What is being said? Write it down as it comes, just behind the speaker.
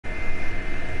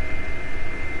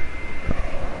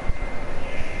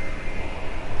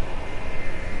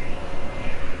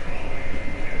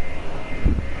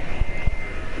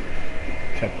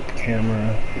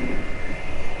camera.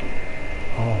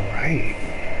 Alright.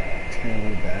 Okay,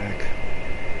 we're back.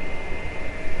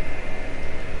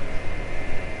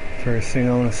 First thing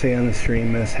I want to say on the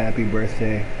stream is happy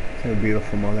birthday to the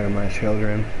beautiful mother of my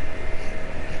children.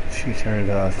 She turned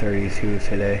 32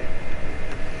 today.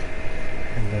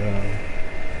 And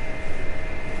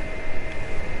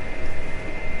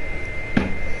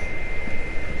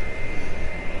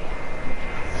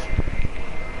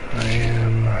I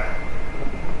am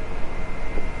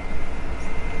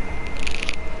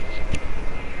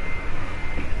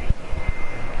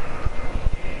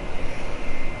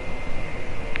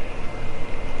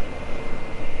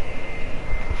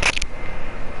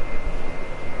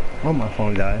oh, my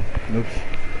phone died. Oops.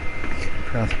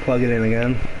 Forgot to plug it in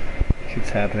again. Keeps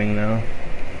happening now.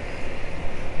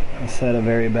 I set a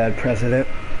very bad precedent.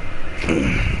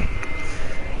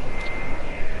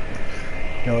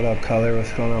 Yo, what up, Color?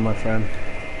 What's going on, my friend?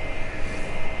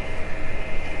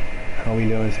 How we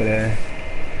doing today?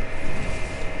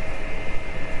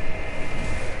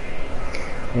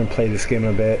 I'm gonna play this game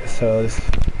a bit, so this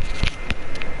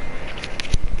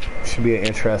should be an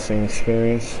interesting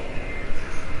experience.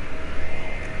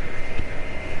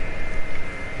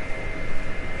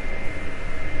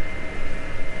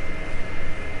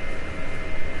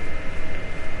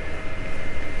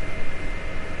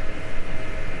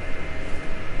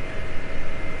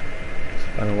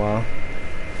 Been a while.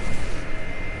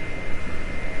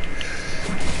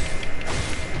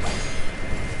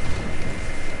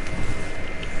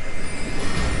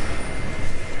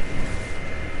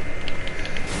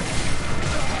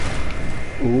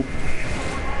 Oop.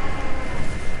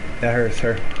 That hurts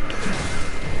her.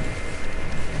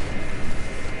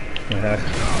 What the heck?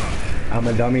 I'm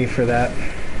a dummy for that.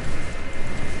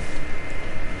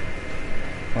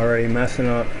 Already messing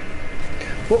up.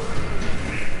 Whoop.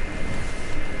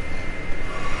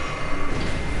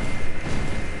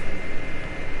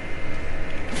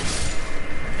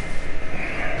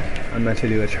 I meant to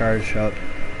do a charge up.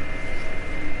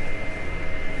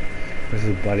 Where's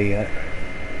his buddy at?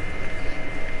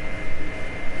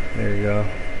 There you go.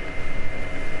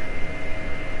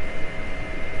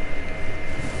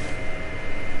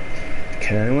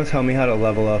 Can anyone tell me how to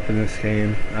level up in this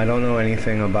game? I don't know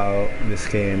anything about this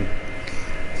game.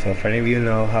 So if any of you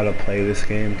know how to play this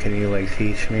game, can you like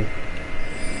teach me?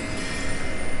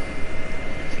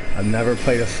 I've never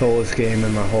played a Souls game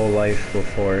in my whole life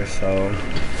before, so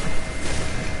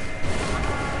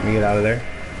let me get out of there.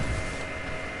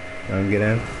 Let me get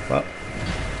in. Well,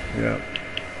 yeah.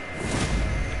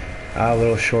 A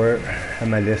little short. Have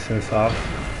my distance off.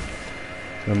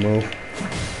 Gonna move.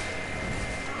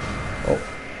 Oh.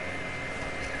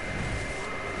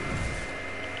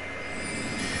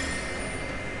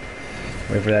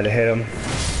 Wait for that to hit him.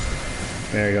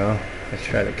 There you go. Let's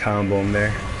try to combo him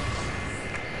there.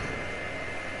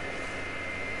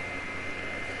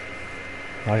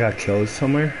 I got killed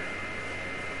somewhere.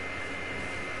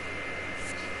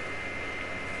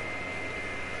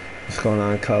 What's going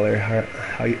on, Color?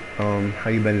 How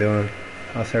you been doing?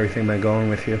 How's everything been going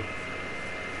with you?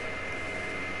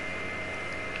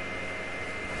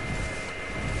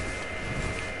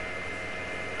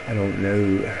 I don't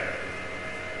know.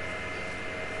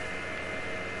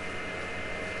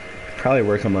 Probably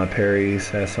work on my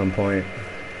parries at some point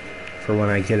for when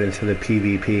I get into the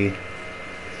PvP.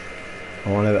 I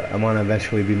wanna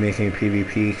eventually be making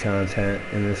PvP content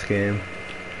in this game.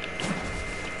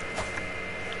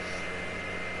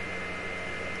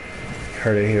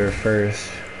 Heard it here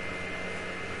first.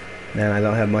 Man, I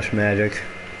don't have much magic.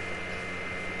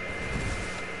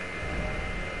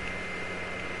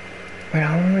 Wait,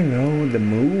 I don't really know what the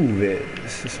move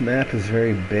is. This map is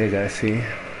very big, I see.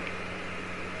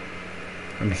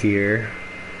 I'm here.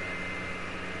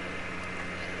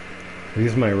 Are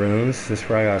these my runes? Is this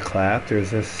where I got clapped? Or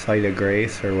is this Sight of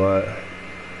Grace or what?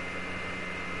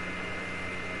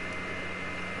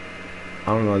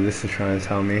 I don't know what this is trying to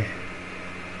tell me.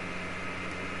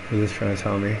 What is this trying to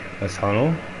tell me? A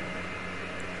tunnel?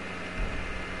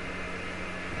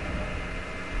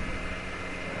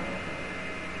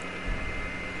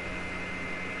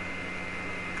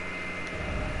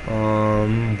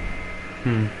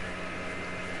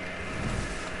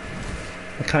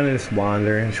 I kind of just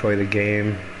wander, enjoy the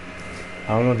game. I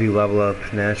don't know if you level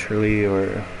up naturally or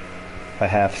if I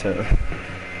have to.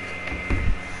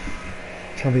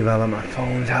 Can't believe I let my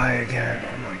phone die again.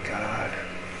 Oh my god.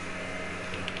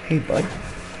 Hey, bud.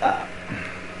 Ah.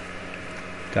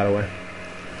 Got away.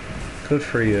 Good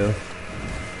for you.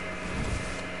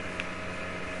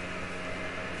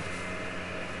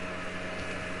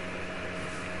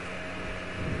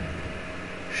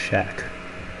 Shack.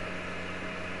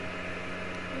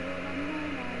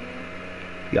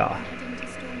 Yeah.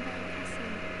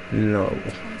 No.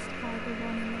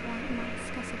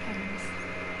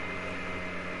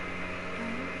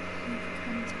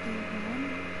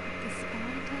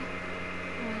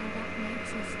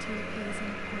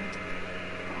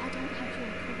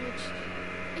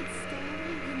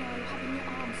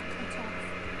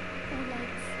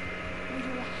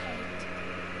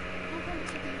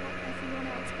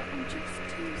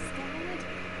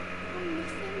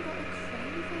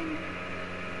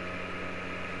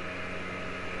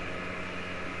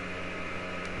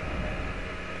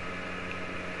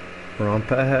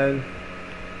 Rump ahead?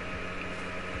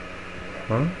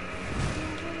 Huh?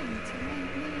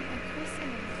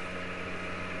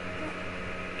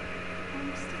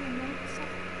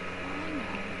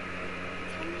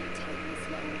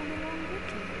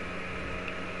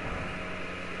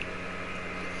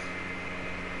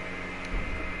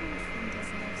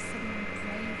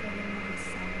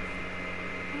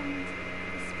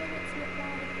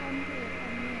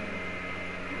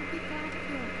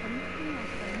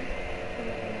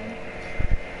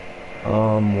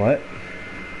 What?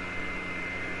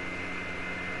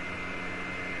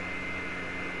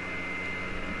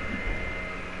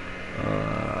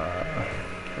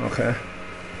 Okay. I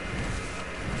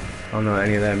don't know what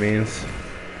any of that means,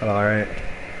 but alright.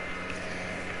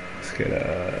 Let's get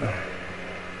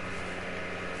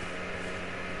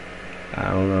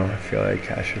I don't know, I feel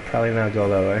like I should probably not go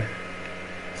that way.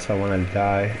 So I want to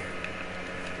die.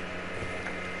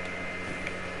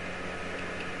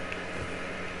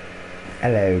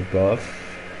 Hello, buff.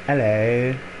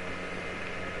 Hello.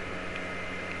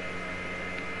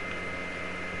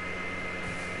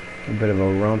 A bit of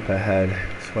a rump ahead,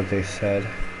 is what they said.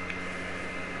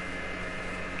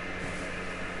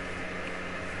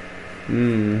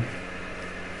 I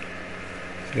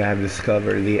have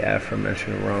discovered the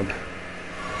aforementioned rump.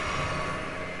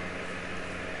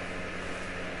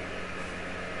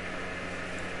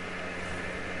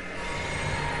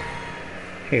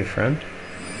 Hey, friend.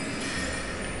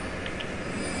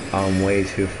 I'm way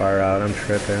too far out. I'm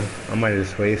tripping. I might have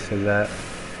just wasted that.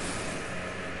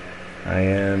 I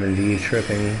am indeed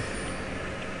tripping.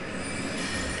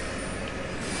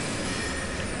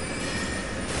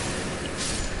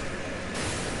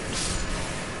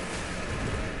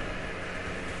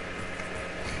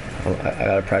 I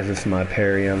gotta practice my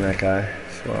parry on that guy.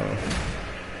 So, a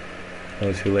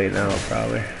little too late now,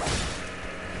 probably.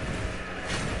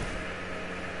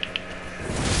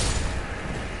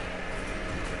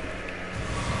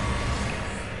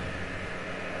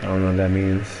 I don't know what that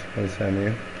means. What does that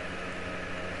mean?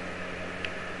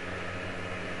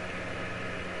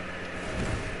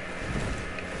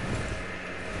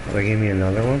 Oh, they gave me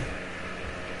another one?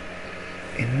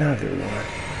 Another one.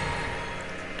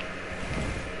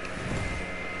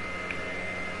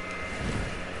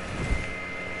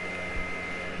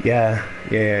 Yeah,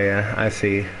 I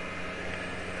see.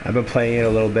 I've been playing it a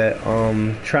little bit,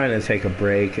 trying to take a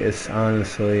break. It's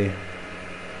honestly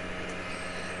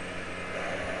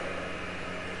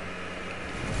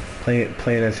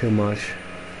playing it too much,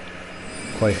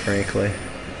 quite frankly.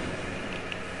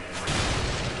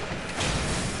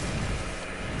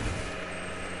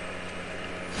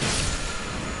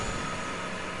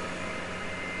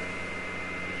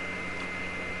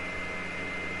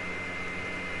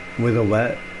 With a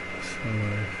wet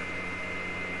somewhere.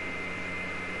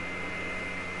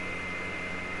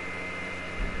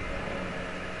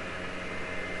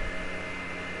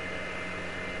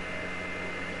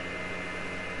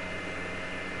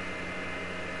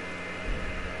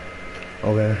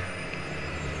 Okay.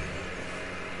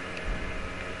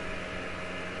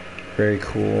 Very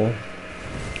cool.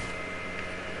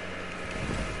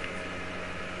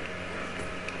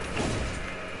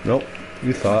 Nope,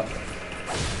 you thought.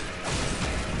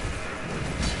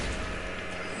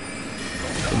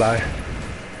 Goodbye.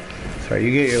 Sorry,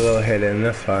 you get your little hit in,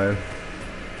 that's fine.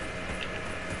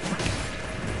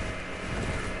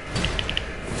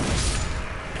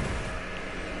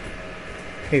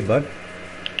 Hey, bud.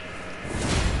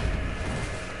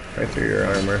 Right through your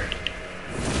armor.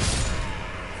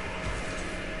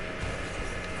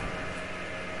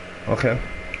 Okay.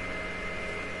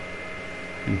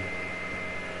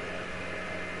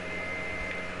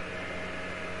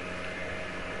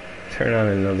 Turn on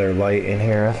another light in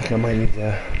here. I think I might need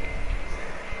to.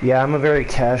 Yeah, I'm a very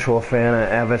casual fan of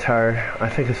Avatar. I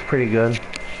think it's pretty good.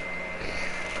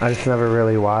 I just never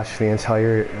really watched the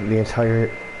entirety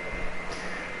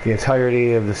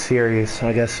of the series,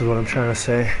 I guess is what I'm trying to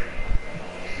say.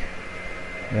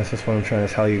 That's just what I'm trying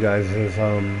to tell you guys is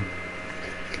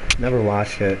never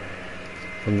watched it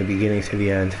from the beginning to the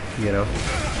end, you know.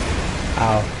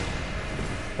 Ow.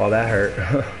 Well, that hurt.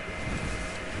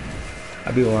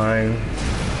 I'd be lying.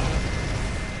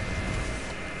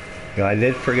 Yo, I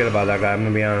did forget about that guy, I'm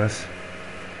gonna be honest.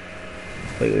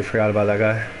 Completely forgot about that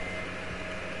guy.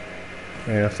 I'm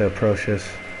gonna have to approach this.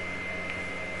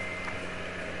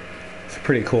 It's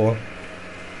pretty cool.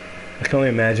 I can only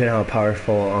imagine how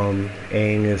powerful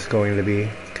Aang is going to be,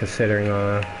 considering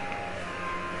oh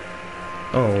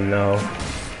no.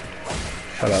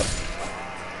 Shut up.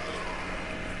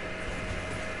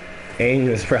 Aang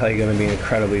is probably going to be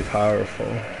incredibly powerful.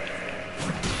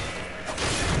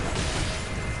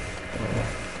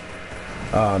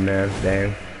 Oh man,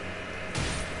 dang.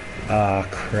 Ah,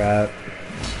 crap.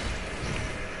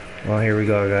 Well, here we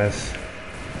go, guys.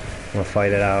 I'm gonna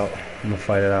fight it out. I'm gonna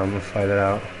fight it out. I'm gonna fight it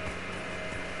out.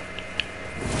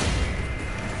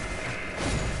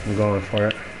 I'm going for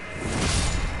it.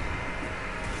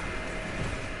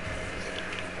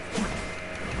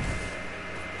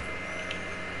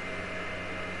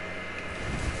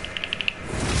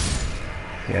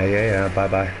 Yeah.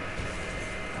 Bye-bye.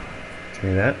 Give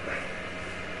me that.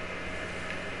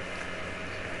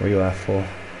 Where you at, fool?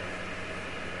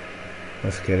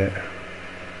 Let's get it.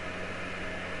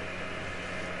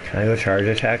 Can I go charge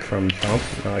attack from jump?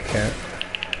 No, I can't.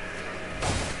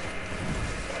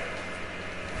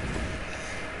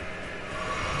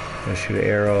 I'll shoot an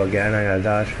arrow again. I gotta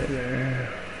dodge right there.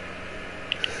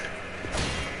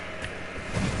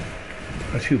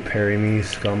 Don't you parry me, you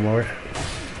scumlord?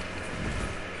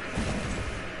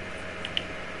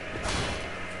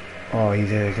 Oh, he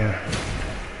did again.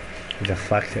 He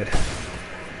deflected.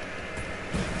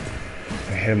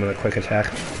 I hit him with a quick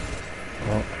attack.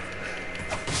 Oh.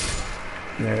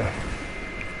 There you go.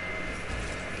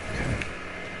 Okay.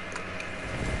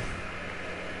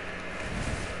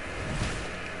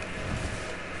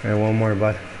 Alright, one more,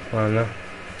 bud. Come on now.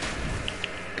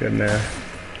 Good man.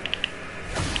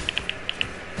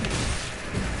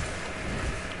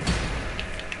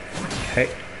 Hey.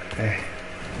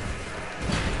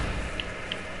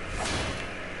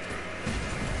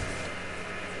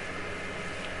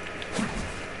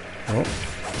 Oh.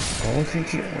 I don't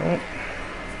think you... Oh.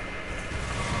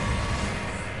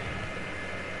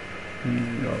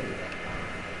 No.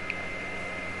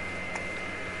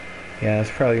 Yeah,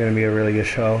 it's probably going to be a really good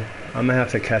show. I'm going to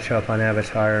have to catch up on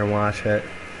Avatar and watch it,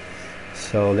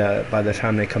 so that by the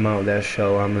time they come out with that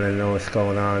show, I'm going to know what's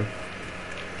going on.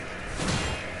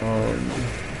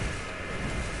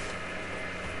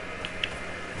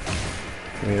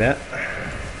 Give me that.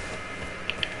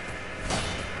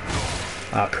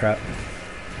 Ah, crap.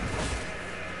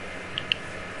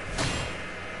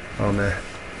 Oh, man.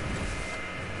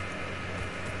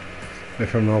 Wait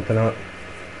for him to open up.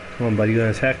 Come on, buddy, you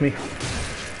gonna attack me?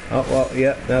 Oh, well,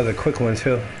 yeah, that was a quick one,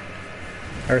 too.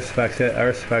 I respect it, I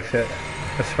respect it.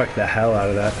 I respect the hell out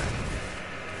of that.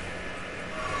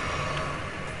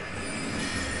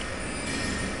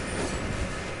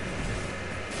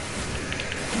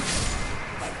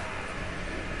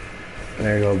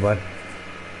 There you go, bud.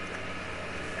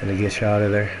 Had to get you out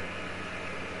of there.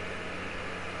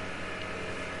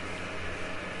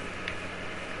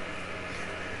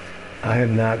 I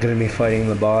am not going to be fighting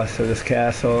the boss of this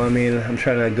castle. I mean, I'm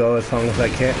trying to go as long as I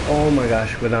can. Oh my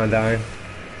gosh, without dying.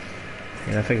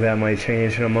 And I think that might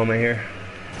change in a moment here.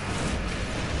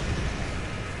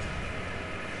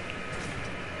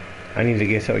 I need to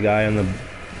get to the guy on the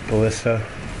ballista.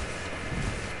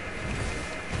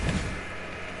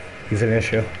 He's an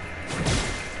issue.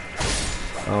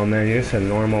 Oh man, you're just a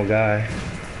normal guy.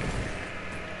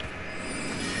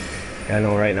 I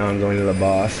know right now I'm going to the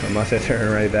boss. I must have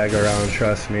turned right back around,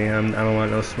 trust me. I don't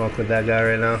want no smoke with that guy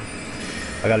right now.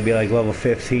 I gotta be like level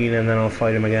 15 and then I'll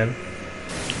fight him again.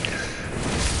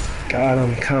 Got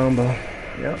him, combo.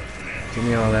 Yep, give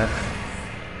me all that.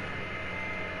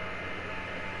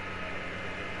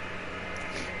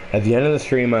 At the end of the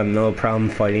stream, I have no problem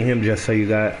fighting him, just so you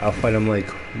guys, I'll fight him like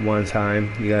one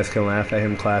time. You guys can laugh at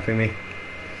him clapping me.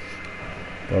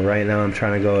 But right now I'm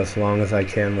trying to go as long as I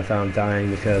can without dying,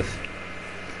 because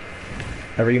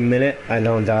every minute I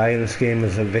don't die in this game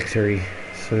is a victory.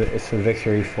 So it's a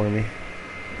victory for me.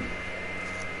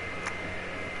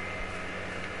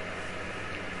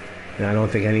 And I don't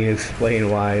think I need to explain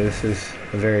why. This is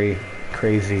a very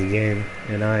crazy game,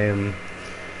 and I am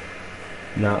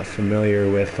not familiar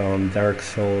with Dark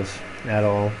Souls at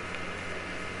all.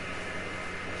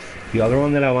 The other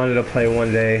one that I wanted to play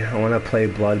one day, I want to play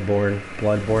Bloodborne.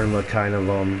 Bloodborne looked kind of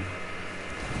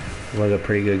was a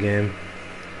pretty good game.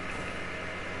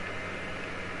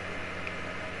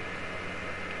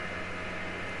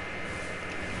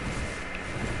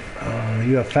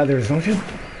 You have feathers, don't you?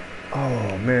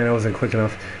 Oh man, I wasn't quick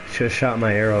enough. Should have shot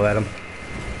my arrow at him.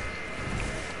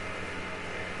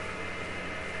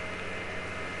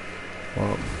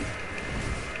 Well,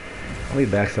 I'll be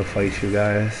back to fight you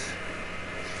guys.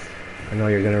 I know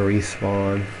you're gonna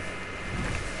respawn.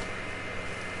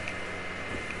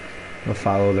 I'll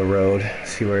follow the road,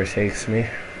 see where it takes me.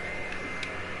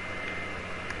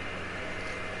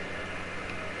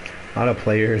 A lot of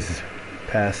players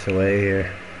passed away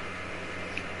here.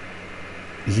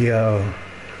 Yo.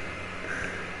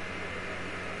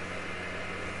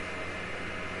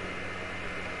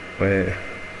 Wait.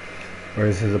 Or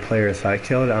is this the players I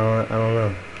killed? I don't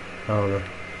know. I don't know.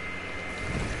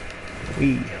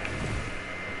 Wee.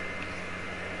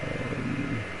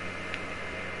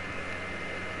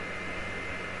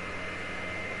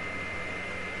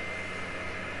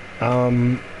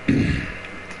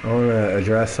 I want to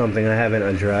address something I haven't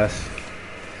addressed.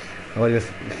 I would like to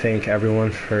thank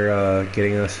everyone for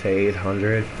getting us to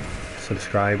 800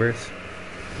 subscribers.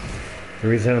 The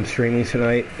reason I'm streaming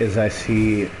tonight is I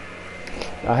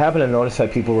happened to notice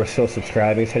that people were still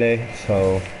subscribing today,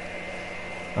 so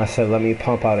I said let me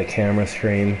pump out a camera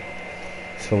stream.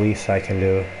 It's the least I can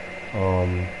do.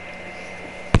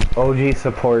 OG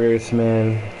supporters,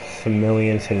 man, it's a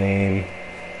million to name.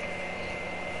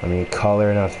 I mean,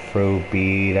 Color, Not Fruit,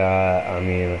 Beat, I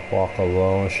mean, Walk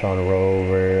Alone, Sean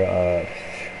Rover,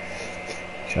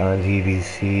 John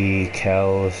DBC,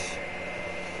 Kells,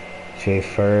 Jay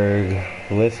Ferg,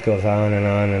 the list goes on and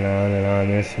on and on and on.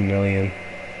 There's a million.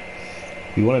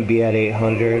 We wouldn't be at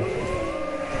 800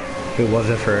 if it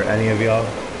wasn't for any of y'all.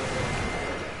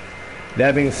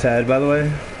 That being said, by the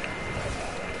way,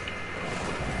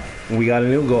 we got a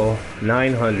new goal,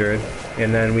 900.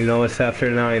 And then we know it's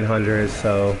after 900,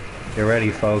 so get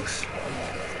ready, folks.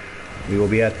 We will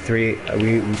be at we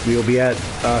will be at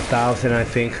 1,000, I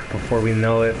think, before we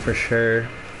know it for sure.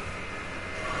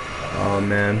 Oh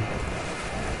man,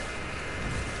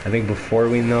 I think before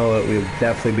we know it, we'll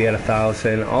definitely be at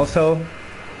 1,000. Also,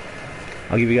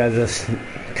 I'll give you guys this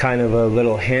kind of a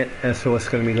little hint as to what's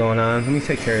going to be going on. Let me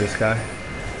take care of this guy.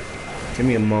 Give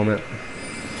me a moment.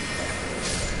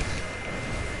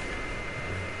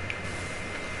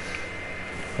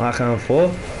 Lock on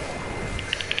full.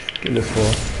 Get this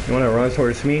full. You want to run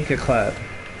towards me? Get clapped.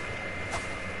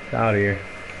 Get out of here.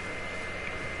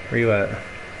 Where you at?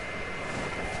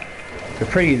 They're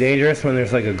pretty dangerous when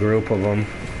there's like a group of them.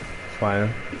 That's why I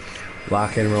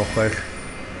lock in real quick.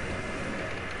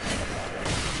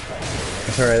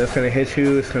 That's alright. That's gonna hit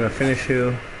you. It's gonna finish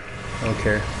you. I don't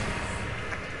care.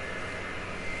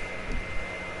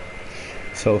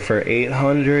 So for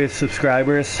 800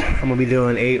 subscribers, I'm gonna be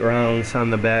doing 8 rounds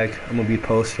on the bag. I'm gonna be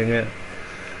posting it.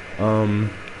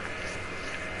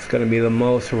 It's gonna be the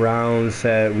most rounds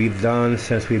that we've done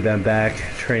since we've been back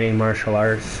training martial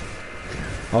arts.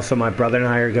 Also, my brother and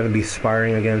I are gonna be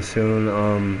sparring again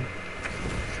soon.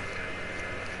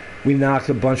 We knocked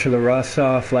a bunch of the rust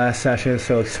off last session,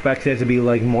 so expect it to be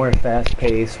like more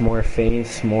fast-paced, more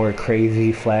feints, more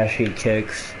crazy, flashy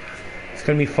kicks. It's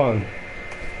gonna be fun.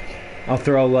 I'll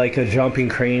throw like a jumping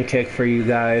crane kick for you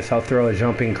guys. I'll throw a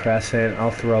jumping crescent.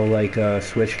 I'll throw like a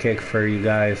switch kick for you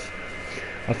guys.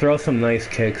 I'll throw some nice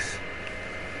kicks.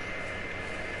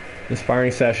 The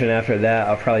sparring session after that,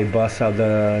 I'll probably bust out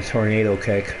the tornado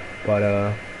kick. But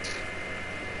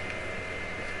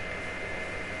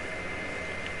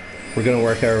we're gonna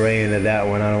work our way into that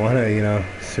one. I don't want to, you know,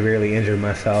 severely injure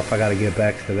myself. I got to get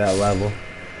back to that level.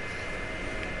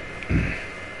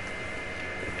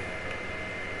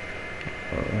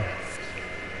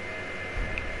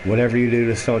 Whatever you do,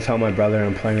 just don't tell my brother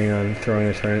I'm planning on throwing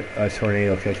a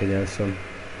tornado kick against him.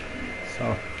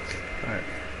 So, alright.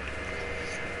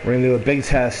 We're going to do a big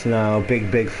test now,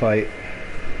 big fight.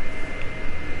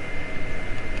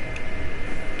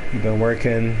 We've been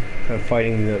working,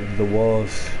 fighting the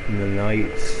wolves and the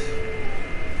knights.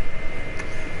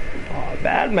 Oh,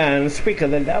 Batman, speak of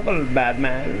the devil,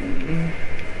 Batman.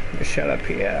 Shut up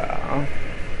here.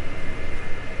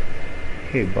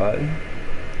 Hey, bud.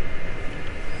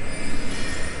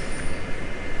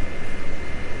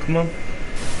 Come on.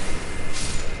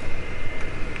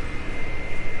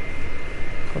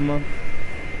 Come on.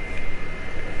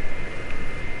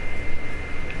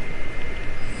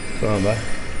 Come on, bud.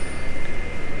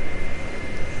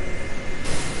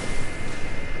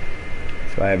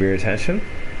 Do I have your attention?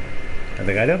 I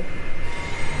think I do.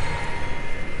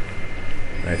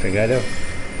 I think I do.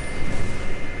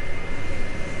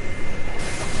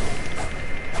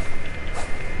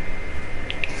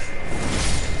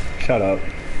 Shut up.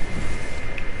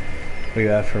 What do you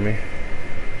have for me?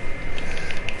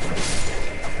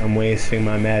 I'm wasting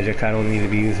my magic. I don't need to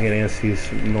be using it against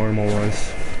these normal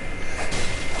ones.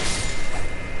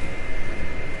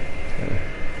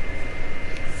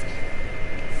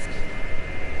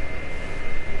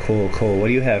 Cool, cool. What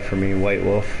do you have for me, White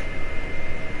Wolf?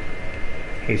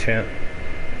 Hey, champ.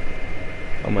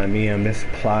 Don't mind me, I'm just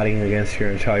plotting against your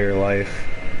entire life.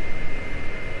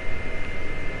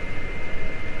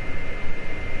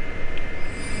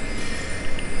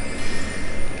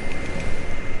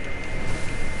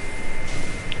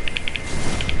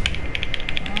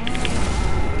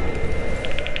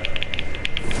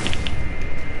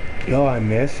 Yo, I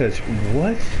missed it.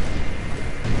 What?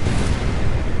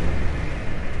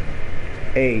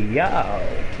 Hey, yo.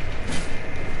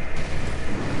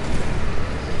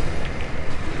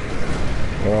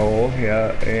 Roll,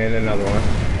 yeah, and another one.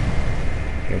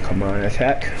 And come on,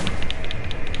 attack.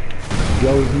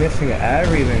 Yo, he's missing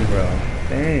everything, bro.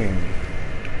 Dang.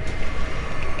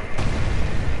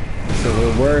 So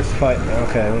the worst fight.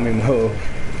 Okay, let me move.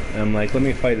 I'm like, let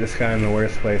me fight this guy in the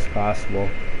worst place possible.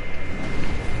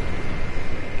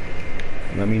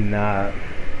 Let me not.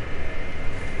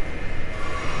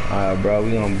 Alright, bro,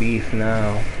 we gonna beef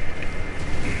now.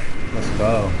 Let's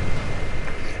go.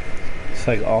 It's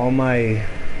like all my...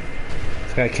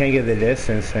 It's like I can't get the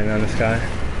distance in on this guy.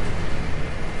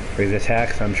 For his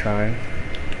attacks, I'm trying.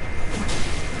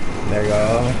 There you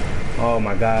go. Oh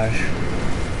my gosh.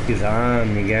 He's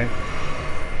on me, gang.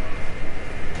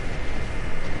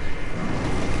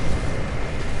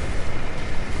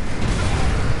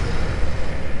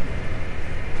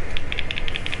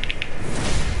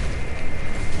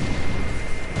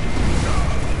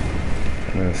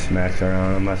 I'm gonna smack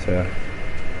around. I'm about to...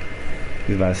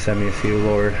 He's about to send me to see the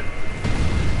Lord.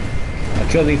 I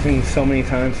killed these things so many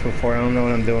times before. I don't know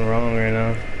what I'm doing wrong right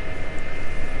now.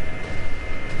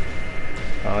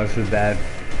 Oh, this is bad.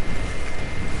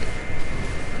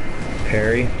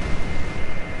 Parry.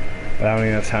 But I don't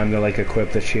even have time to like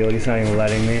equip the shield. He's not even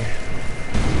letting me.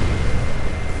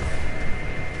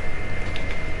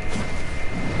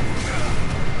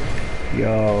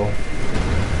 Yo.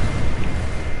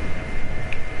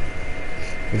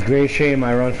 It's a great shame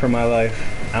I run for my life.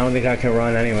 I don't think I can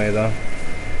run anyway though.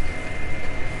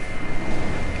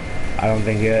 I don't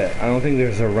think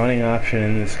there's a running option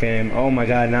in this game. Oh my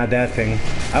god, not that thing.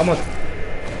 I almost...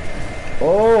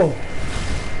 Oh!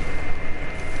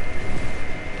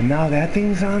 Now that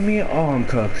thing's on me? Oh, I'm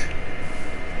cooked.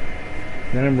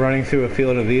 Then I'm running through a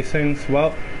field of these things.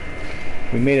 Well,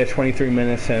 we made it 23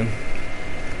 minutes in.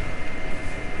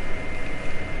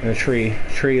 And a tree.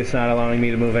 Tree is not allowing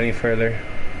me to move any further.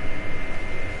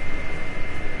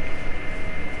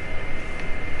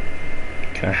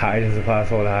 Can I hide? Is it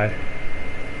possible to hide?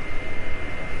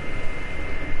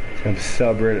 I'm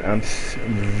stubborn. I'm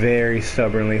very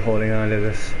stubbornly holding on to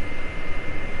this.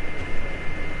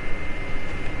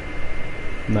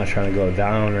 I'm not trying to go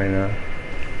down right now.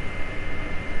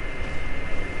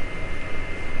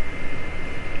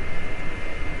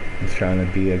 I'm trying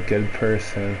to be a good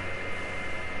person.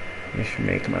 I should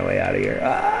make my way out of here.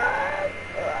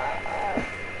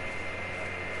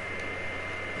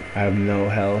 I have no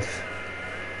health.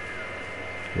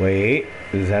 Wait,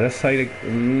 is that a sight of...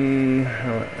 I'm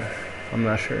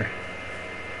not sure.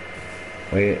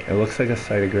 Wait, it looks like a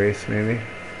sight of grace, maybe.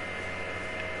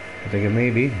 I think it may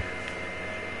be.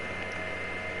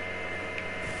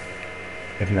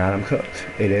 If not, I'm cooked.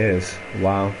 It is.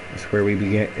 Wow, it's where we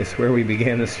began. It's where we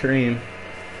began the stream.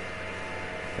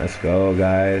 Let's go,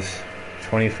 guys.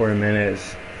 24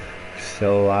 minutes.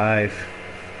 Still alive.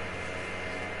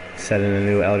 Setting a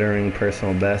new Elden Ring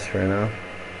personal best right now.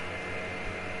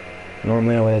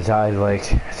 Normally I would have died like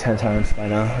 10 times by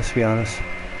now, let's be honest.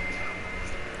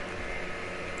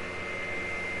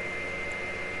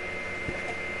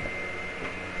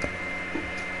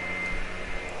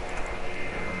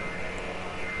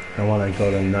 I want to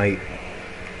go to night.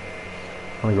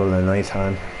 I want to go to the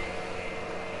nighttime.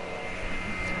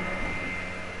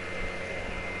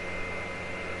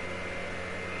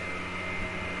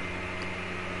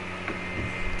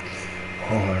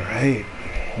 Alright,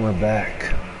 we're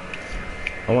back.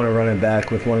 I want to run it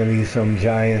back with one of these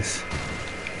giants.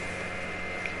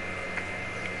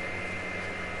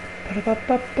 I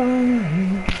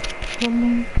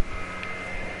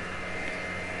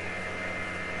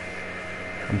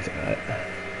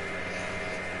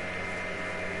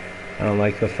don't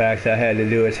like the fact that I had to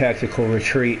do a tactical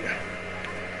retreat.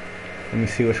 Let me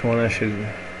see which one I should...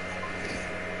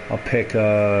 I'll pick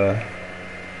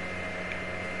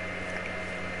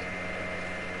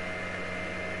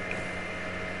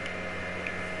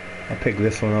I'll pick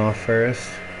this one off first.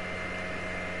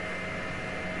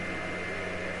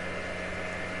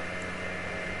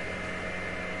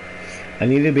 I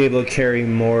need to be able to carry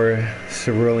more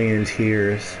cerulean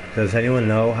tears. Does anyone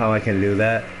know how I can do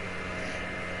that?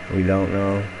 We don't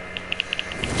know.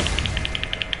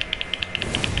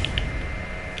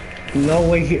 No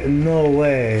way, no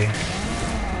way.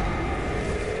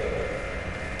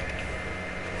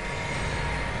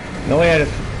 No way I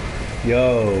just...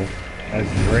 Yo, I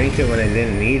was drinking when I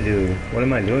didn't need to. What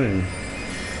am I doing?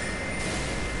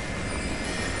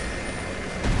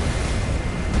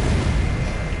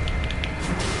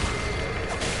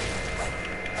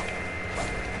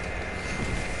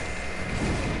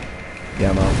 Yeah,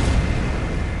 I'm out.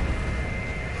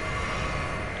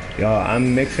 Yo,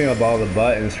 I'm mixing up all the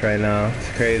buttons right now. It's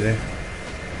crazy.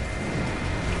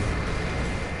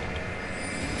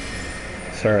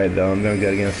 It's alright though, I'm gonna go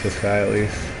against this guy at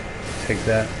least. Take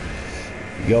that.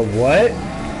 Yo, what?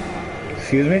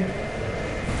 Excuse me?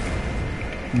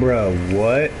 Bro,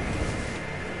 what?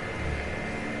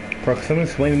 Bro, can someone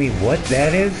explain to me what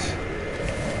that is?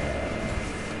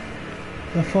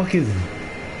 The fuck is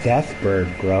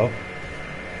Deathbird, bro?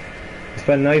 It's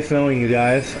been nice knowing you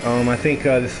guys. I think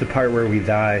this is the part where we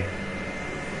die.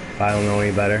 I don't know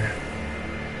any better.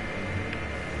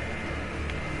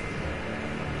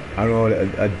 I don't know what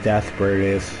a Deathbird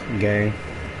is, gang.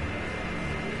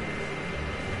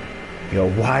 Yo,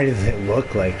 why does it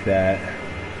look like that?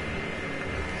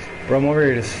 Bro, I'm over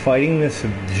here just fighting this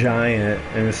giant,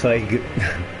 and it's like...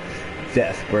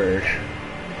 Deathbird.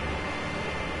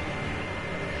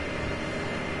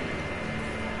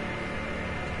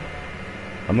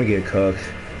 I'm gonna get cooked.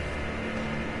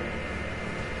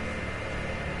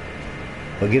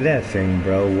 Look at that thing,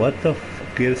 bro. What the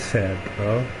fuck is that,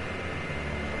 bro?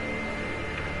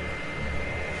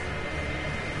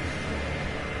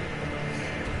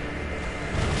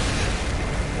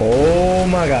 Oh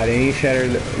my god, and he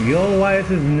shattered. Yo, why is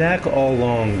his neck all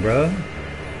long, bro?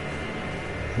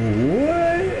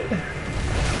 What?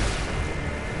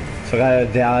 So I gotta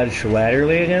dodge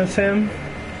laterally against him?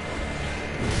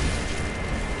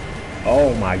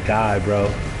 Oh my god, bro.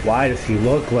 Why does he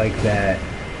look like that?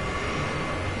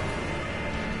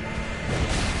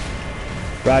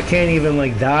 Bro, I can't even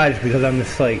like dodge because I'm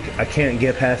just like, I can't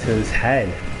get past his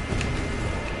head.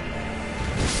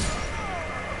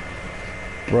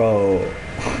 Bro.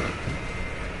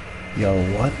 Yo,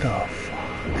 what the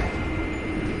fuck?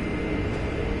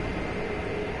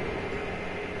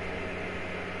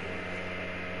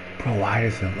 Bro, why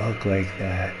does it look like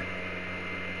that?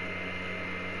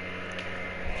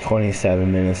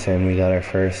 27 minutes in, we got our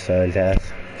first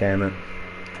death. Damn it.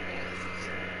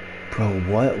 Bro,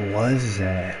 what was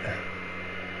that?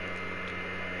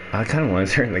 I kind of want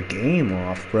to turn the game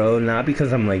off, bro. Not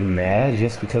because I'm like mad,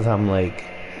 just because I'm like...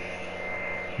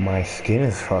 My skin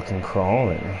is fucking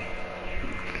crawling.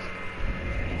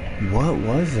 What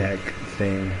was that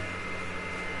thing?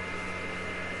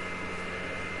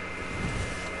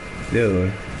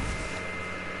 Dude.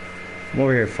 I'm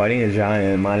over here fighting a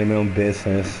giant, minding my own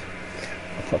business.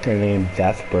 A fucking named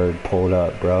Deathbird pulled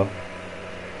up, bro.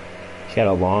 He had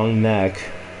a long neck.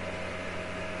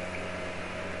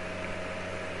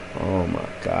 Oh my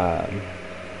god.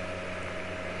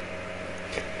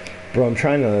 Bro, I'm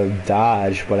trying to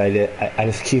dodge, but I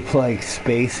just keep like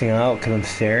spacing out because I'm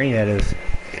staring at his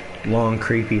long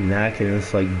creepy neck and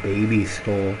his like baby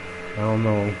skull. I don't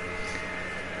know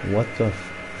what the f.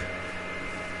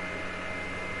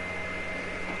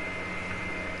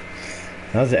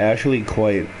 That was actually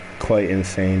quite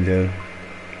insane, dude.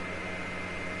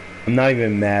 I'm not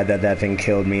even mad that that thing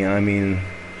killed me. I mean,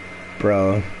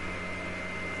 bro.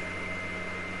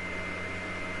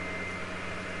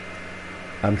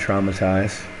 I'm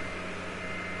traumatized,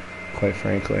 quite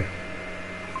frankly.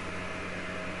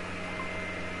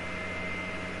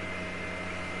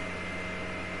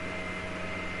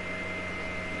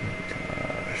 Oh,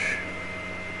 gosh.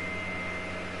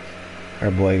 Our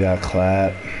boy got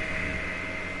clapped.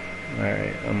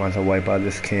 Alright, I'm about to wipe out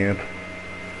this camp.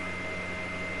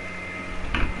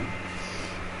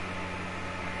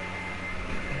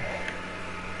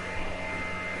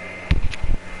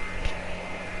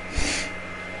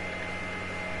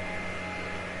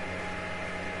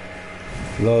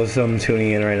 Those I'm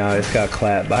tuning in right now, I just got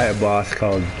clapped by a boss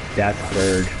called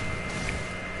Deathbird.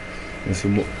 This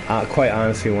is quite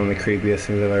honestly one of the creepiest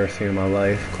things I've ever seen in my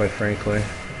life, quite frankly.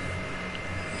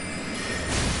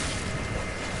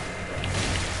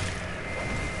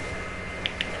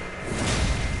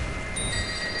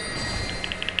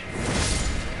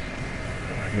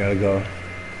 I gotta go.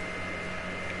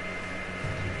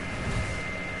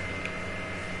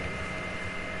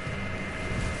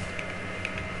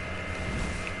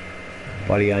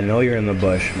 Buddy, I know you're in the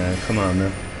bush, man. Come on,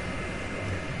 man.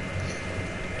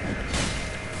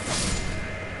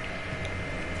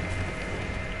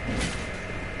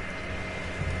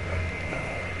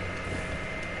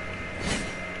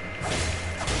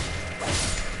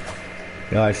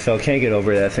 Yo, I still can't get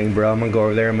over that thing, bro. I'm gonna go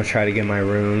over there, I'm gonna try to get my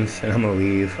runes, and I'm gonna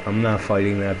leave. I'm not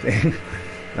fighting that thing.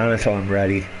 Not until I'm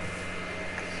ready.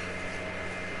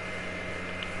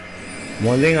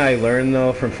 One thing I learned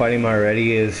though from fighting him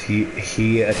already is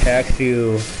he attacks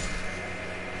you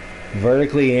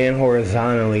vertically and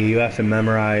horizontally. You have to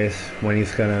memorize when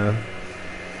he's gonna...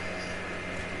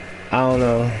 I don't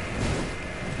know.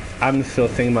 I'm still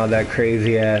thinking about that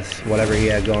crazy ass whatever he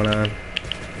had going on.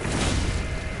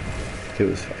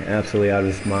 Dude was fucking absolutely out of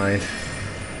his mind.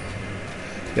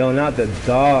 Yo, not the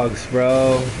dogs,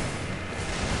 bro.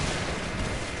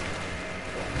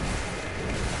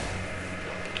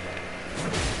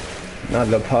 Not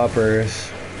the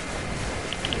puppers.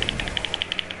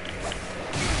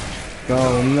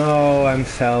 Oh no, I'm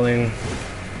selling.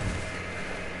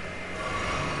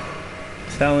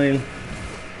 Selling.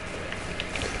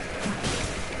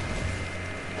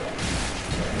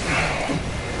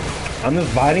 I'm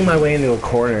just biting my way into a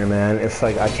corner, man. It's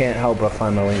like I can't help but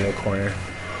find my way into a corner.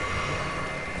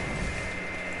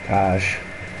 Gosh.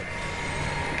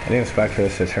 I didn't expect for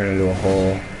this to turn into a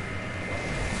hole.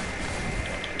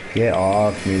 Get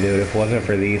off me, dude. If it wasn't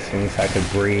for these things, I could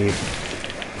breathe.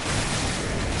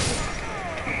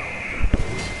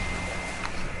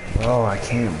 Oh, I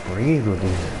can't breathe with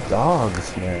these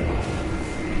dogs, man.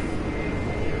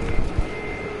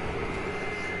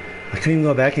 I couldn't even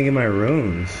go back and get my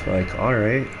runes. Like,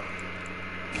 alright.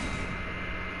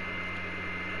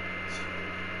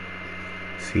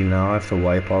 See, now I have to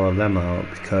wipe all of them out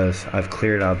because I've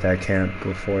cleared out that camp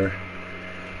before.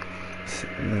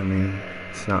 I mean,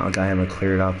 it's not like I haven't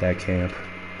cleared out that camp,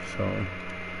 so.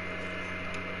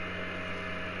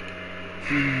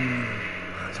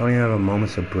 I don't even have a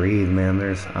moment to breathe, man.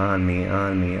 There's on me.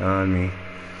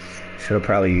 Should have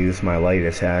probably used my light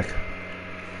attack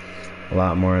a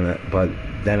lot more in it, but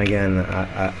then again,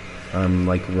 I'm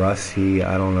like rusty.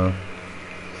 I don't know.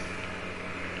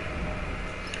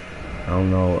 I don't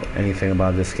know anything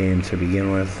about this game to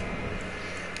begin with.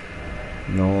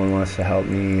 No one wants to help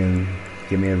me and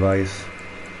give me advice.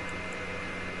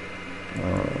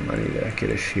 I need to get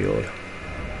a shield.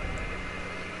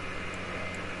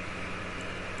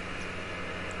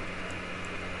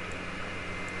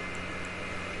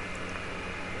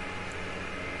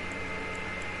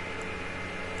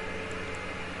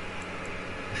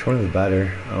 Which one is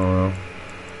better? I don't know.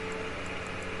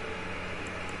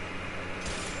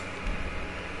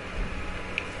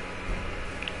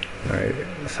 Alright,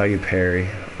 that's how you parry.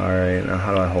 Alright, now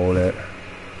how do I hold it?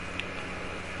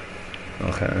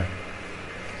 Okay.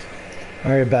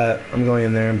 Alright, bet. I'm going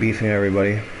in there and beefing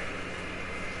everybody.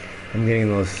 I'm getting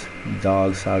those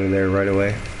dogs out of there right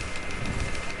away.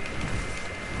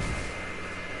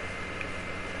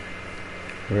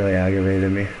 Really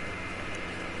aggravated me.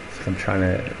 I'm trying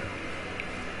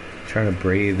to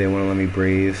breathe. They won't let me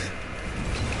breathe.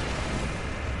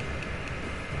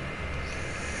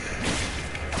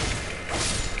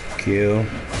 Q.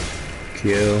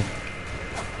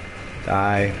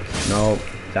 Die. Nope.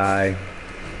 Die.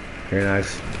 Very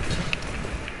nice.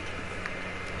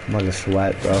 I'm like a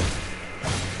sweat, bro.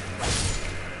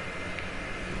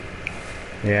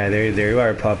 Yeah, there you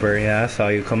are, pupper. Yeah, I saw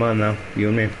you. Come on now. You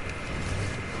and me.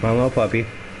 Come on, little puppy.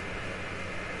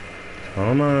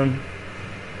 Come on.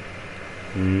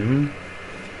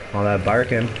 All that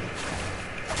barking.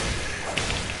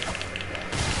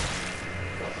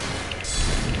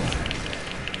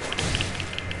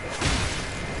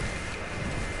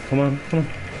 Come on.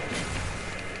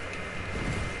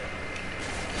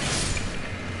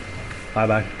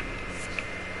 Bye-bye.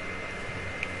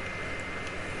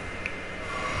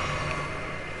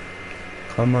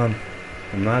 Come on.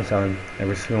 I'm not done.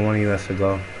 Every single one of you has to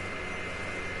go.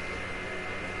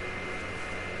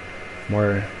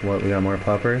 More, what, we got more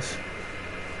puppers?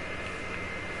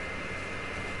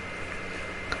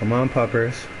 Come on,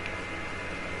 puppers.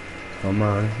 Come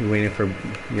on, you waiting for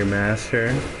your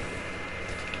master?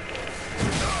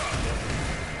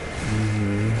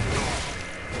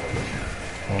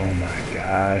 Oh my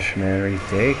gosh, man,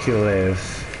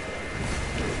 ridiculous.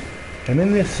 I'm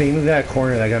in the same exact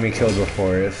corner that got me killed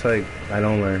before. It's like, I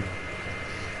don't learn.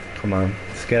 Come on,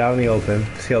 let's get out in the open.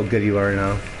 See how good you are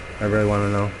now. I really want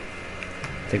to know.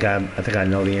 I think I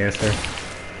know the answer.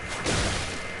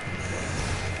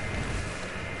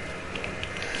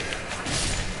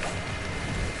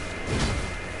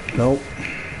 Nope.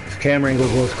 This camera angle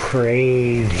goes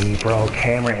crazy, bro.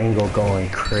 Camera angle going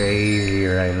crazy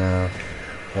right now.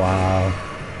 Wow.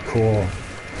 Cool.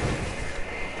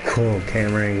 Cool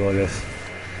camera angle. Just,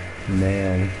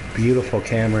 man. Beautiful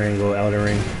camera angle, Elden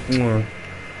Ring.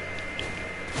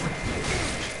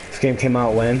 This game came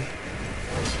out when?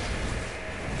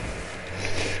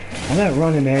 All that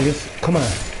running, man, just, come on,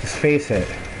 just face it.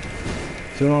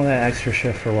 Doing all that extra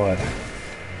shit for what?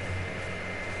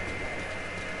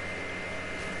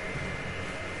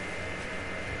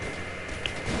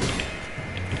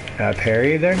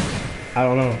 Parry there? I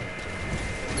don't know.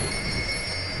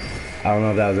 I don't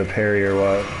know if that was a parry or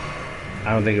what.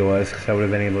 I don't think it was, because I would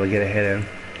have been able to get a hit in.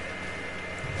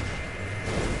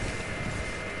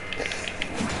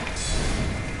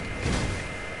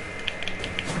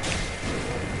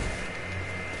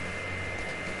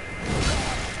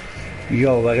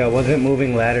 Yo, like I wasn't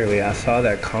moving laterally. I saw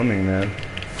that coming, man.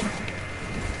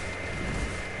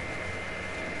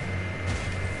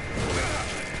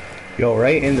 Yo,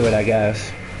 right into it, I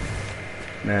guess.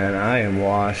 Man, I am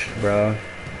washed, bro.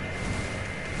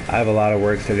 I have a lot of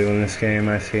work to do in this game,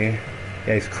 I see.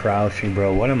 Yeah, he's crouching,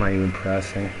 bro. What am I even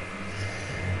pressing?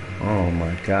 Oh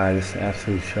my god, this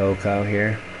absolute choke out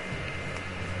here.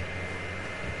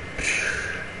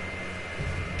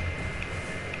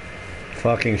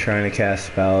 Fucking trying to cast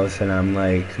spells and I'm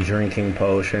like drinking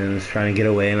potions, trying to get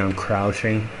away and I'm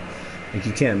crouching. Like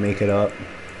you can't make it up.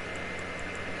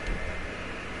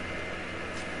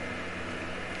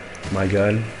 Am I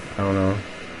good? I don't know.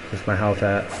 Where's my health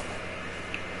at?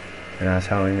 They're not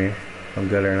telling me if I'm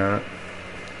good or not.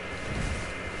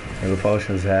 Where the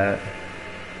potion's at?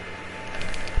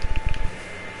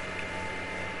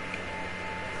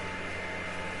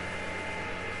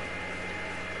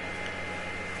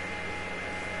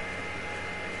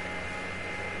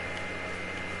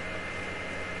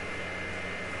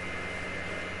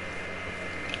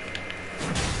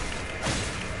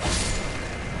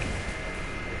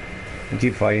 I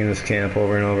keep fighting this camp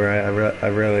over and over. I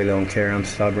really don't care. I'm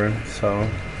stubborn, so.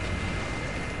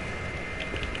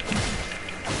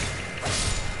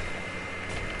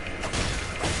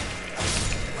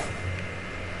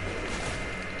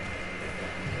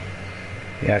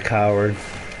 Yeah, coward.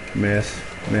 Miss.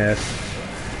 Miss.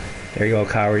 There you go,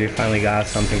 coward. You finally got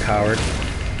something, coward.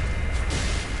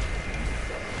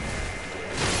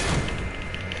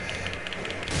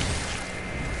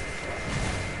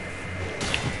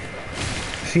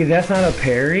 See, that's not a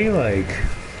parry, like,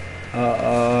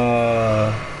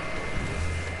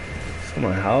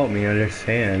 someone help me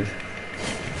understand.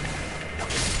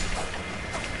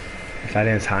 If I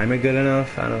didn't time it good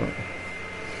enough, I don't.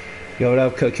 Yo, what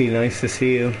up, Cookie? Nice to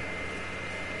see you.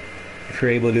 If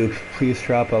you're able to, please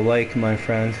drop a like, my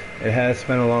friend. It has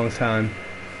been a long time.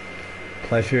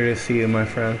 Pleasure to see you, my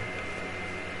friend.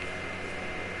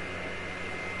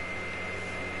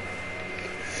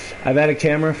 I've had a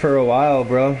camera for a while,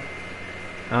 bro.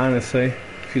 Honestly,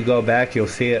 if you go back, you'll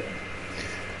see it.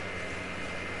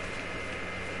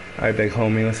 Alright, big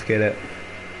homie, let's get it.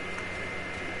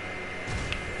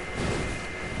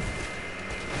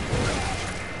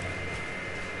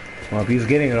 Well, he's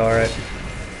getting it alright.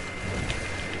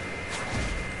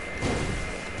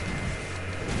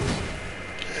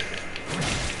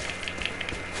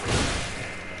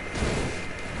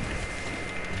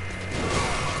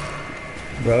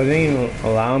 Bro, they didn't even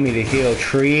allow me to heal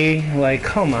tree. Like,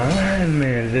 come on,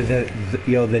 man.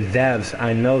 Yo, the devs,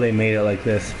 I know they made it like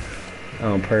this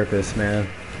on purpose, man.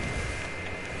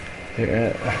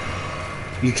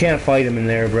 You can't fight him in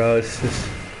there, bro. It's just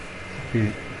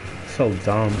so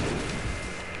dumb.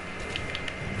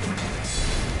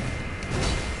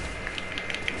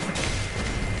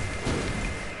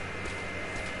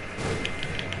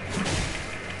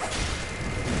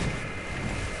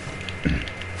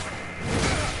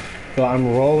 So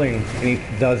I'm rolling, and he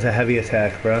does a heavy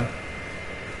attack, bro.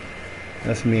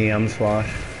 That's me, I'm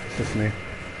Swash. It's just me.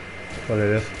 That's what it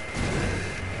is.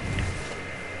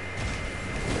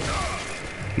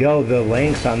 Yo, the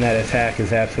length on that attack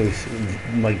is absolutely,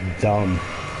 like, dumb.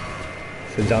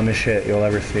 It's the dumbest shit you'll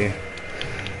ever see.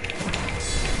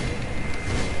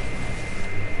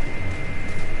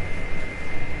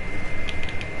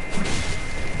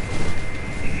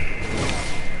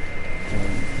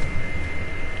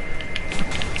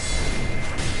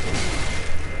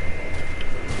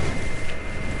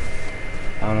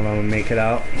 I don't know if I'm gonna make it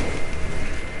out.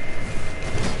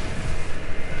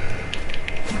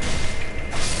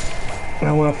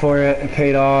 I went for it and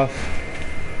paid off.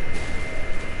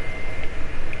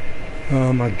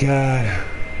 Oh my god.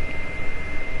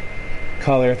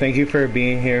 Color, thank you for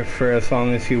being here for as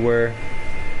long as you were.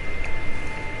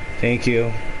 Thank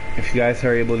you. If you guys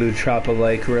are able to drop a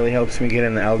like, it really helps me get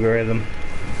in the algorithm.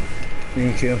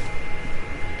 Thank you.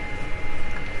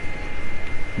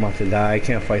 I'm about to die. I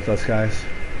can't fight those guys.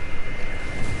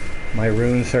 My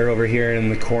runes are over here in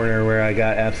the corner where I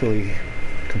got absolutely,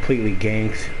 completely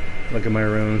ganked. Look at my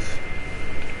runes.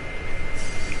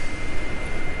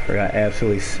 I got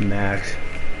absolutely smacked.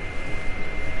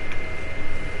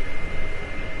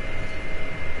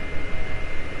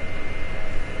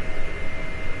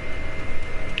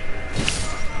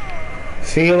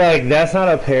 See, like, that's not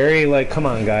a parry. Like, come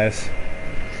on, guys.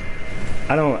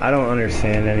 I don't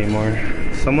understand anymore.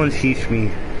 Someone teach me.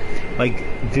 Like,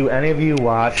 do any of you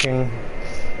watching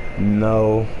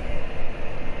know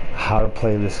how to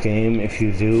play this game? If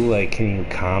you do, like, can you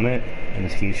comment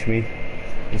and teach me?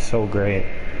 It's so great.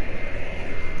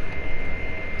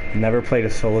 Never played a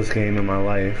Souls game in my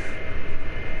life.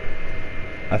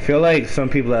 I feel like some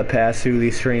people that pass through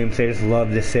these streams, they just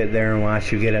love to sit there and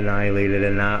watch you get annihilated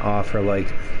and not offer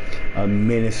like a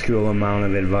minuscule amount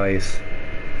of advice.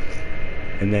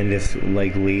 And then just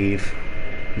like leave.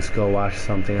 Just go watch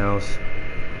something else.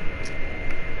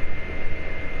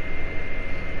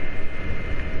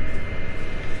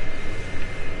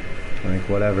 Like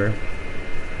whatever.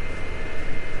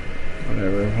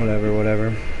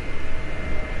 Whatever.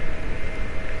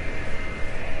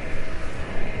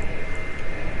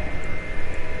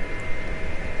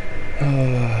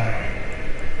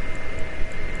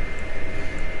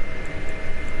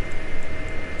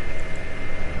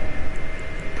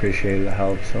 Appreciate the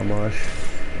help so much.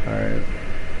 Alright.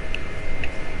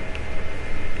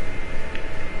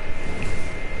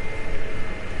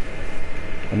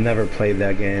 I've never played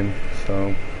that game,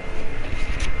 so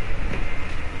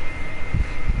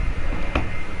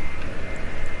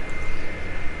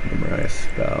memorize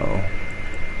spell.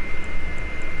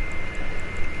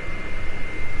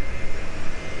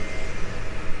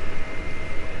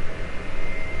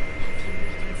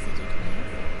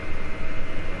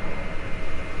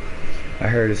 I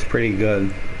heard it's pretty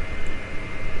good.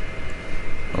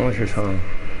 I want your tongue.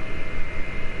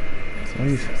 What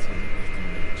do you say?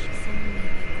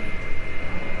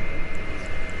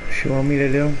 She want me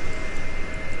to do?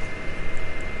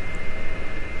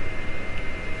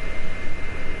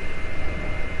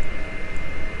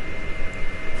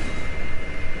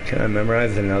 Can I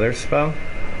memorize another spell?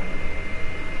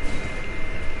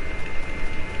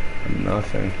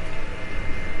 Nothing.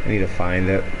 I need to find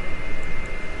it.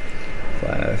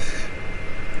 Flask.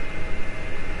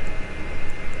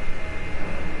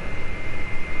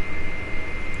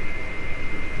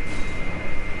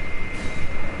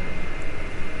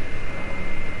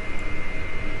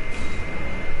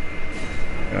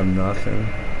 I have nothing.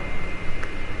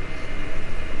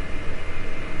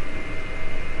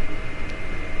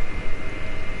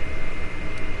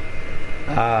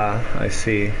 Ah, I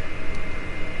see.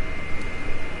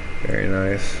 Very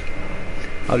nice.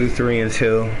 I'll do 3 and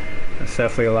 2. That's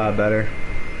definitely a lot better.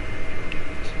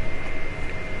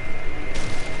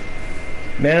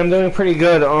 Man, I'm doing pretty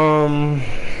good.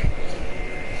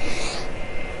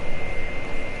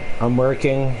 I'm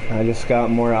working. I just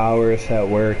got more hours at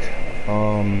work.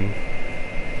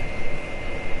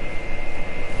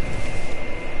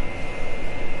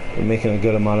 Been making a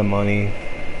good amount of money.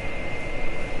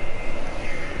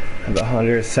 I have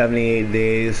 178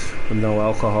 days with no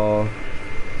alcohol.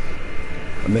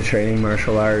 I've been training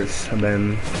martial arts. I've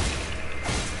been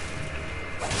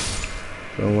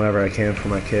doing whatever I can for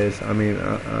my kids. I mean,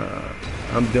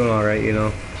 I'm doing alright, you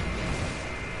know.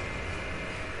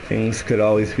 Things could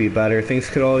always be better. Things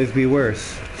could always be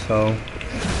worse. So,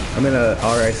 I'm in an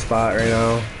alright spot right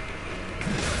now.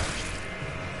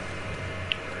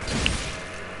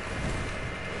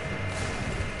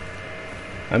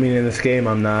 I mean, in this game,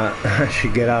 I'm not. I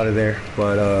should get out of there.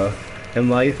 But, in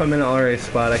life, I'm in an alright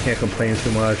spot. I can't complain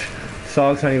too much. This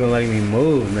dog's not even letting me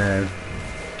move, man.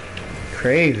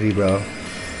 Crazy, bro.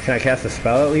 Can I cast a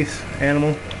spell at least,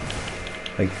 animal?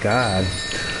 Like, God.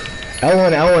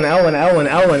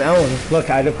 L1. Look,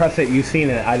 I depressed it. You've seen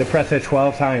it. I depressed it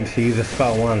 12 times to use a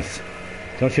spell once.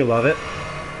 Don't you love it?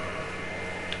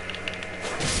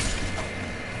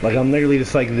 Like, I'm literally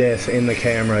just like this in the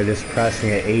camera, just pressing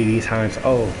it 80 times.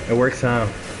 Oh, it works now.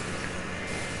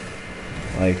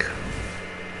 Like,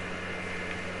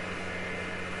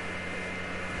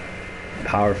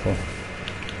 powerful.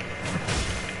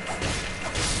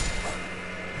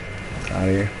 Out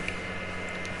of here.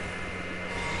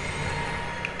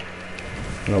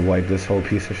 I'm gonna wipe this whole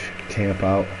piece of camp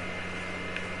out.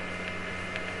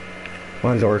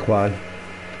 Come on, Zorquad.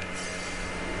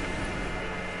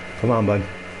 Come on, bud.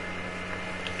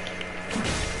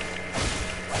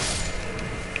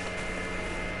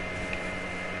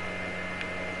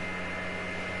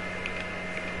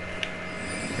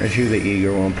 Aren't you the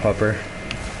eager one, pupper?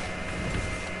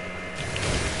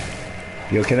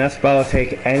 Yo, can that spell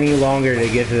take any longer to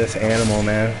get to this animal,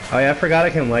 man? Oh yeah, I forgot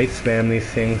I can light spam these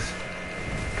things.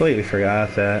 Completely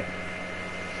forgot that.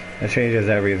 That changes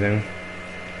everything.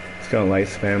 gonna light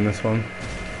spam this one.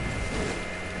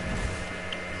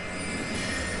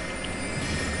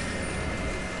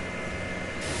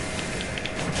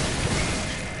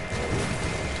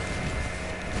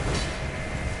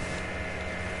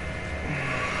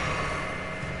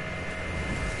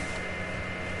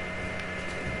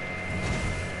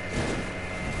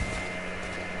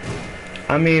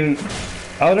 I mean,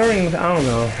 Elden Ring, I don't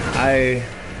know. I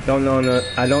don't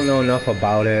know enough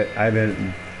about it. I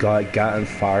haven't gotten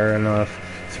far enough.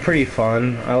 It's pretty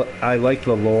fun. I like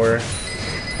the lore.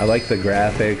 I like the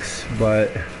graphics, but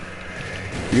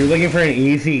if you're looking for an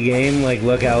easy game, like,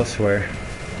 look elsewhere.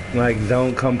 Like,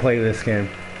 don't come play this game.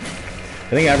 I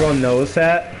think everyone knows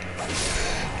that,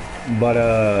 but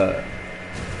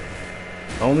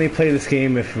only play this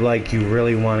game if, like, you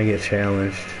really want to get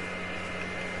challenged.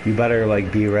 You better,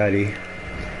 like, be ready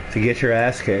to get your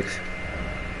ass kicked,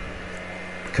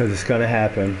 because it's gonna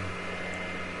happen.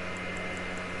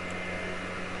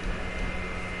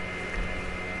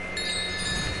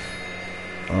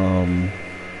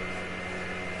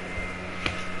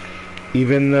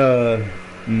 Even the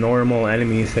normal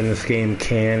enemies in this game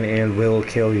can and will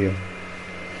kill you.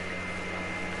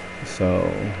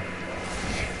 So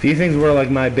these things were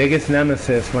like my biggest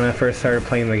nemesis when I first started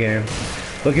playing the game.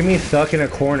 Look at me stuck in a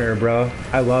corner, bro.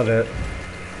 I love it.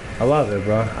 I love it,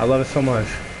 bro. I love it so much.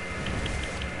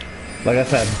 Like I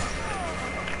said,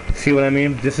 see what I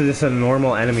mean? This is just a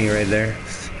normal enemy right there.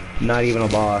 It's not even a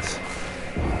boss.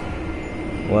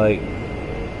 Like,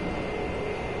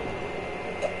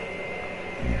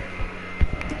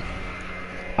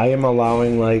 I am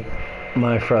allowing, like,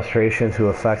 my frustration to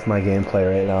affect my gameplay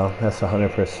right now. That's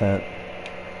 100%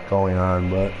 going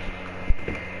on, but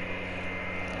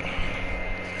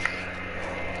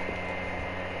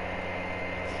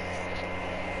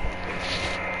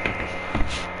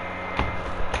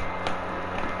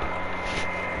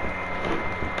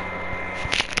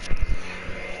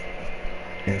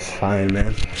it's fine,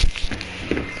 man.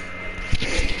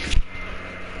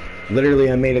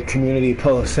 Literally, I made a community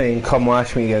post saying, come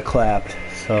watch me get clapped.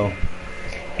 So,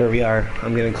 here we are.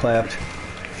 I'm getting clapped.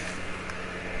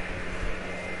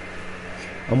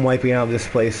 I'm wiping out this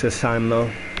place this time, though.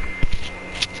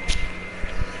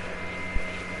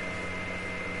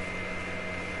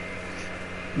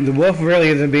 The wolf really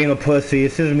isn't being a pussy.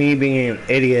 It's just me being an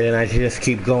idiot, and I just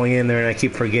keep going in there, and I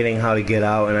keep forgetting how to get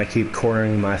out, and I keep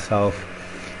cornering myself.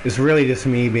 It's really just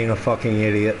me being a fucking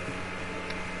idiot.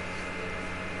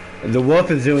 The wolf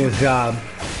is doing his job.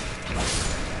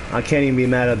 I can't even be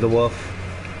mad at the wolf.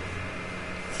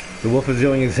 The wolf is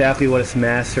doing exactly what its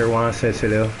master wants it to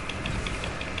do.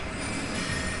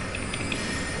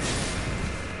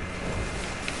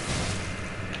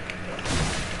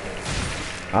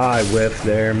 I whiffed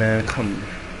there, man. Come.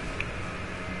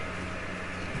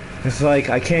 It's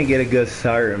like I can't get a good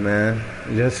start, man.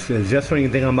 Just when you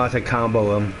think I'm about to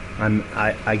combo him,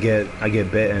 I get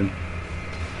bitten.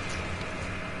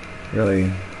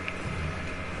 Really.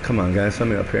 Come on, guys, let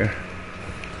me up here.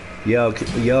 Yo,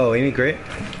 ain't it great?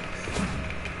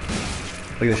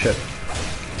 Look at this shit.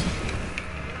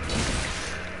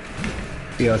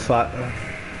 Yo, slot.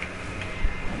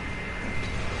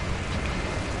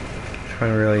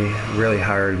 Trying really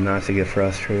hard not to get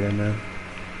frustrated, man.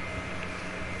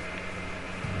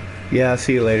 Yeah, I'll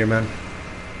see you later, man.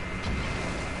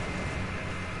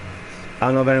 I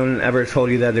don't know if anyone ever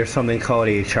told you that there's something called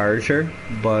a charger,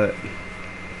 but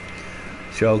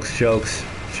jokes.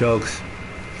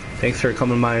 Thanks for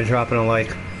coming by and dropping a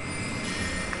like.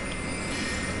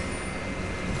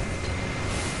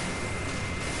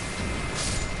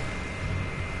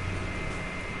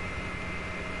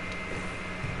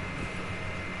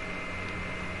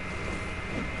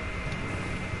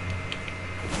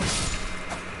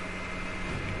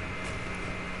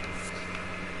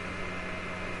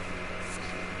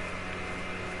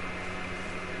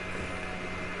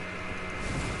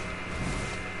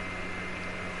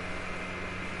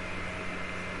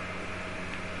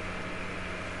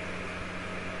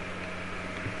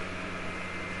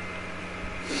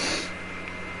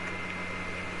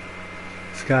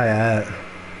 This guy at?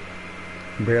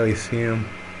 Barely see him.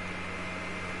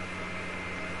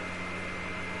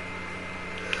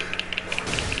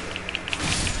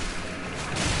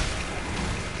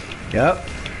 Yep.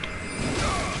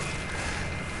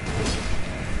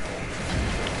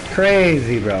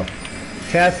 Crazy, bro.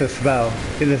 Cast a spell.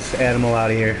 Get this animal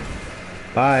out of here.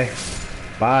 Bye.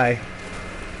 Bye.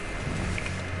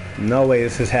 No way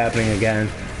this is happening again.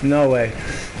 No way.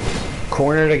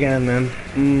 Cornered again, man.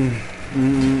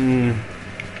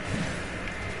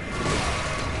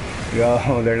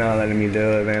 Yo, they're not letting me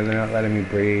do it, man. They're not letting me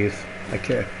breathe. I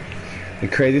can't. The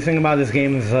crazy thing about this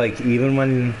game is like even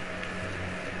when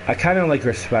I kind of like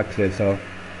respect it though.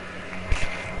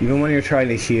 Even when you're trying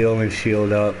to heal and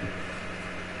shield up,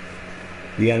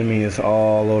 the enemy is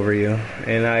all over you,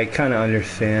 and I kind of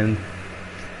understand.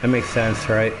 That makes sense,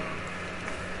 right?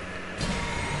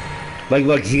 Like,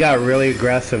 look, he got really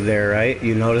aggressive there, right?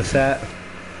 You notice that?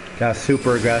 Got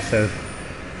super aggressive.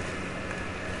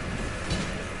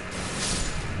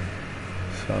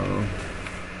 So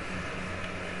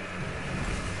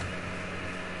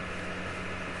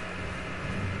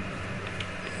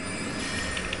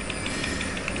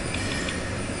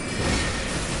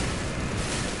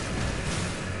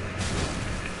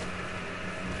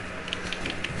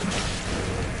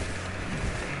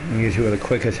I'm gonna get you with a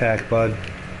quick attack, bud.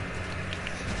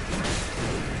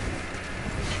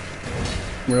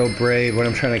 Real brave when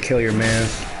I'm trying to kill your mans.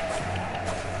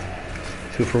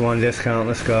 2-for-1 discount,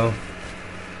 let's go.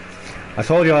 I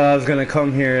told you I was gonna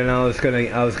come here and I was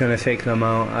gonna take them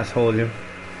out. I told you.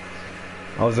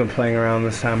 I wasn't playing around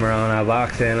this time around. I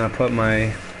locked in, I put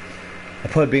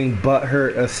being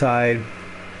butthurt aside.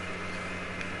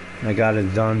 I got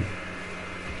it done.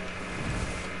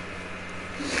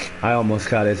 I almost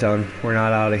got it done. We're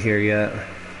not out of here yet.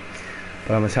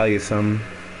 But I'm gonna tell you something.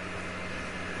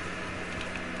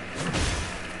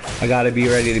 I gotta be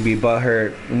ready to be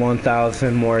butthurt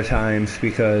 1,000 more times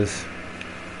because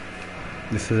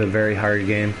this is a very hard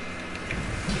game.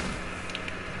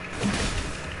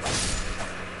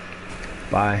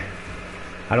 Bye.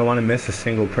 I don't want to miss a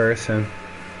single person.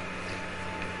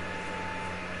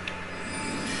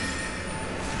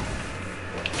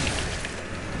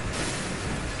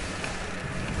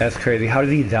 That's crazy. How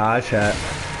did he dodge that?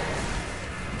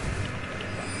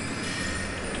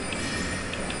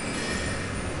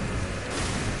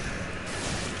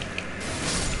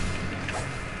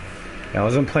 I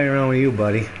wasn't playing around with you,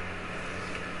 buddy.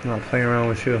 I'm not playing around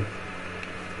with you.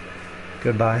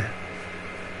 Goodbye.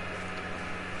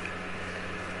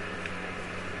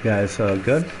 You guys,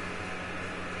 good?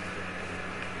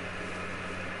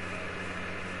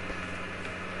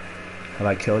 Have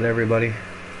I killed everybody?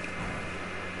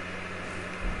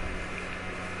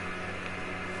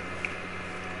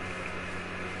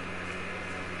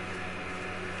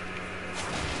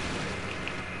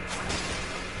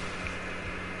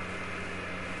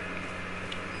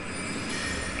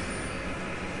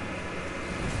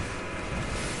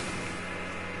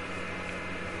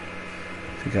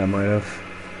 I think I might have.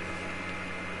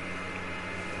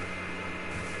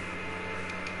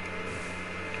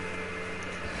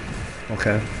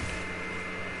 Okay.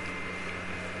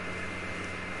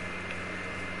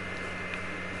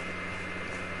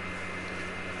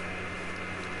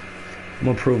 I'm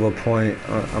gonna prove a point.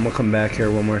 I'm gonna come back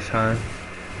here one more time.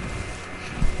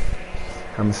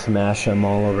 I'm gonna smash them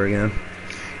all over again.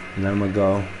 And then I'm gonna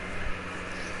go.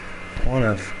 I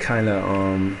wanna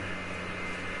kinda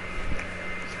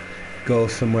go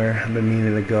somewhere. I've been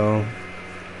meaning to go.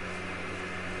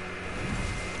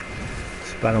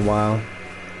 It's been a while.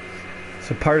 It's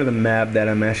a part of the map that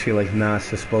I'm actually like not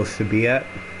supposed to be at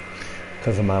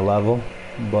because of my level,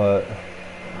 but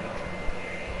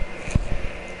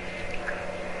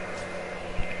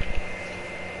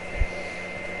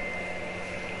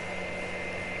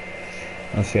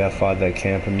honestly, I fought that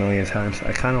camp a million times.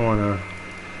 I kind of wanna.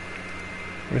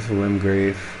 Where's the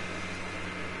Limgrave?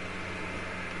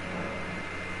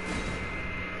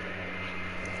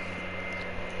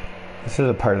 This is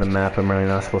a part of the map I'm really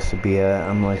not supposed to be at.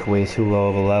 I'm like way too low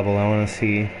of a level. I want to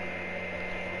see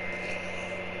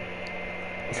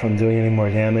if I'm doing any more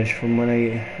damage from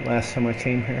when last time I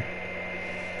came here.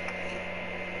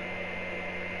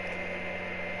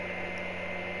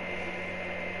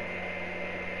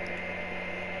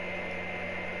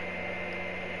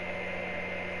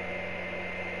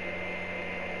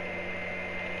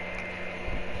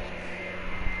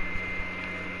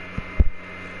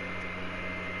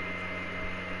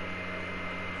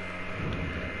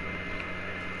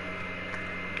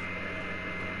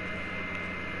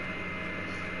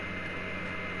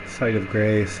 Site of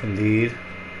grace, indeed.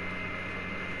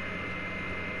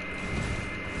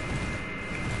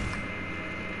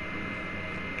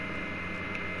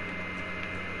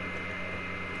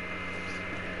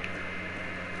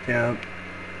 Yeah,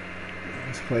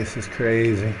 this place is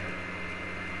crazy.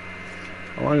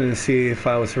 I wanted to see if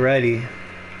I was ready to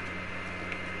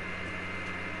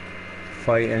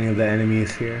fight any of the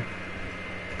enemies here.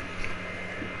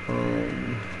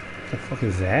 What the fuck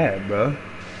is that, bro?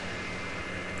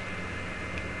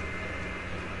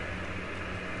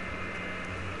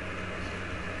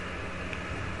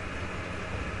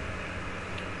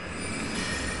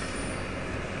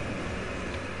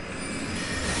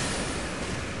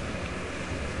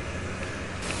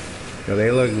 Yo, they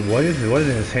look. What is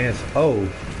in his hands? Oh,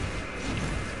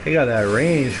 he got that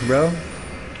range, bro.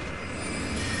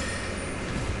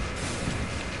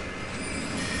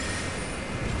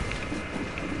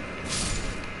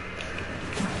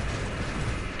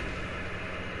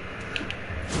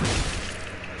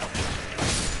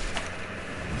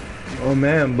 Oh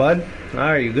man, bud.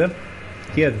 Alright, you good?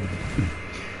 Yeah.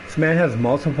 This man has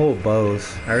multiple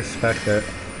bows. I respect it.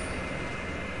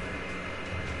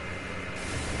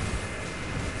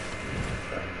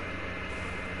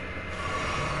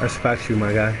 I respect you,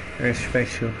 my guy. I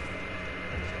respect you.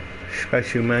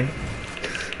 Respect you, man.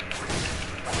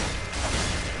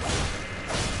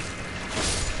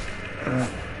 I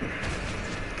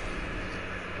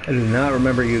do not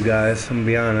remember you guys, I'm gonna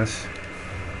be honest.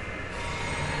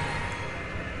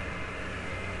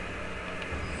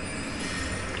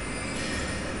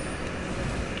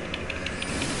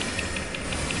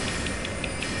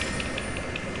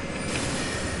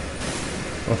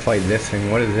 I'll fight this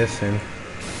thing. What is this thing?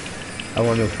 I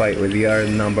want to fight with your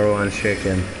 #1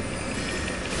 chicken.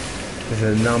 This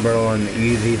is the #1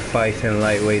 easy fight in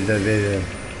lightweight division.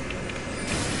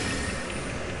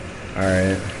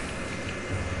 Alright.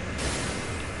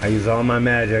 I use all my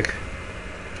magic.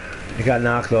 It got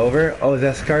knocked over. Oh, is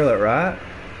that Scarlet Rot?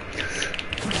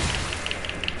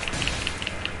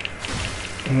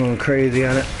 I'm going crazy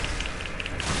on it.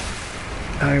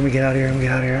 Alright, let me get out of here. Let me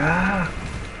get out of here. Ah!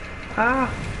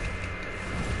 Ah!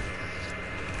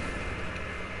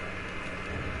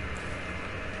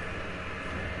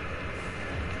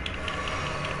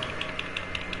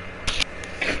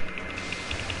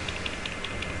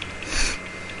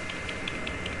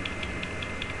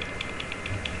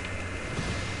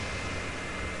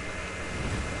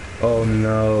 Oh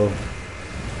no.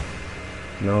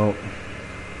 Nope.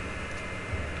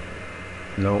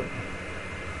 Nope.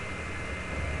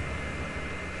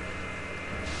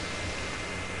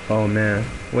 Oh man.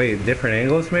 Wait, different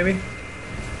angles maybe?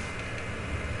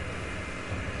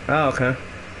 Oh, okay.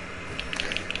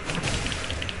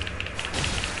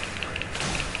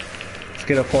 Let's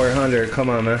get a 400. Come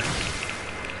on, man.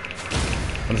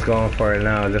 I'm just going for it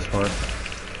now at this point.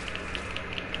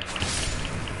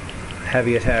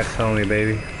 Heavy attacks only,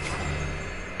 baby.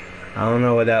 I don't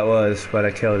know what that was, but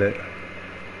I killed it.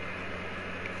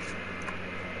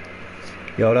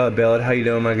 Yo, what up, Bill? How you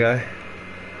doing, my guy?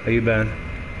 How you been?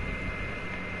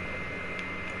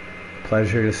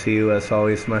 Pleasure to see you as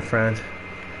always, my friend.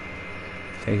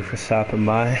 Thank you for stopping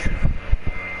by.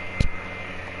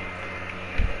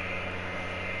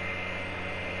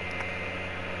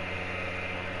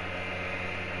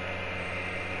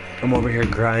 I'm over here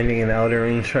grinding in Elden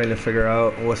Ring, trying to figure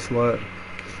out what's what.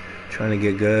 Trying to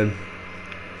get good.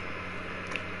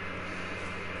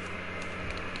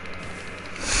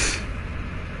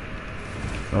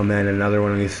 Oh man, another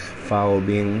one of these foul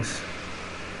beings.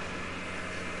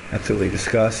 Absolutely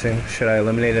disgusting. Should I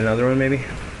eliminate another one maybe?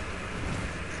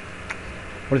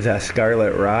 What is that,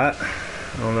 Scarlet Rot?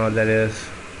 I don't know what that is.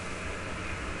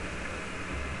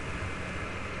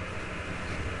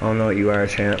 I don't know what you are,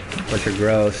 champ, but you're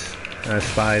gross. I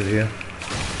despise you.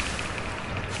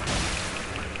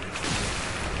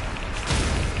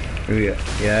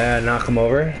 Yeah, knock him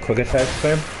over. Quick attack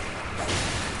spam.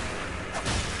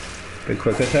 Big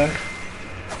quick attack.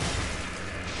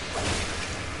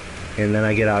 And then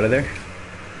I get out of there.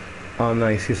 Oh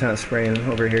nice, he's not spraying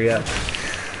over here yet.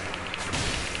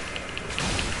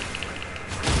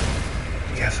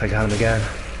 Yes, I got him again.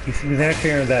 He's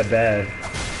actually not that bad.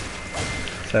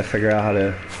 So I figure out how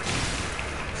to...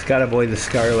 Just gotta avoid the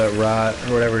Scarlet Rot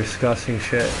or whatever disgusting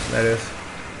shit that is.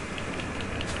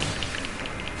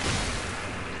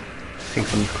 Take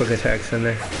some quick attacks in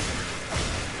there.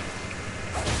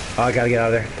 Oh, I gotta get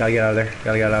out of there. Gotta get out of there.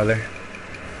 Gotta get out of there.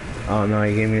 Oh no,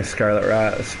 he gave me a Scarlet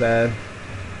Rot. That's bad.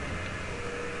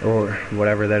 Or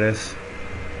whatever that is.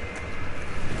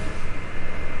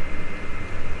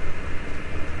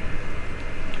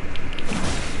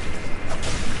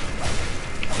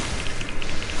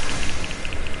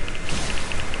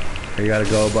 You gotta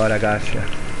go, bud. I got you.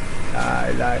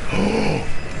 Die.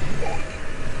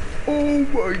 Oh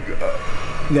my god.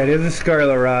 That is a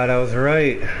Scarlet Rot. I was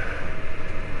right.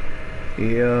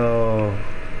 Yo.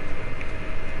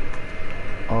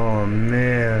 Oh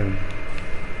man.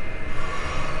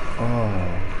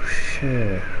 Oh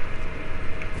shit.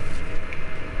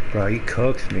 Bro, he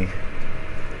cooked me.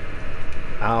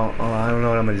 I don't know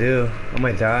what I'm gonna do. I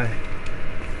might die.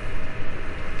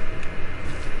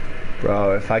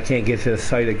 Bro, if I can't get to the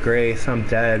site of grace, I'm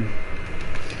dead.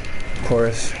 Of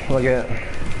course, look at...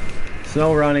 There's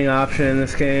no running option in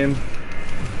this game.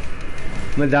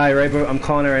 I'm gonna die right, I'm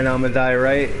calling it right now. I'm gonna die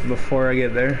right before I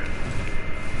get there.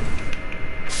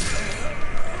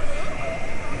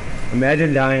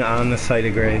 Imagine dying on the site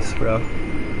of grace, bro.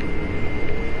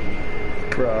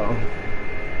 Bro.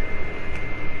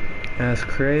 That's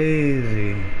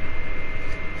crazy.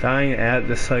 Dying at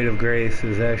the site of grace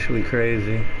is actually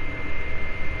crazy.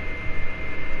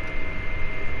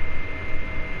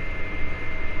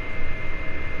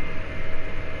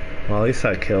 Well, at least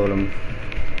I killed him.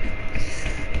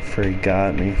 Before he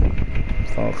got me.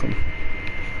 Fuck him.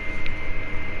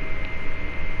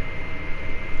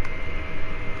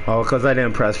 Oh, because I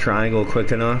didn't press triangle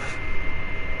quick enough.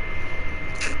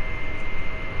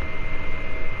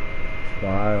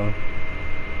 Wow.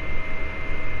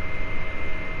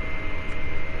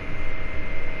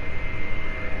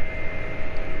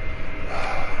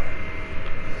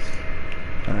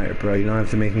 Alright, bro, you don't have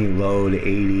to make me load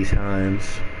 80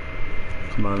 times.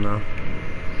 Come on now.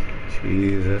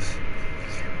 Jesus.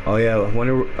 Oh yeah, I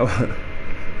wonder. Oh,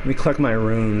 let me collect my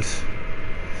runes.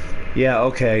 Yeah,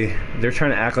 okay. They're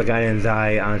trying to act like I didn't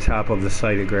die on top of the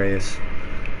site of grace.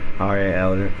 Alright,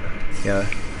 Elden. Yeah.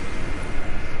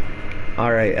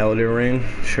 Alright, Elden Ring.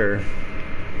 Sure.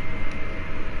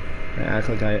 Act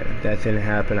like that didn't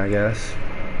happen, I guess.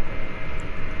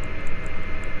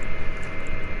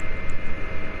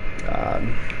 God.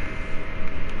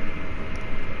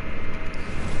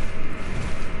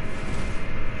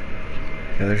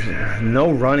 Yeah, there's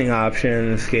no running option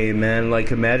in this game, man.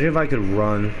 Like, imagine if I could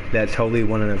run. That totally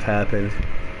wouldn't have happened.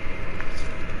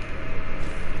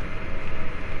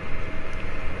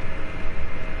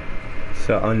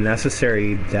 So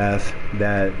unnecessary death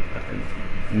that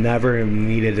never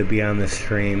needed to be on the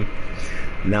stream.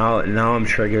 Now I'm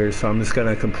triggered, so I'm just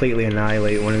gonna completely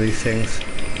annihilate one of these things.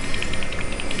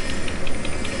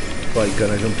 Like,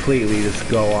 gonna completely just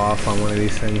go off on one of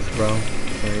these things, bro.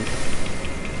 Like,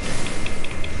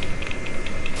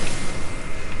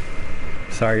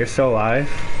 sorry, you're still alive?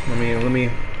 Let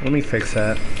me fix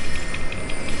that.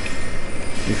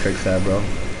 Let me fix that, bro.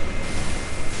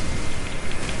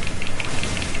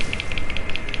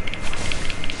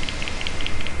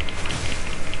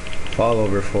 Fall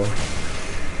over for.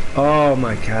 Oh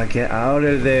my god, get out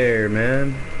of there,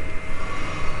 man.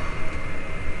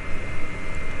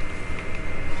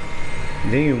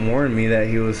 Didn't even warn me that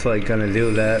he was like gonna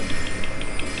do that.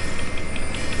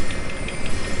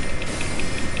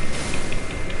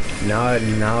 Now I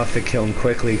have to kill him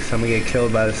quickly because I'm gonna get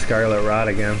killed by the Scarlet Rot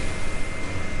again.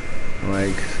 Like,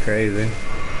 it's crazy.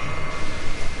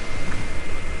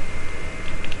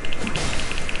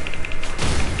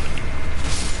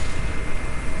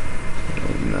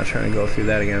 I'm not trying to go through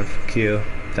that again. Fuck you.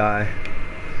 Die.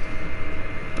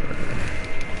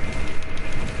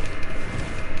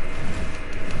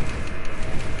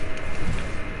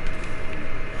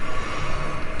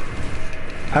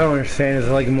 I don't understand. Is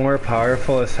it like more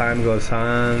powerful as time goes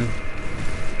on?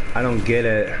 I don't get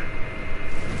it.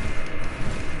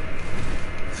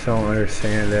 Just don't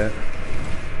understand it.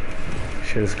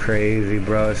 Shit is crazy,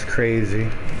 bro. It's crazy.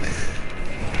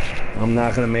 I'm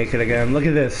not gonna make it again. Look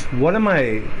at this. What am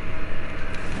I?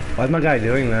 Why is my guy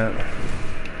doing that?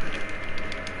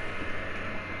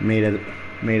 Made it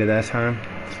that time.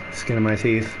 Skin of my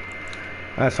teeth.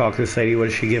 I talked to this lady. What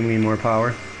is she giving me more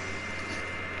power?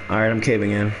 Alright, I'm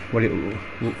caving in. What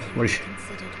is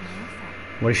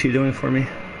she doing for me?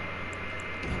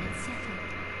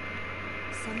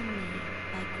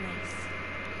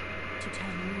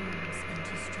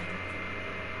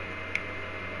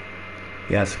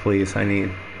 Yes, please. I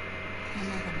need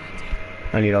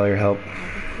all your help.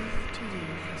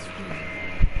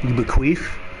 You bequeath?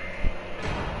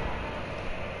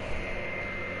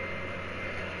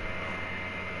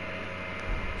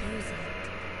 Use it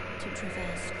to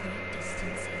traverse great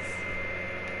distances.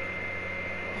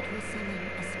 It will summon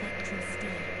a spectral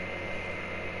steed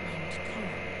named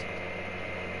Torrent.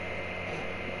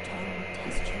 Torrent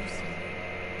has chosen you.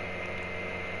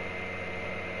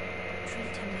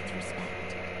 Treat him with respect.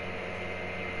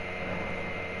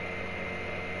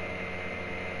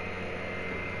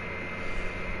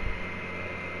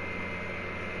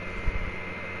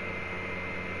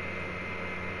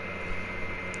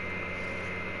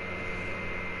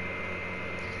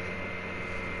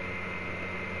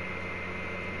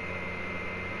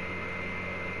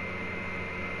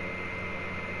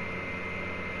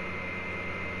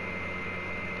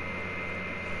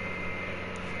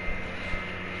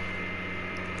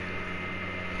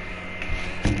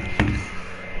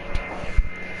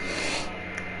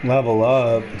 Level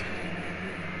up.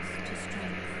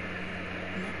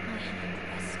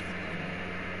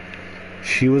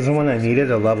 She was the one that needed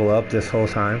to level up this whole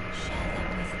time.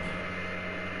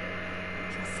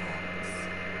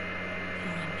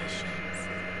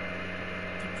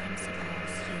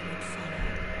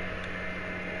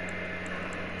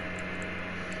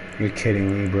 You're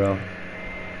kidding me, bro.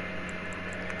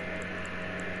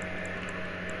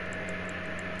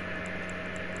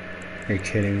 You're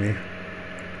kidding me.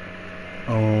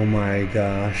 Oh my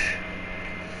gosh.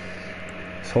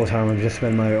 This whole time I've just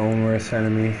been my own worst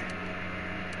enemy.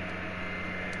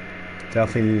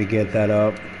 Definitely need to get that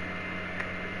up.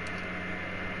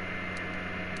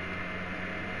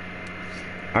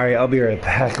 Alright, I'll be right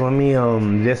back. Let me,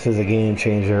 this is a game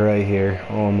changer right here.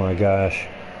 Oh my gosh.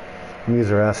 Let me use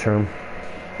the restroom.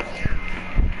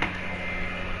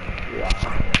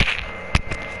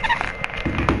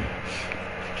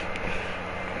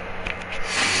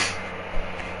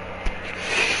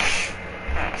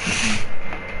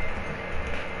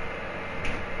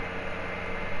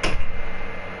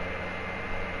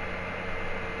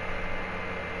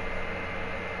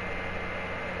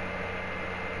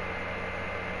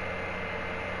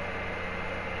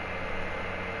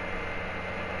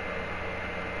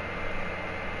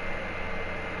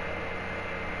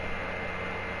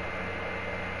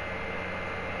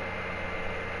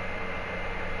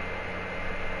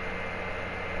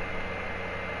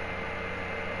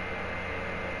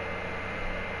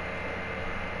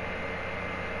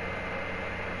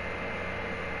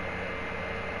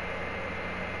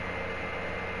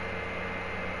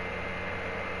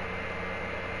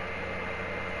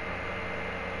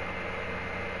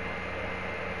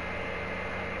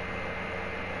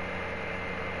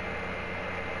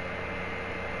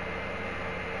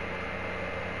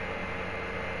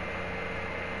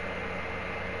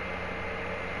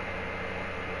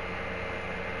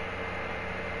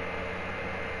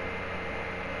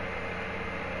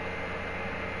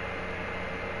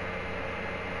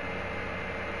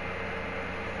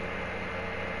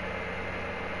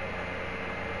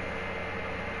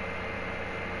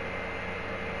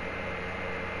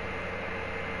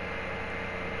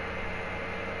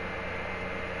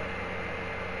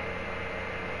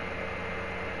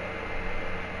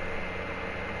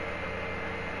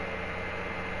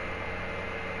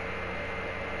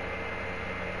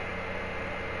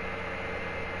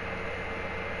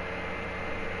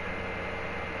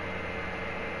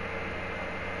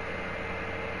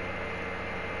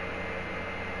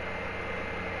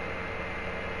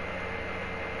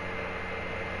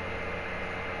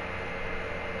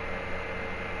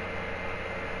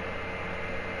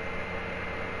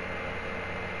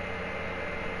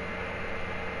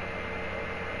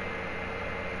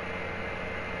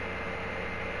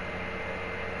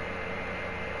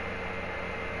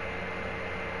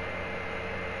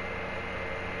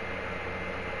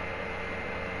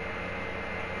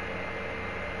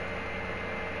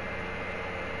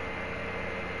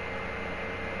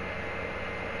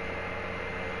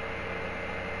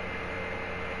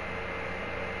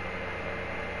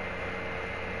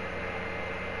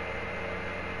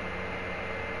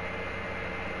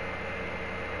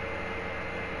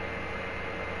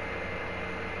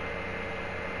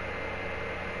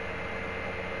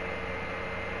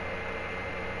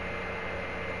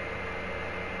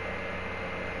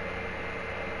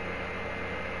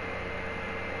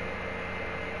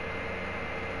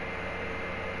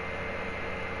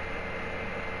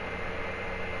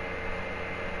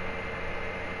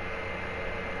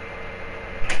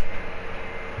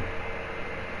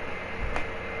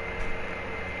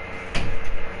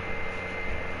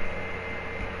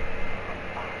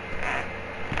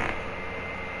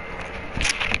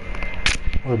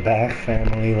 We're back,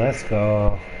 family. Let's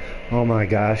go. Oh my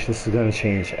gosh, this is gonna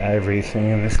change everything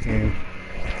in this game.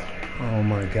 Oh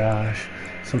my gosh.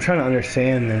 So I'm trying to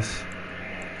understand this.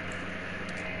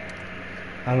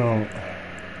 I don't...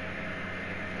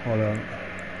 Hold up.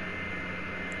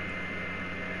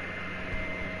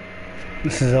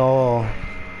 This is all...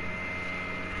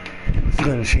 This is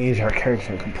gonna change our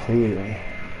character completely.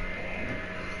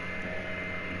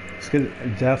 It's good.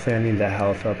 Definitely I need that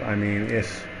health up. I mean,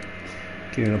 it's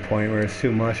getting to the point where it's too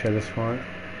much at this point.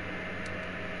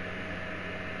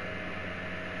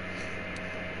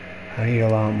 I need a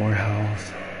lot more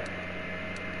health.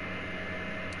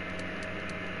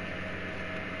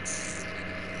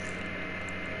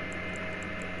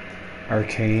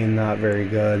 Arcane, not very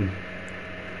good.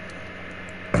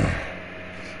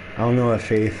 I don't know what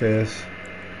faith is.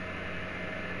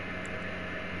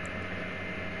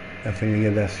 Definitely need to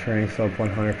get that strength up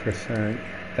 100%.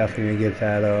 Definitely need to get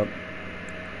that up.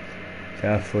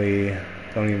 Definitely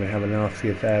don't even have enough to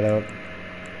get that up.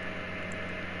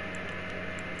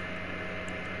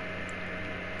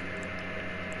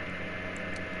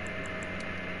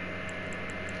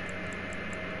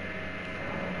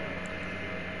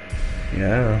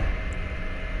 Yeah.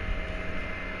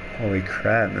 Holy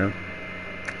crap, man.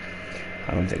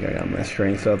 I don't think I got my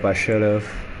strength up. I should have.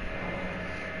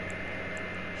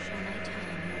 Shall I turn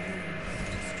your wounds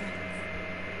to strength?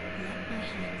 Let my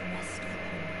hand rest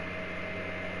upon you.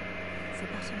 For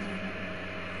but a moment,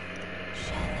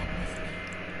 share them with me.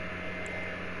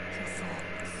 Your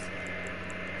thoughts,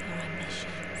 your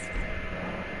ambitions.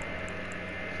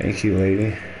 Thank you,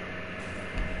 lady.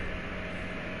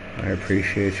 I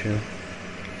appreciate you.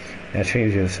 That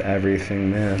changes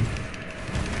everything, man.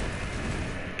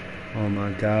 Oh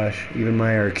my gosh. Even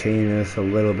my arcane is a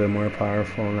little bit more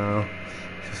powerful now.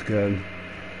 Which is good.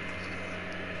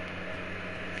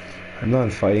 I'm done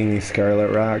fighting these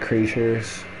scarlet rot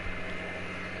creatures.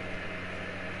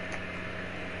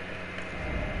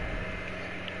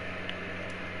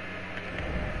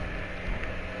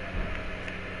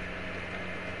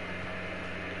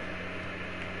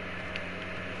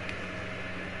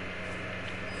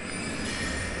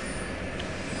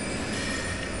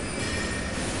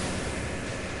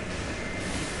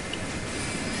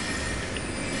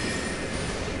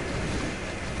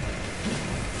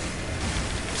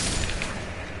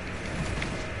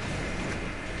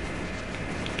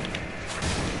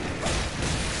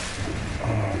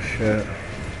 Shit.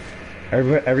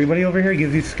 Everybody over here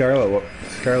gives you scarlet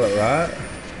rot?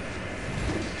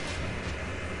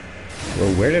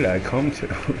 Well, where did I come to?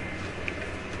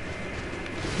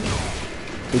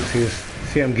 Oopsies.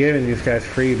 See, I'm giving these guys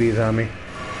freebies on me.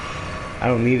 I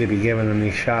don't need to be giving them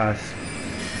these shots.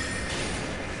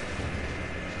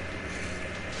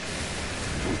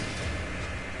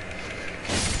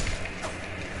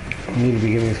 I don't need to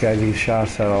be giving these guys these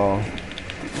shots at all.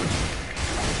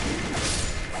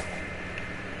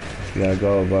 You gotta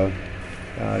go, bud.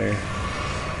 Get out of here.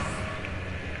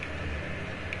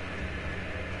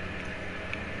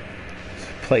 This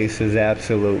place is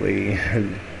absolutely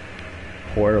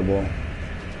horrible.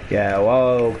 Yeah,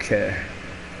 well, okay.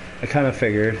 I kind of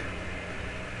figured.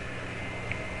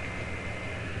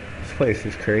 This place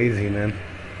is crazy, man.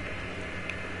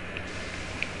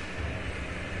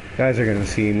 Guys are gonna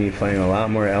see me playing a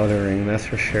lot more Elden Ring, that's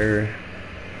for sure.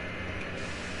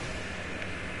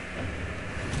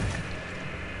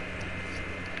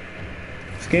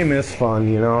 This game is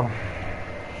fun, you know.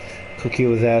 Cookie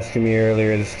was asking me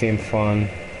earlier, this game fun.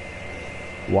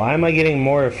 Why am I getting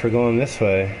more for going this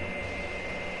way?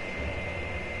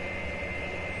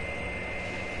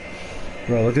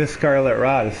 Bro, look at this scarlet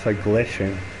rot, it's like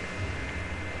glitching.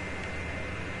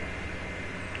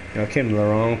 I came to the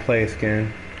wrong place,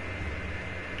 gang.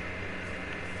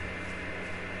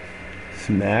 It's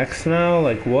max now?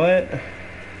 Like what?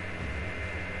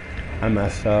 I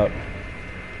messed up.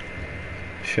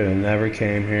 Should have never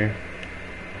came here.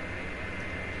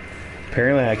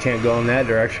 Apparently I can't go in that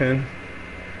direction.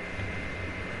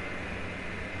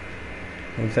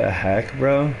 What the heck,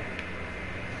 bro?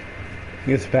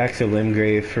 It's back to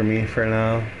Limgrave for me for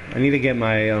now. I need to get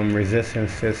my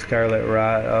resistance to Scarlet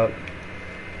Rot up.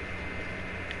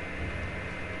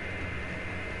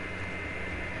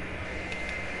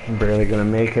 I'm barely gonna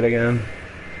make it again.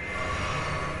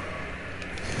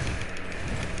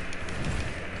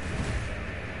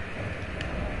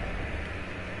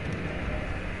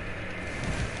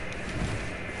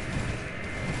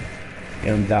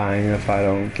 I'm dying if I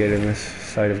don't get in this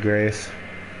site of grace.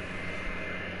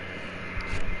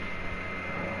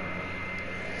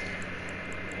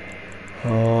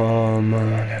 I'm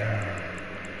gonna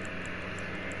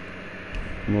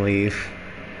leave.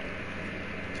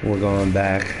 We're going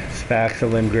back. It's back to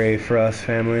Limgrave for us,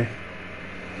 family.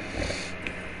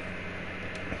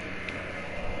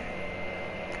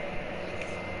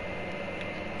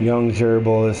 Young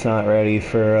Gerbil is not ready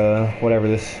for whatever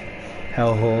this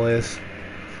hellhole is.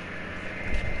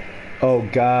 Oh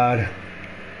God.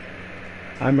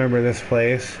 I remember this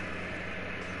place.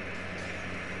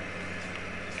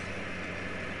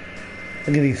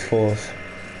 Look at these fools.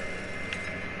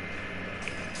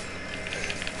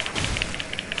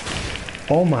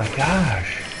 Oh my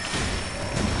gosh.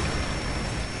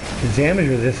 The damage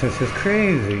resistance is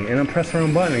crazy. And I'm pressing the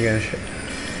wrong button again. Shit.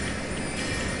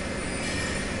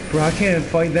 Bro, I can't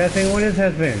fight that thing. What is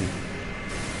that thing?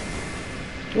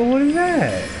 Well, what is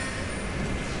that?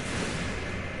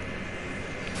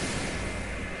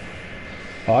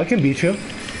 Oh, I can beat you.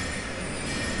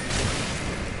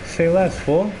 Say less,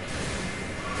 fool.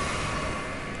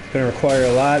 It's gonna require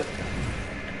a lot.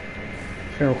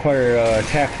 It's gonna require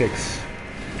tactics.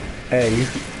 Hey, you.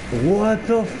 What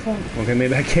the fuck? Okay,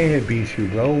 maybe I can't beat you,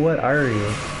 bro. What are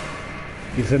you?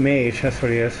 He's a mage. That's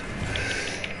what he is.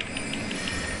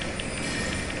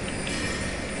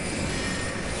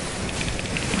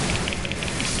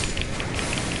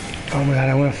 Oh my God!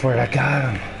 I went for it. I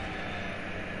got him.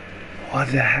 What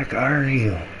the heck are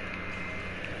you?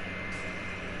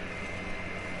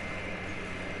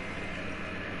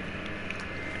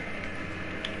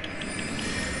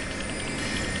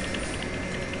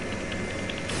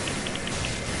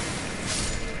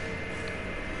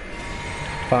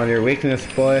 Found your weakness,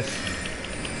 boys.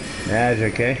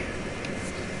 Magic, eh?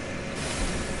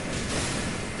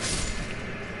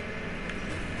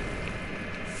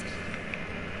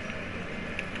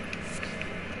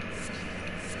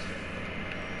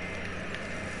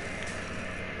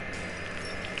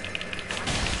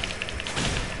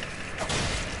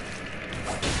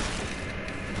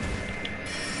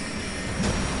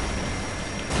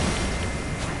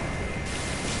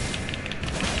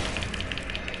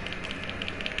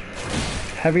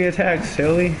 Heavy attack,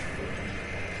 silly.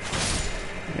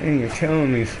 Dang, you're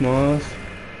killing me, Smalls.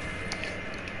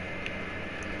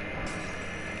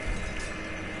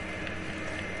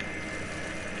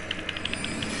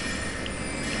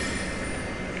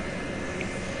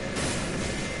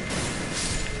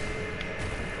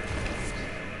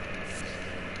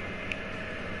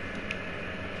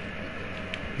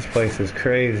 This place is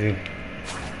crazy.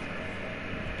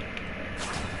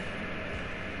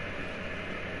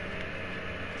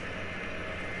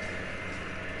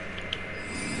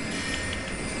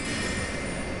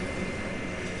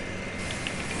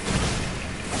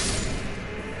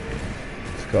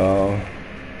 Go.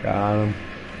 Got him.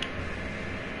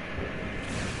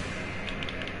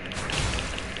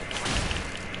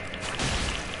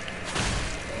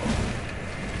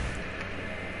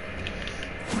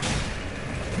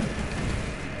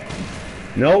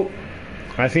 Nope.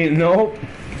 I think nope.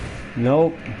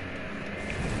 Nope.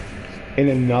 In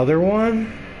another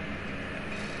one?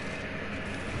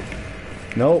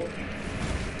 Nope.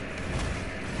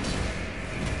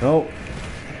 Nope.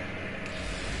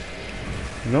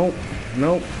 Nope,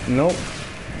 nope, nope.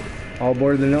 All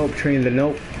aboard the nope train, the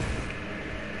nope.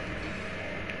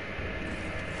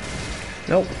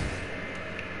 Nope.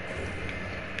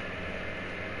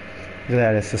 Look at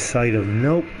that, it's the sight of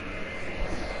nope.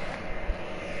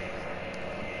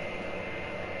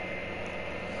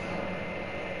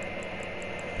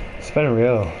 It's been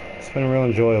real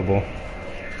enjoyable.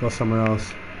 Let's go somewhere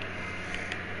else.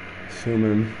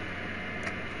 Assuming.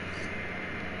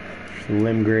 There's a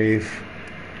limb grave.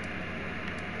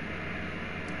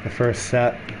 The first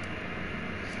set.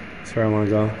 That's where I want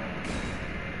to go.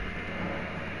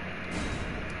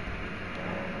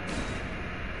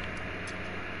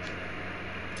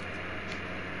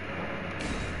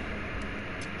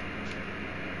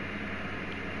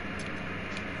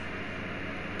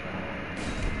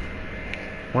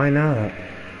 Why not?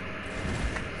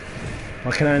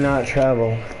 Why can I not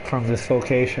travel from this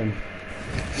location?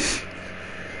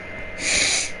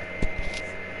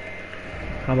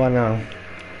 How about now?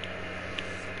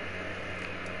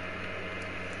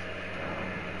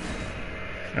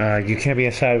 You can't be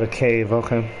inside of a cave,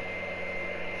 okay.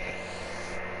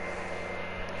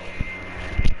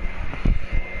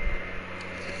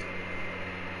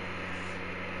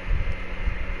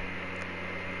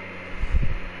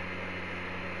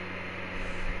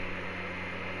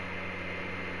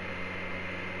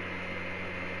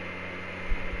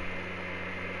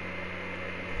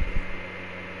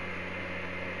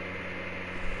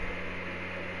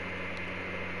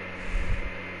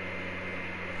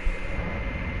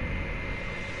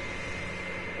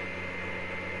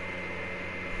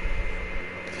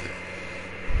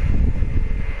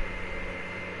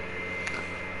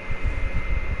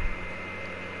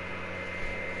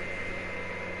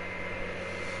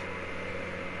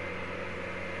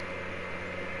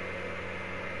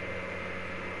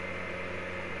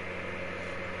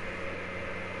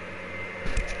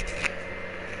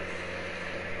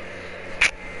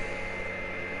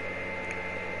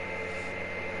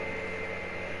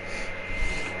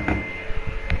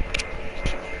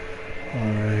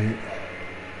 Alright.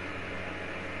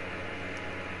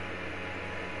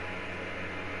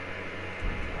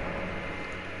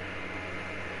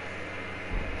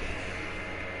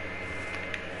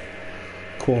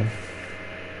 Cool.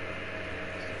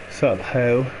 What's up,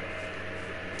 ho?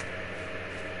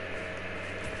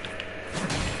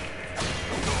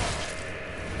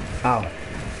 Ow.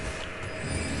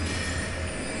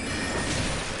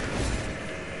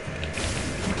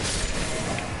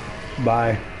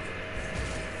 Bye.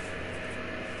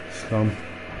 Scum.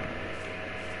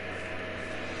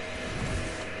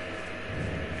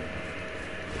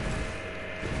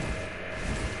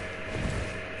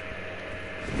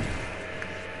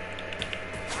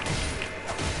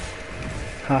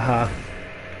 Haha.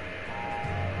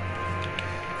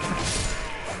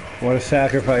 What a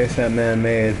sacrifice that man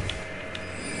made.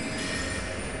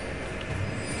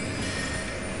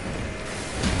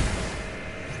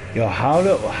 Yo, how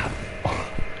do...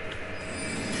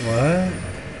 What?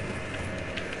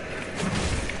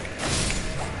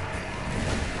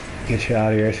 Get you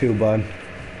out of here too, bud.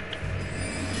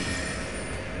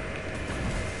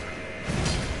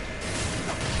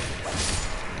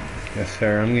 Yes,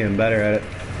 sir. I'm getting better at it.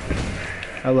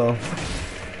 Hello.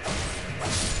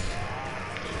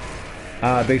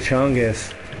 Ah, Big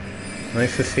Chungus.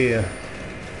 Nice to see you.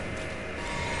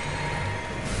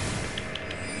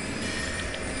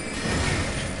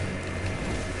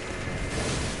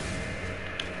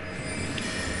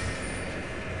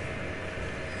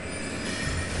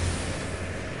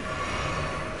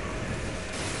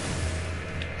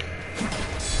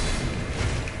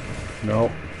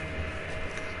 Nope.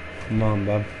 Come on,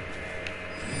 bub.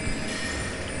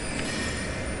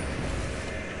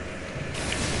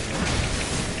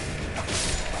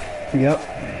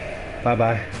 Yep.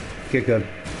 Bye-bye. Get good.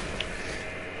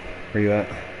 Where you at?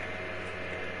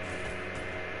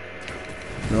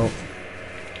 Nope.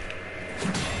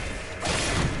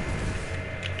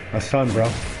 That's fun, bro.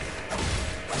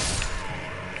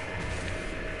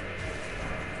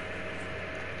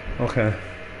 Okay.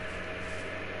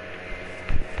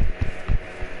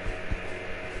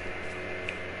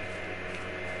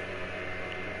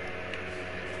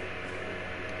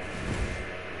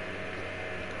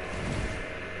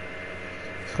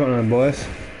 What's going on, boys?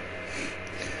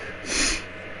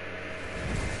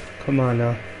 Come on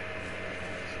now.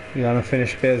 You gotta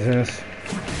finish business.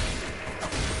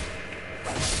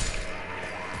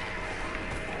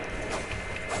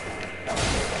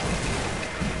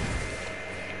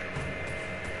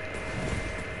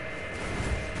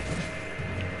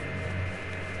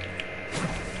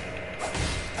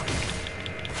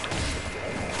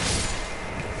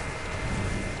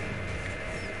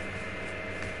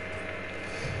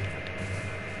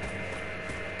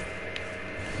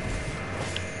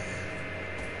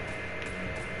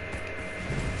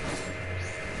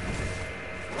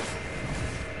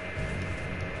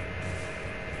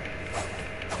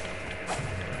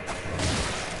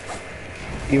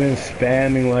 Even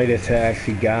spamming light attacks,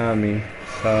 he got me.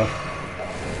 So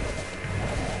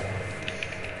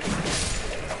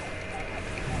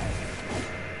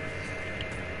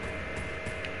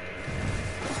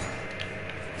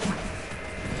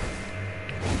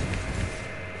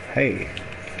hey.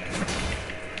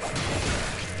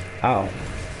 Ow.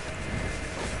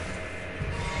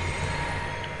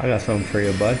 I got something for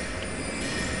you, bud.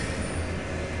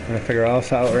 I'm gonna figure all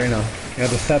this out right now. You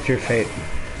gotta accept your fate.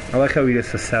 I like how we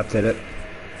just accepted it.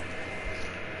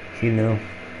 He knew.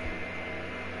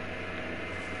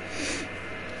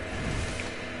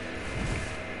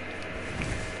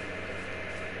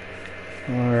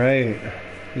 Alright.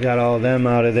 We got all of them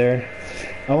out of there.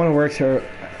 I want to work to...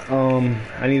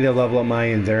 I need to level up my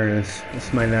endurance.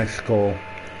 That's my next goal.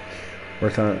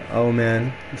 Work on... Oh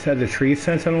man. Is that the tree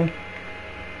sentinel?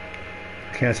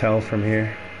 Can't tell from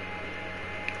here.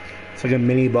 It's like a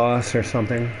mini boss or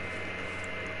something.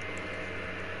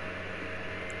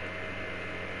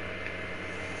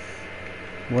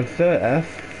 What's the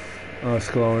F? Oh, it's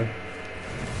glowing.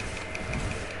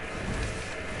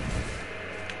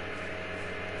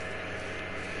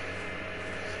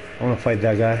 I want to fight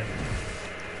that guy. I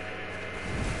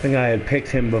think I had picked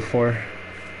him before.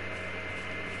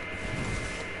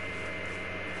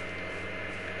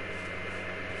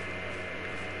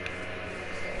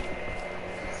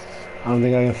 I don't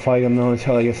think I can fight him though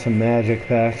until I get some magic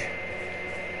back.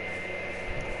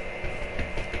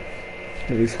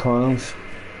 At these clowns.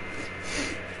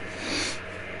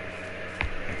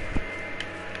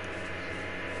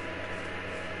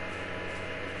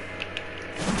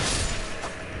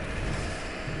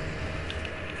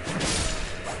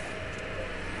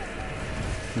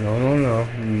 No, no, no.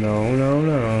 No, no,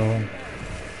 no.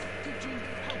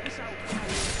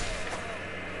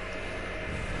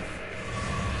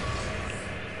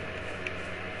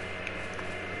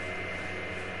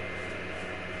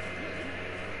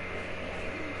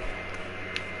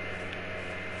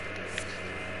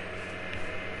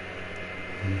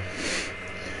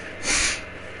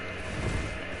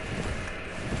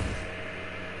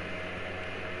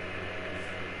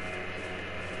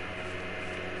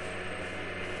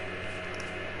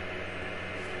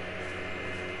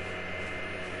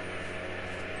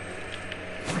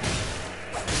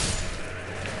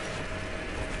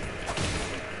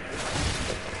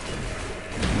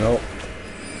 Nope.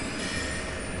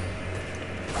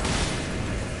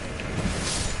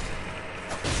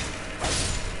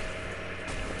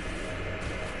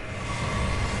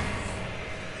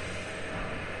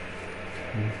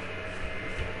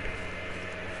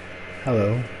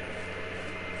 Hello.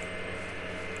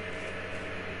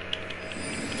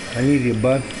 I need you,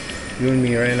 bud. You and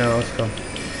me right now. Let's go.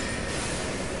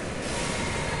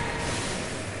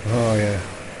 Oh, yeah.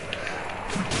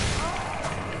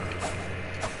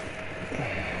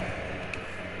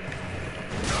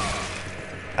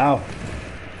 Ow.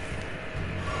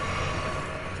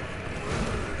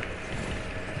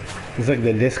 He's like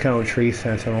the discount tree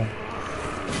sentinel.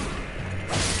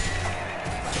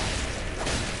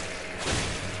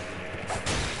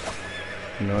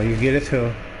 No, you get it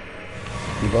too.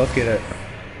 You both get it.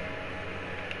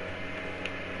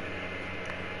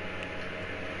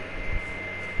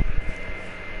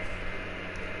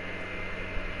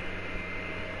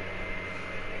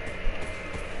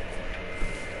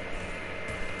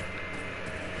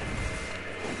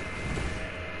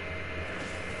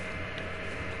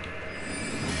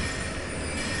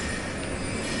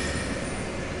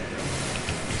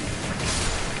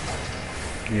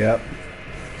 Yep.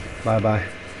 Bye-bye.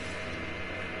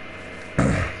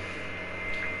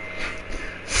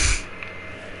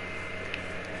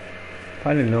 If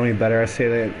I didn't know any better, I'd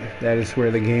say that is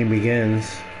where the game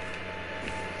begins.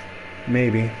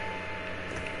 Maybe.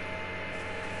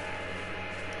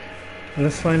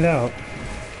 Let's find out.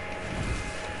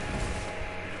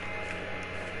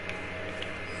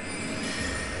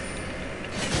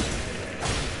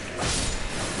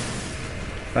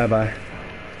 Bye-bye.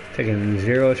 Taking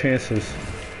 0 chances.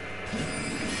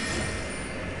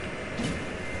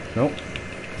 Nope.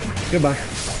 Goodbye.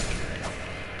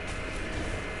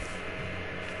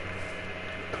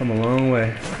 Come a long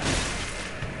way.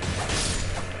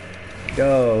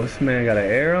 Yo, this man got an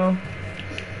arrow?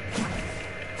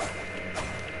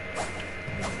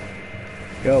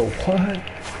 Yo, what?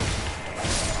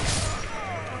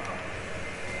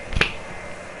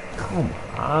 Come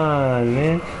on,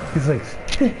 man. He's like...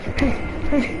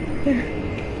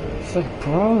 It's like,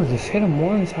 bro, just hit him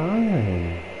one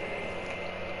time.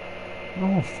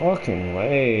 No fucking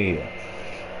way.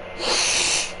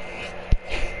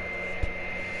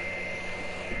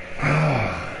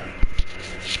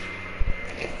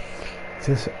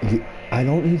 Just, I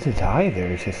don't need to die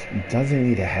there. It just doesn't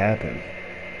need to happen.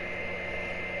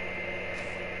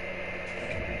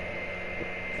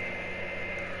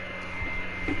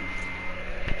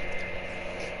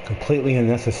 Completely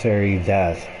unnecessary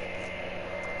death.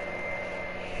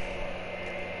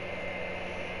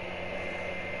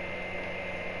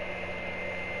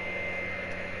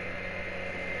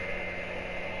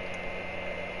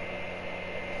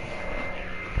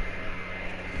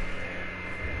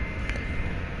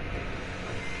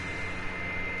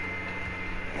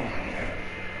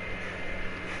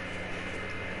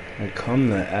 Like, come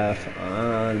the F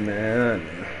on, man.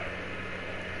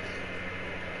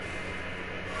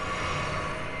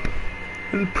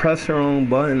 Just press the wrong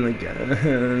button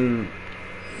again.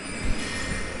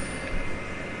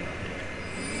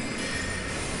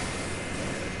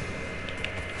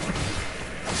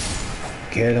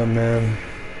 Get him, man.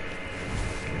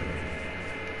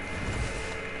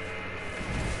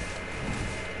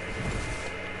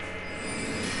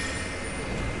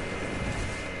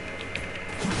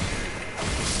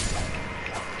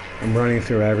 I'm running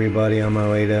through everybody on my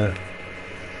way to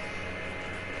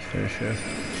finish this.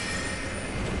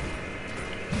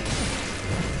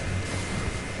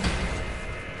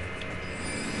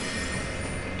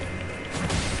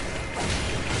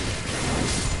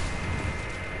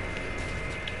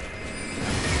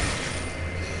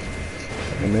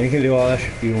 I mean, you can do all that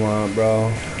shit you want,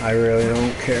 bro. I really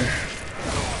don't care.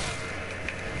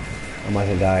 I'm about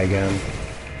to die again.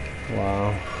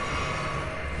 Wow.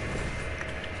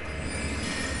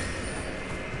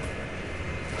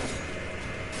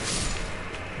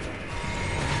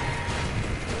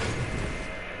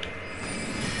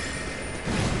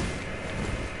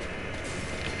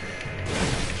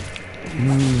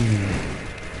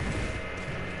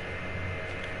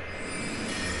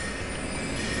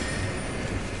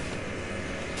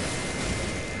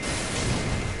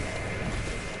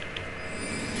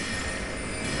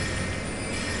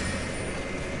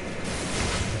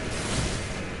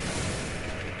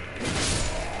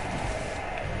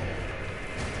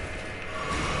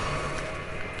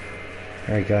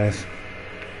 Alright, guys.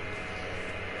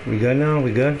 We good now?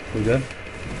 We good? We good?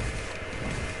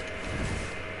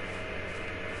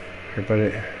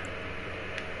 Everybody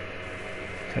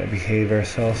gotta behave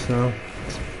ourselves now.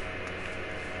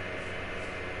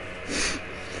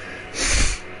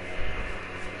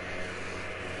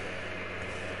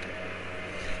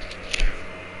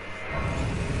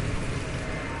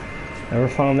 Never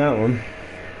found that one.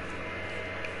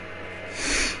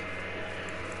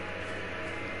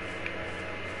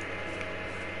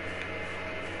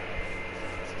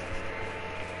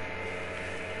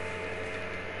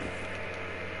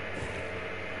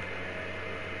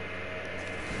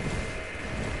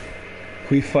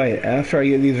 We fight after I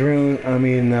get these runes. I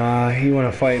mean, you want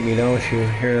to fight me, don't you?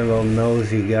 You're a little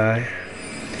nosy guy.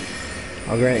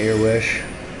 I'll grant your wish.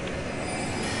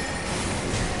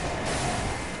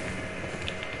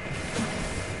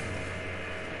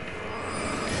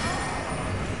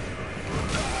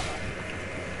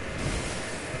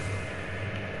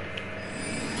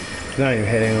 He's not even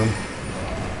hitting him.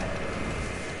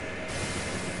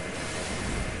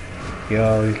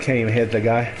 Yo, you can't even hit the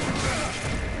guy.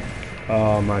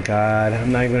 Oh my god,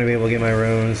 I'm not even gonna be able to get my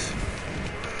runes.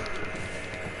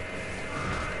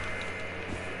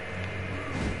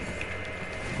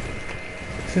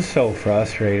 This is so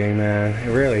frustrating, man.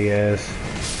 It really is.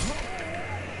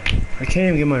 I can't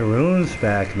even get my runes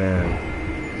back, man.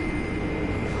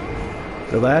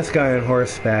 The last guy on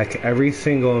horseback, every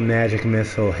single magic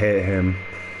missile hit him.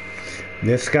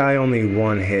 This guy only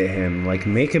one hit him. Like,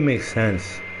 make it make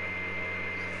sense.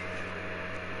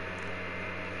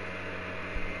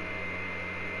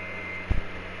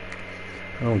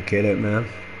 I don't get it, man.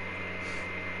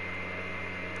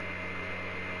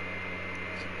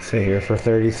 Sit here for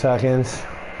 30 seconds.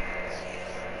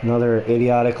 Another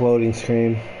idiotic loading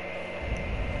screen.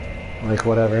 Like,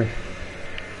 whatever.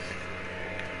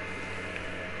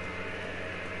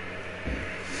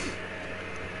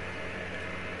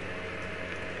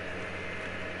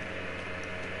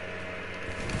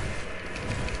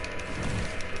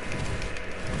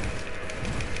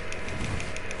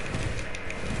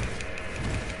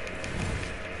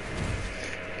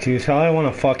 Can you tell I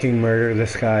want to fucking murder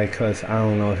this guy? Because I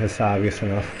don't know if it's obvious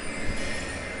enough.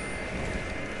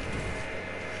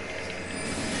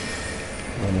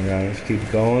 Oh my god, just keep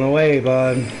going away,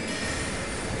 bud.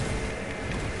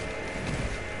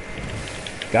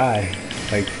 Guy,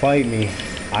 like, fight me.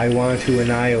 I want to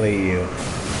annihilate you.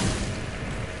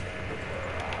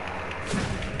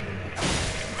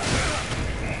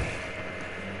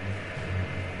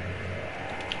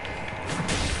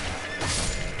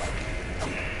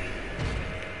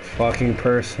 Fucking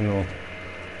personal.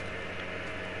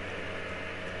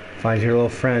 Find your little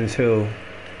friend too.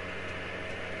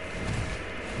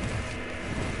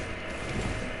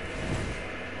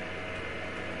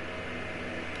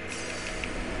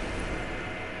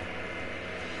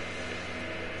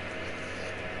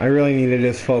 I really need to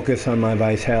just focus on my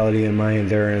vitality and my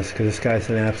endurance, because this guy's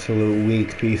an absolute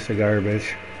weak piece of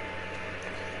garbage.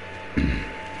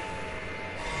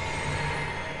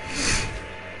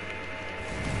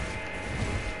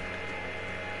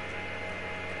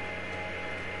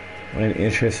 What an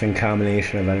interesting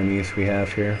combination of enemies we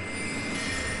have here.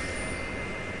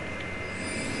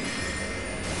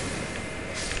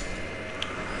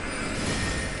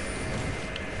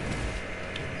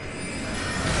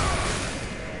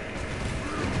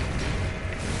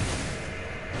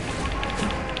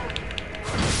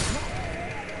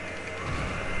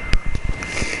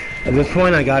 At this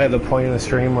point, I got at the point in the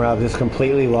stream where I've just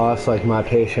completely lost, like, my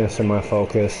patience and my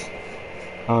focus.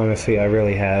 Honestly, I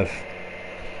really have.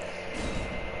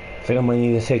 I think I might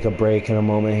need to take a break in a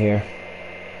moment here.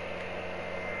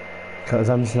 Because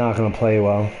I'm just not going to play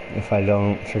well if I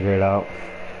don't figure it out.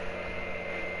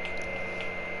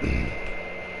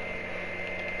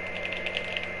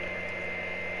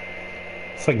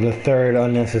 It's like the third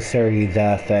unnecessary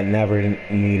death that never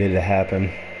needed to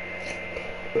happen.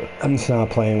 I'm just not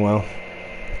playing well.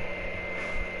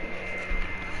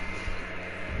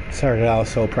 Started out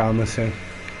so promising.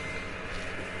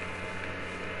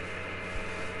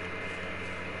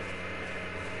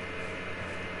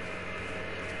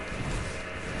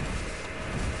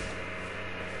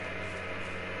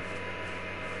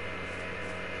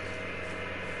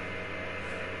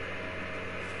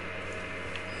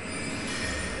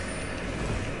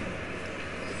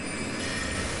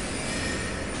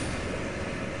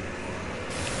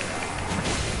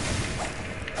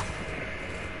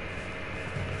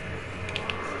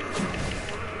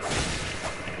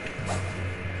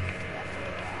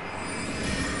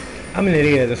 I'm an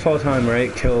idiot this whole time,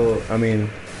 right? I mean,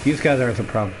 these guys aren't the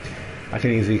problem. I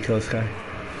can easily kill this guy.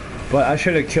 But I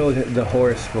should have killed the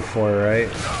horse before, right?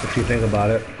 If you think about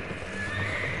it.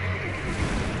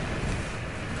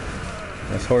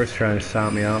 This horse trying to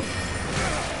stop me out.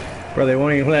 Bro, they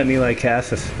won't even let me, like,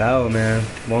 cast a spell, man.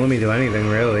 Won't let me do anything,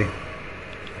 really.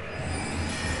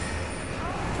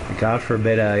 God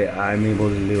forbid I'm able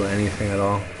to do anything at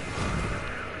all.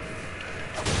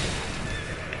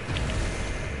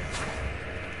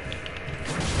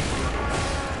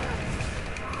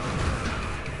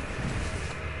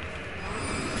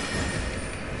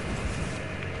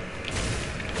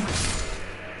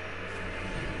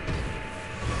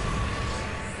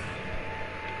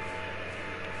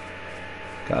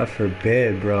 God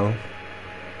forbid, bro.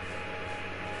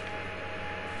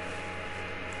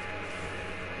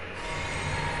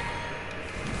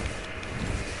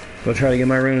 Go try to get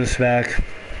my runes back.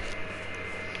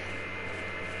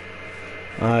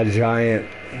 Giant.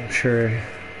 I'm sure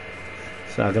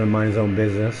it's not gonna mind his own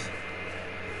business.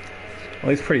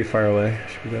 Well, he's pretty far away.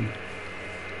 Should be good.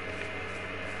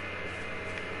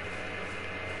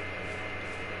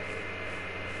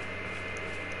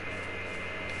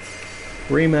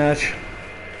 Rematch.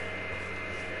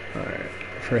 Alright,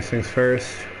 first things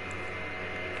first.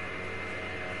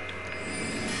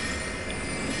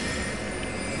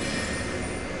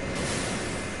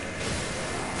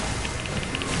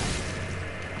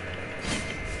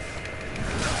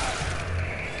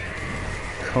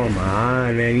 Come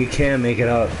on, man, you can't make it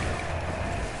up.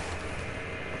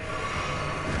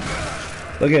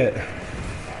 Look at it.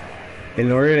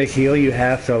 In order to heal, you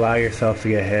have to allow yourself to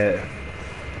get hit.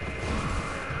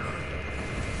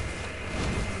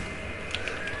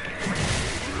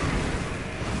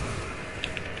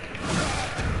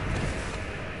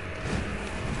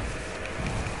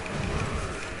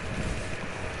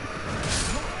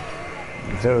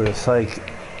 Dude, it's like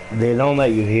they don't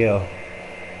let you heal.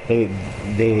 They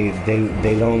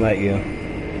don't let you.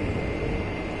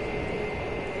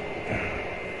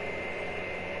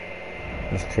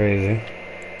 That's crazy.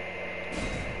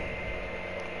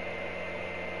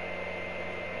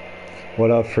 What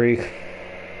up, freak?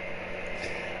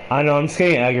 I know I'm just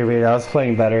getting aggravated. I was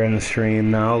playing better in the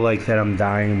stream. Now, like that, I'm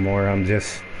dying more. I'm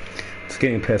just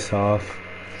getting pissed off.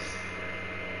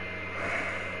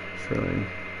 It's really.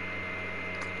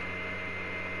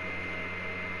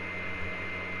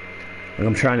 Like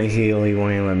I'm trying to heal, he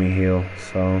won't even let me heal,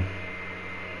 so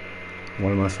what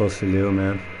am I supposed to do,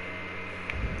 man?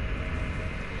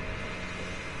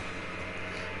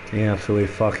 Getting absolutely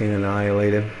fucking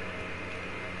annihilated.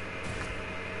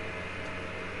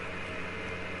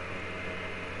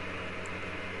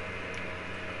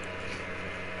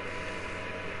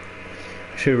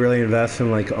 I should really invest in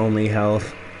like only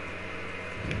health,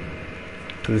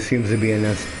 because it seems to be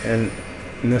a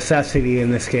necessity in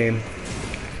this game.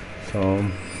 So,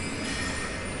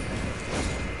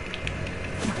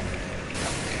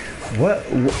 what?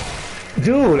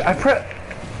 Dude,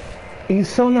 he's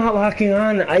still not locking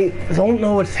on. I don't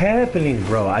know what's happening,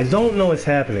 bro. I don't know what's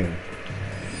happening.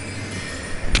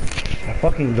 I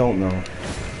fucking don't know.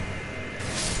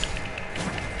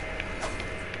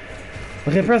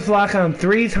 Like, I pressed lock on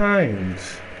 3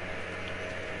 times.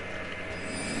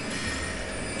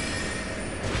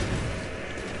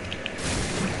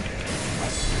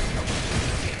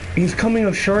 He's coming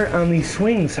up short on these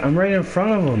swings. I'm right in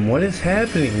front of him. What is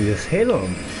happening? Just hit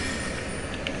him.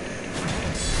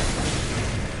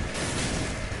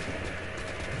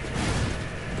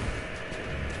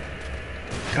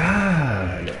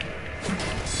 God.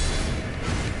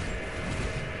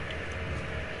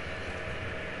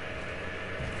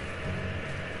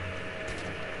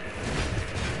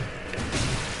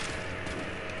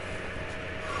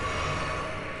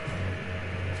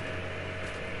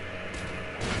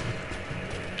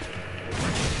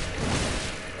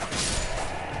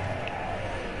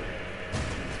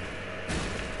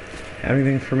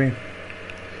 Anything for me?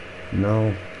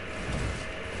 No.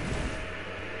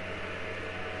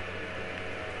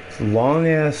 It's a long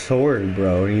ass sword,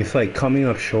 bro, and he's like coming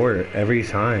up short every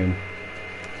time.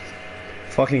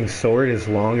 Fucking sword is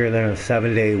longer than a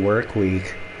 7-day work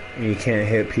week, and you can't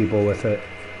hit people with it.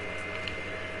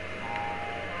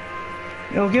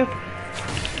 Yo, get.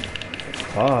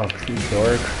 Fuck, you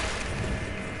dork.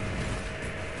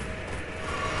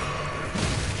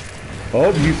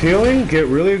 Oh, he's healing? Get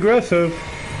really aggressive.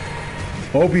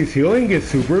 Oh, he's healing? Get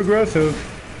super aggressive.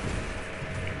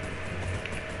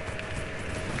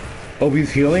 Oh,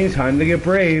 he's healing? Time to get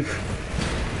brave.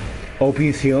 Oh,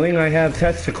 he's healing? I have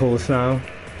testicles now.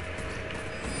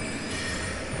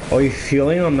 Oh, he's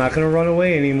healing? I'm not gonna run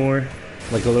away anymore.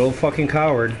 Like a little fucking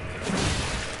coward.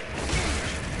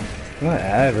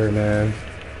 Whatever, man.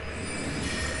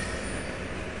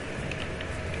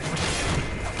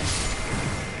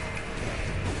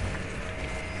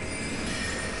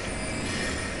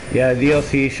 Yeah,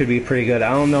 DLC should be pretty good. I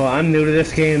don't know. I'm new to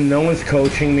this game. No one's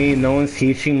coaching me. No one's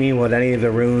teaching me what any of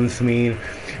the runes mean,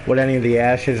 what any of the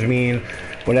ashes mean,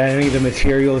 what any of the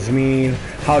materials mean,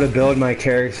 how to build my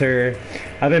character.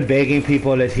 I've been begging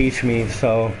people to teach me,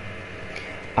 so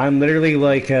I'm literally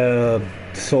like a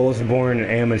Soulsborne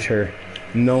amateur.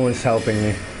 No one's helping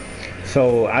me.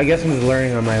 So I guess I'm just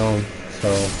learning on my own.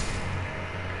 So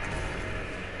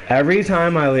every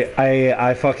time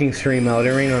I fucking stream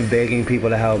Elden Ring, I'm begging people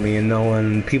to help me, and no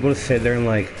one. People just sit there and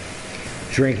like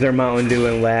drink their Mountain Dew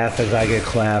and laugh as I get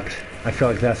clapped. I feel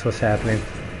like that's what's happening.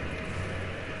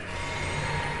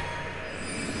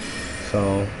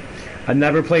 So, I've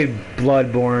never played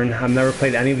Bloodborne. I've never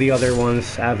played any of the other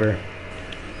ones ever.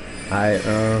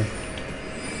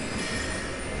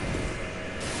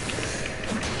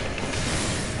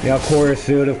 Yeah, of course,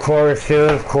 dude. Of course, dude.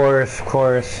 Of course, of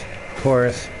course, of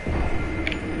course.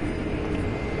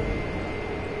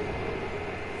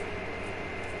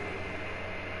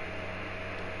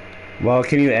 Well,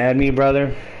 can you add me,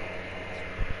 brother?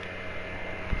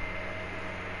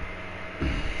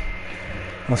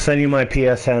 I'll send you my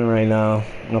PSN right now.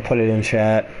 I'll put it in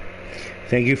chat.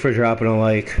 Thank you for dropping a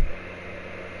like.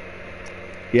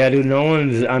 Yeah, dude, no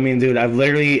one's... I mean, dude, I'm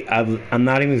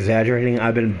not even exaggerating.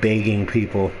 I've been begging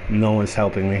people. No one's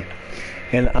helping me.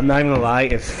 And I'm not even gonna lie,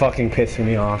 it's fucking pissing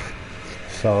me off.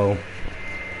 So,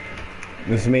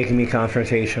 this is making me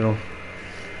confrontational.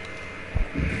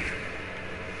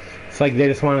 It's like they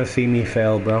just want to see me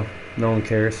fail, bro. No one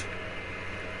cares.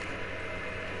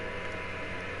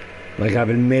 Like, I've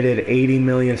admitted 80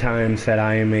 million times that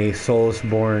I am a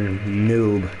Souls-born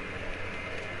noob.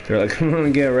 They're like, I'm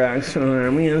gonna get wrecked,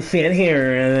 I'm gonna sit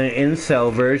here in an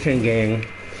incel virgin gang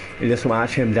and just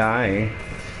watch him die.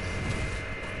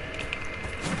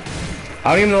 I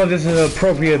don't even know if this is an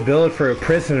appropriate build for a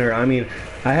prisoner. I mean,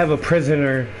 I have a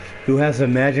prisoner who has a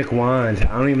magic wand.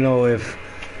 I don't even know if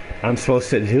I'm supposed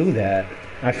to do that.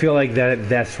 I feel like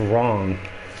that's wrong.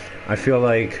 I feel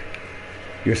like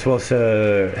you're supposed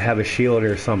to have a shield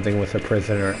or something with a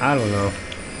prisoner. I don't know.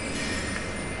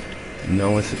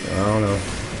 No one's... I don't know.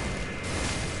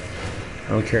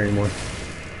 I don't care anymore.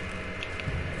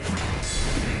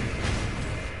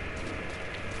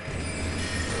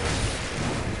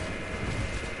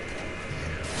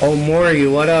 Oh, Maury,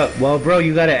 what up? Well, bro,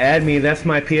 you gotta add me. That's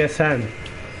my PSN.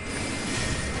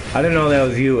 I didn't know that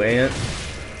was you, Ant.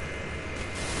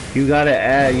 You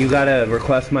gotta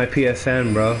request my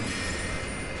PSN, bro.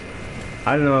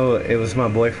 I didn't know it was my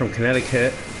boy from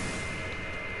Connecticut.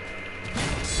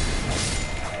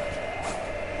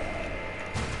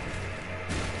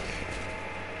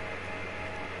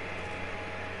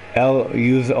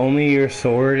 Use only your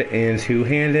sword and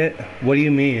two-hand it? What do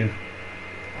you mean?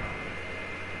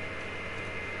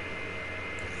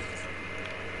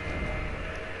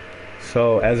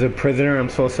 So, as a prisoner, I'm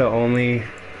supposed to only...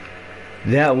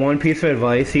 That one piece of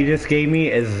advice he just gave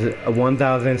me is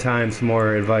 1,000 times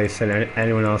more advice than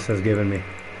anyone else has given me.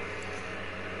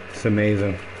 It's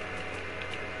amazing.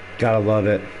 Gotta love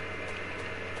it.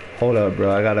 Hold up,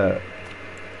 bro.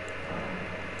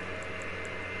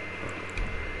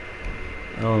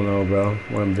 I don't know, bro,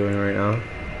 what I'm doing right now.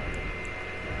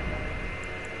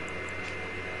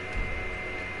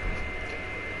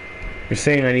 You're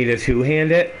saying I need to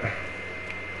two-hand it?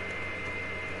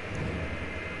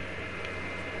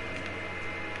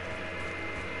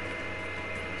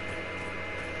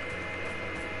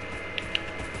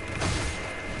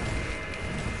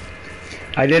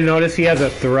 I did notice he has a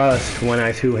thrust when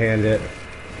I two-hand it.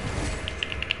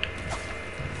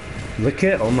 Look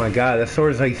at, oh my god, that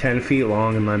sword is like 10 feet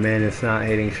long and my man is not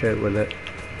hitting shit with it.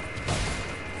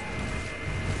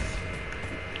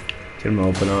 Get him to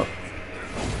open up.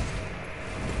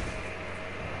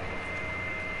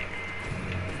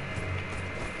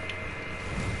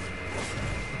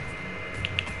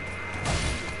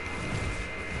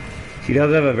 He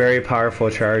does have a very powerful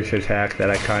charge attack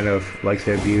that I kind of like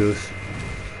to abuse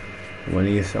when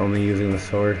he's only using the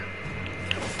sword.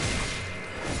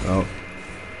 Oh.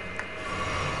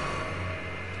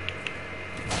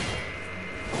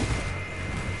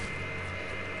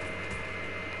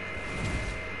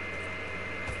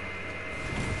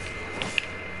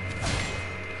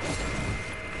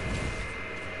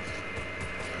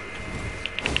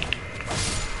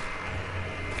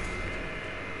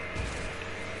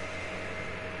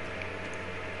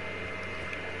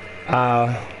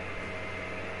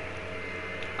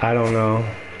 I don't know.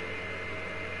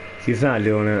 He's not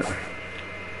doing it.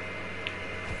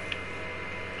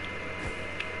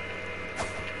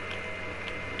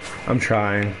 I'm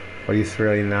trying, but he's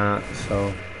really not,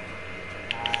 so...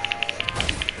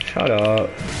 Shut up.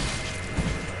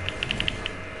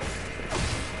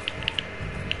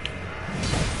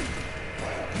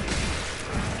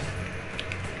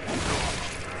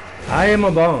 I am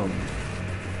a bum.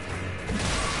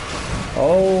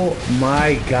 Oh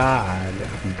my god,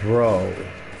 bro.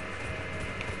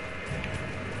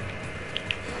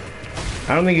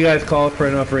 I don't think you guys called for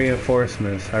enough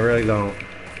reinforcements. I really don't.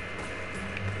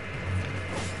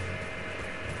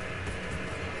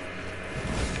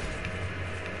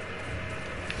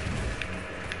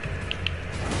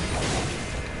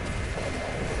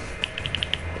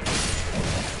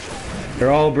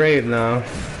 They're all brave now.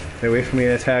 They wait for me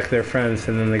to attack their friends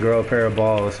and then they grow a pair of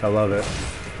balls. I love it.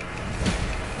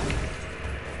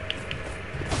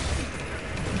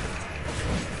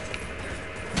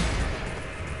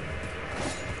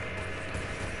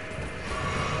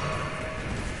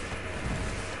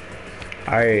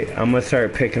 Alright, I'm gonna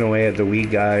start picking away at the weak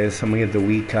guys. I'm gonna get the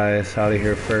weak guys out of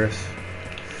here first.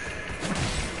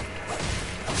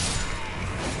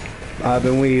 Bob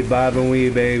and weave,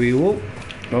 baby. Whoop.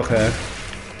 Okay.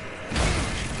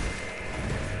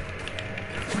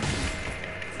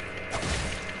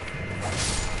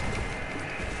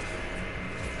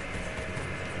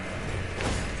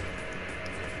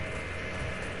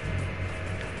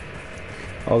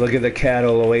 Oh, look at the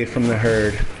cattle away from the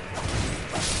herd.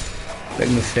 Big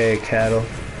mistake, cattle.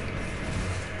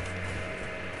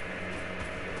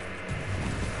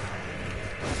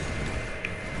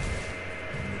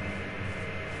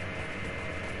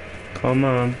 Come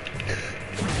on.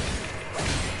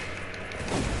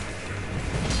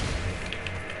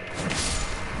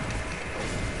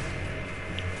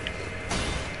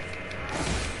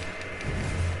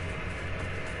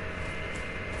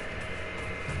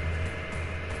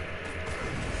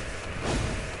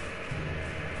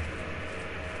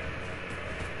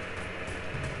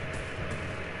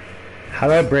 How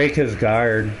did I break his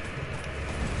guard?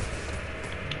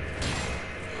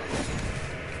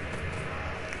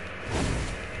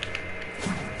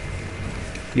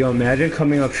 Yo, imagine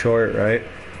coming up short, right?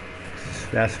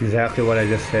 That's exactly what I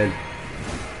just did.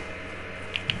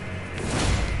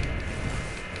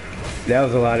 That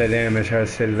was a lot of damage I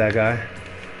just did to that guy.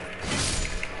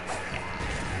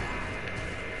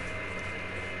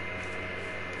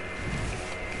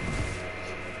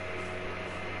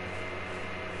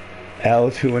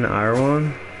 L2 and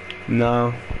R1?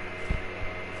 No.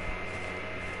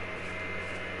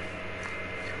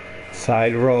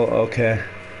 Side roll, okay.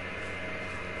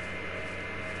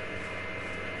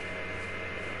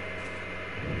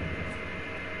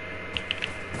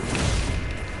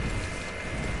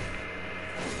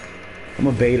 I'm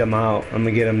gonna bait him out. I'm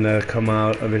gonna get him to come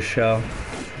out of his shell.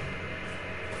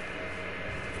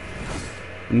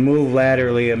 Move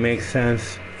laterally, it makes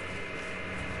sense.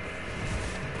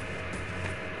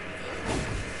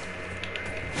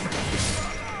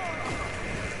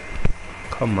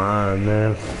 Come on,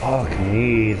 man. Fuck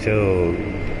me, dude.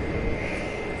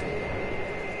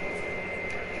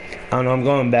 I don't know, I'm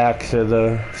going back to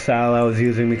the style I was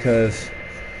using because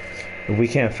if we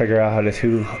can't figure out how to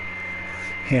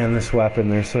two-hand this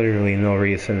weapon, there's literally no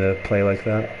reason to play like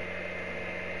that.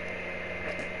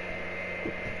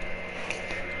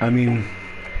 I mean,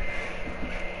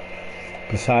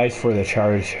 besides for the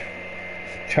charge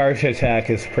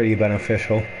attack is pretty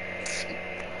beneficial.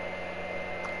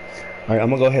 Alright,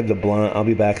 I'm gonna go hit the blunt. I'll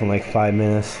be back in like 5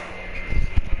 minutes.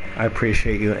 I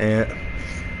appreciate you, Ant.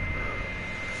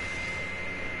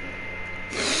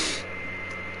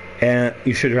 And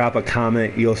you should drop a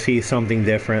comment. You'll see something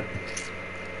different.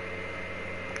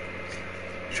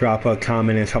 Drop a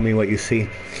comment and tell me what you see.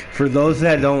 For those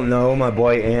that don't know, my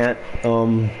boy Ant,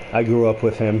 I grew up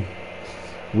with him.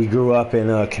 We grew up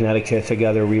in Connecticut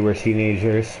together. We were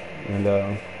teenagers.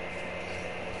 And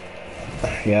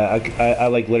yeah, I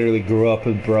like literally grew up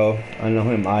with bro. I know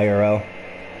him IRL.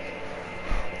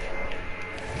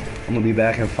 I'm gonna be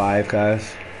back in 5,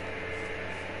 guys.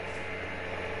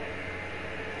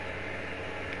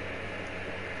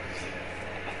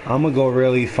 I'm gonna go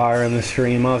really far in the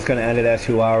stream. I was gonna end it at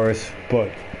 2 hours, but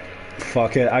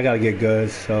fuck it, I gotta get good,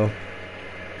 so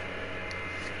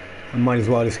I might as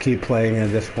well just keep playing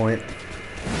at this point.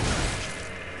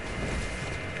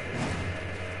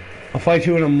 I'll fight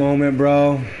you in a moment,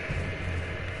 bro.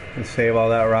 And save all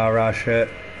that rah-rah shit.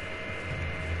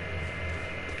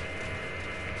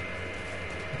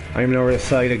 I don't even know where the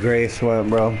Sight of Grace went,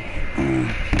 bro.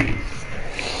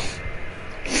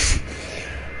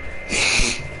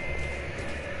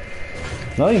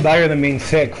 Nothing better than being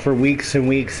sick for weeks and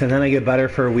weeks, and then I get better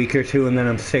for a week or two, and then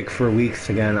I'm sick for weeks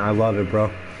again. I love it, bro.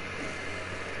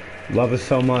 Love it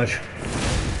so much.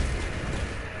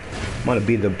 I'm gonna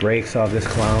beat the brakes off this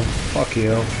clown. Fuck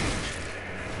you.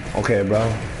 Okay, bro.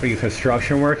 Are you a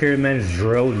construction worker? Man just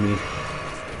drilled me.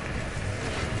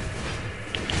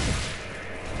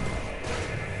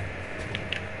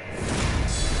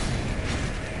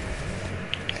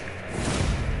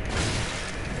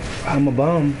 I'm a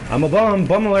bum. I'm a bum.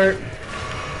 Bum alert.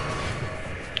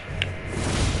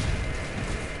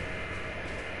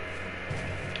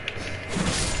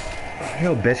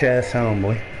 Yo, bitch ass sound,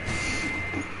 boy.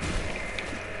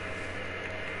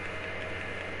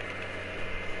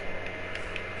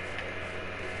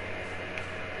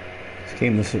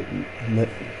 Game is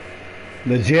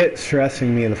legit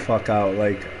stressing me the fuck out.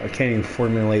 Like, I can't even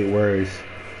formulate words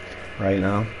right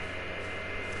now.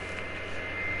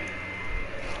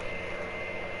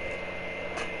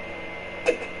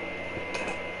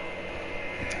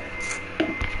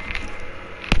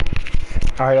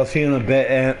 Alright, I'll see you in a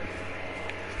bit, Ant.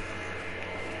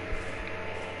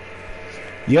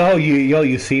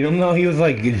 You seen him though? He was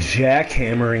like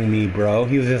jackhammering me, bro.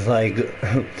 He was just like,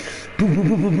 boo, boo,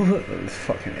 boo, boo, boo. It was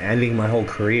fucking ending my whole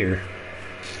career.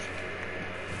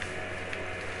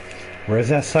 Where's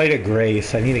that site of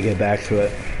grace? I need to get back to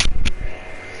it.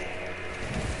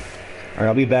 Alright,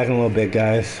 I'll be back in a little bit,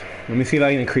 guys. Let me see if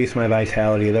I can increase my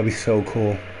vitality. That'd be so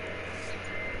cool.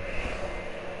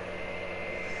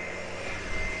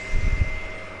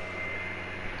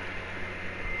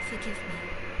 Forgive me.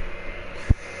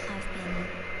 I've been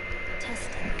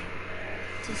testing you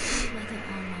to see whether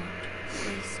or not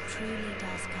grace truly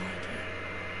does guide you,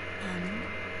 and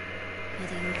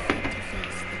whether you're fit to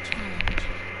face the challenge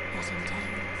that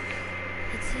entails.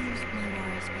 It seems my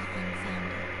worries were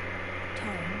unfounded.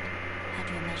 Torrent had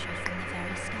you measured from the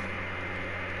very start,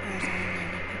 whereas I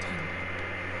merely pretended.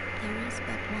 There is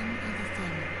but one other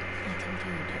thing I can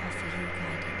do to offer you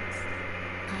guidance.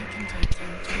 I can take you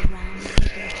to the round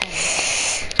table hall,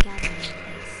 gathering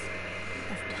place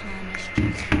of tarnished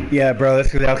justice. Yeah, bro,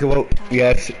 that's exactly what.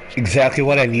 Yeah, it's exactly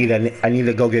what I need. I need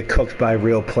to go get cooked by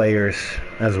real players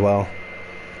as well.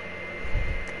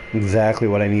 Exactly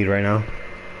what I need right now.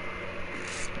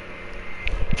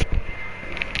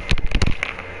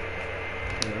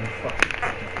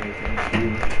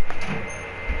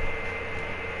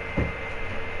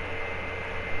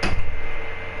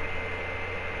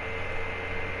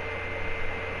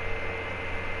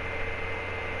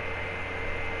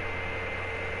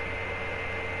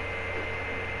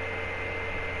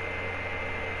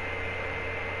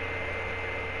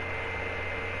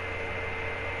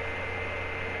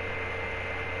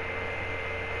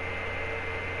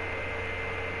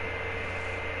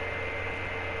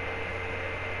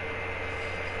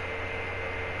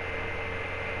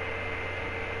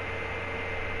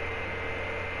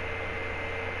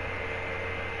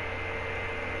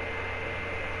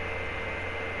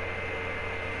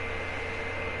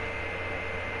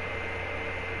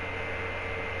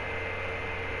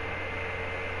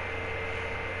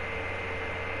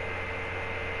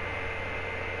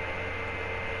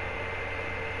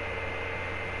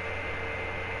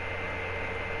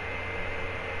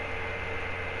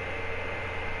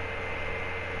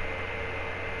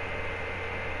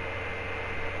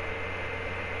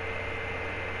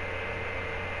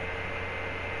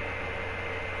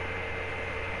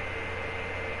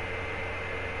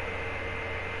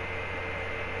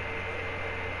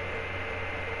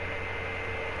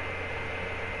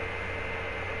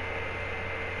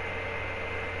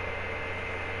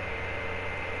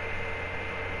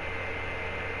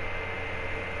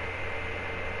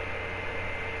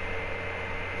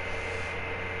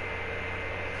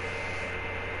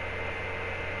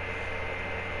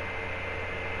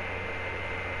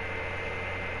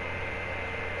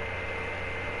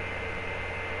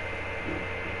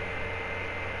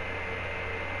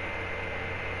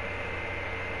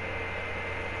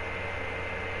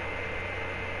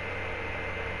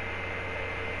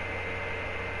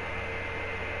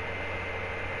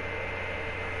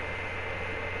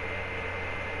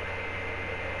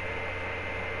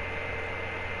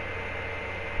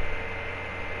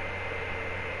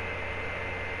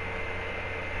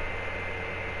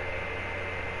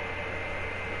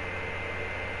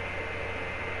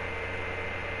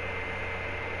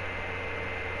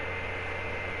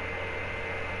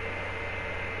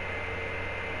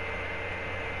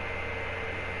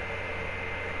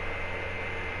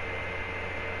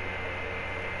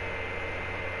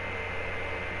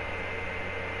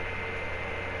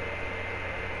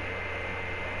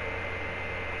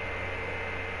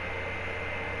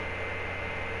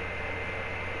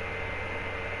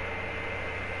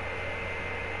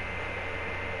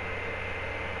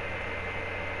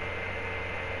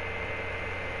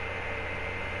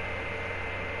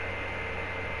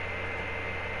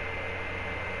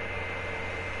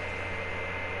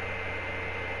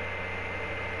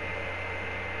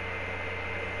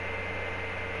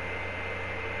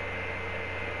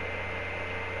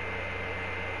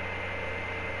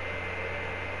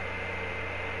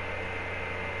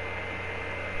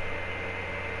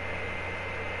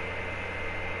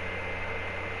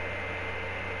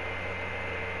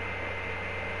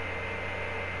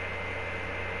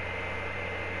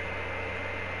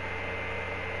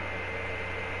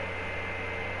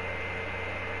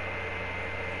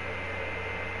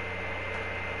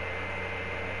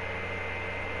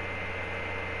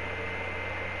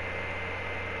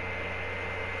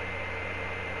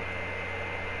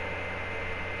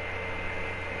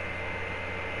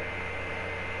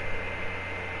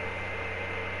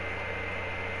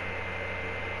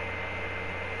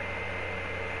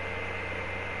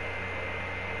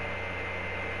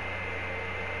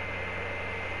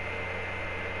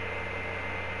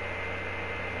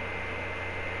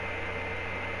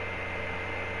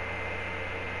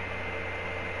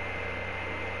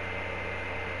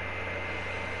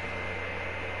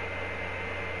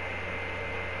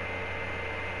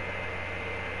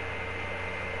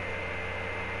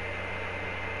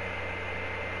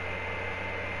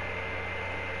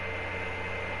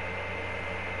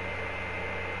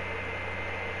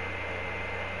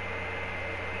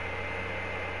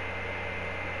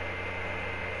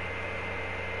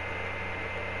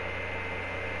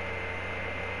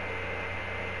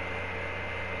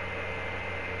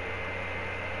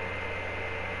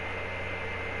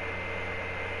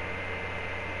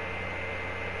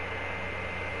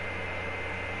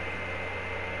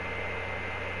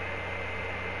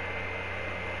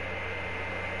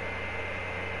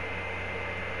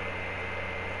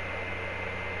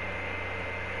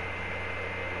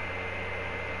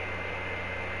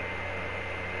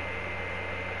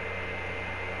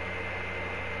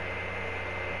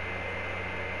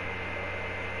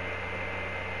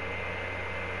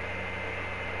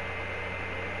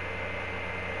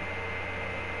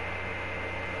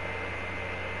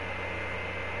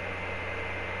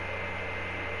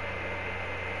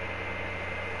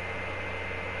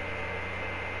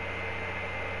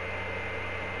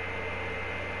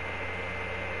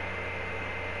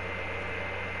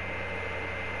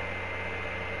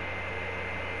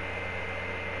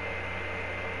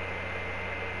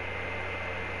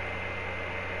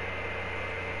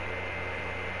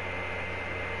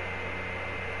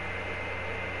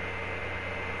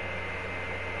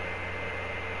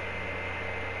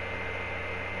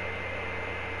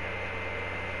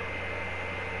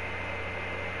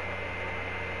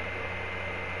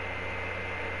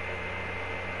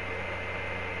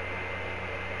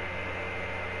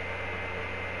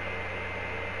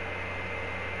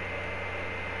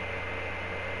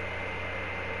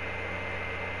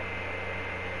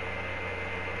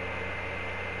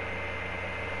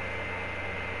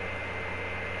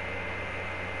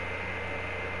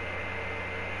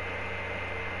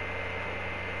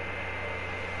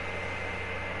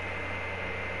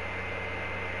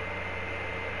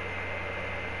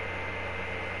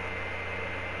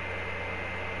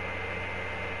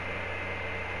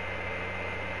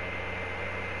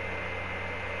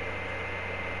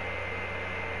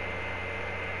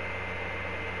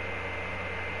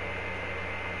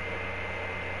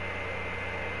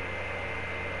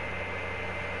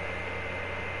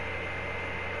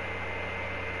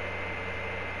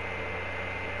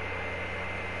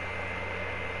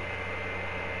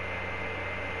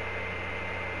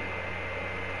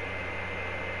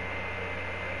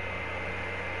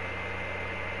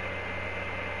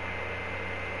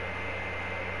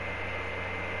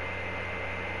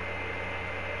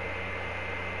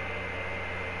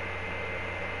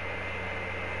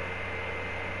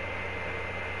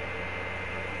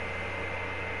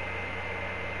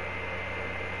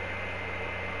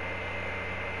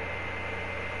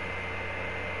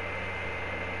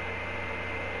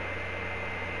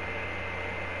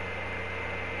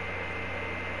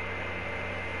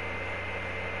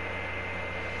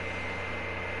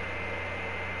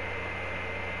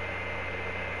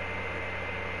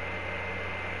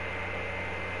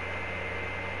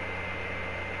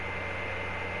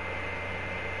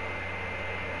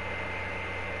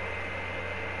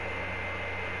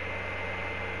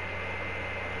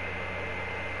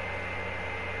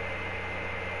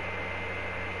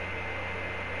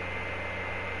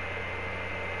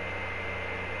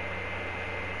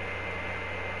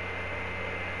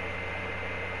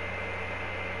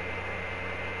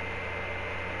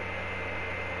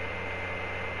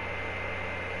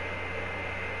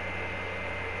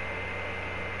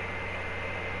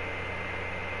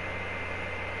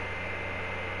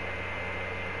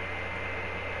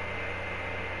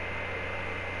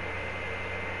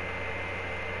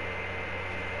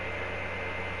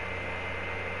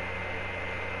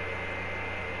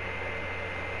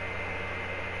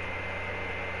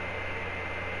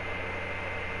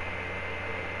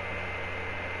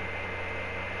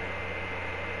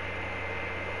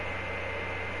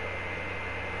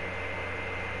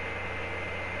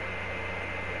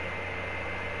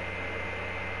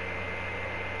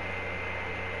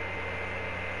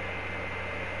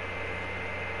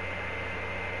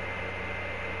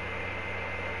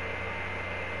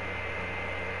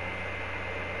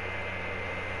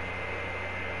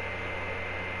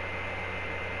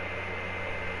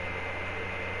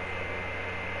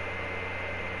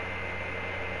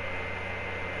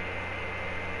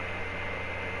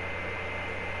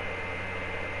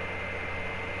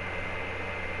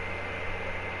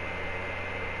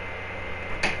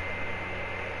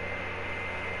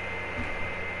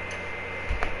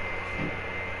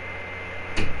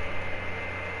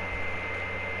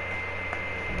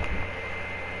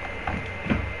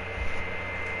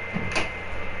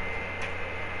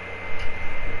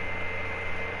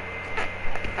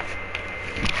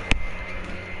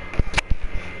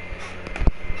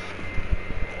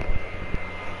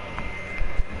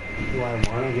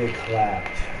 get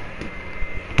clapped?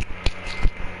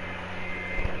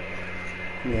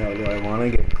 Yeah, do I want to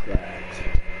get clapped?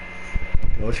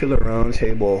 Go to the round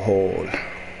table, hold.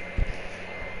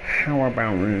 How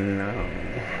about now?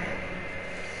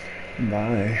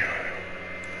 Bye.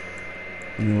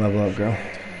 Let me level up, girl.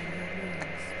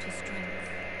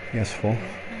 Yes, full.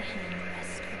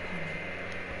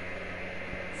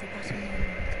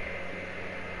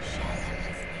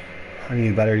 I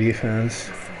need better defense.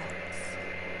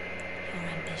 Your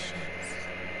ambitions,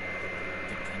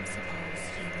 the principles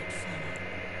you would follow.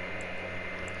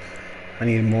 I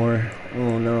need more.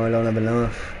 Oh no, I don't have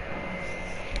enough.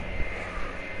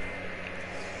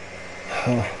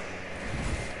 Oh.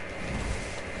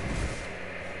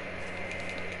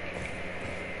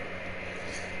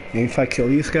 Maybe if I kill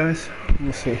these guys,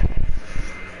 we'll see.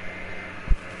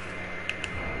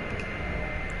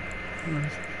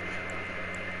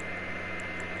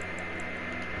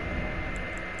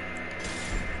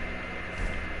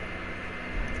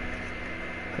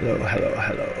 Hello, hello,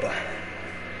 hello.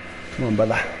 Come on,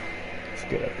 brother. Let's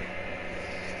get it.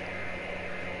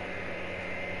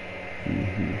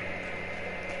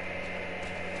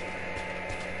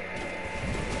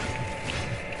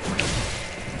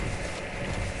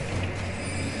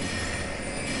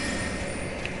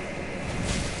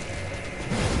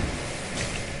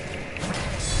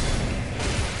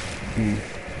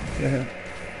 Yeah.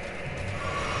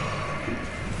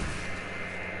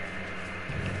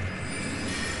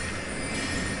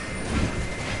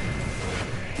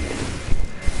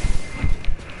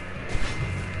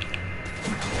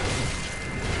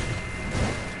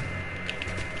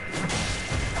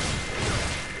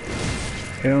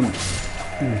 Him.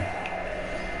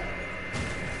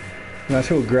 Not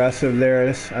too aggressive there.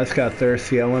 I just got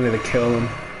thirsty. I wanted to kill him.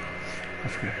 I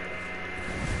forgot.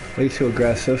 Way too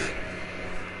aggressive.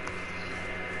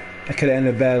 I could have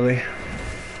ended badly.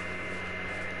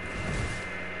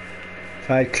 If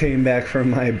I came back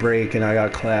from my break and I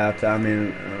got clapped, I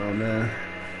mean, oh man.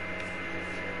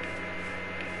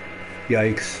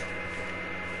 Yikes.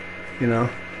 You know?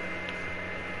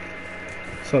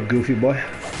 What's up, goofy boy?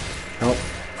 Nope.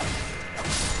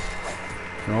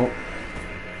 Nope.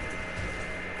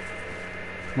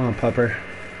 Come on, pupper.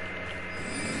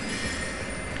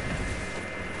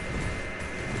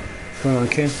 What's going on,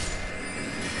 kid?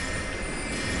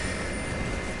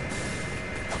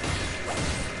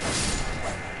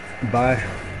 Bye.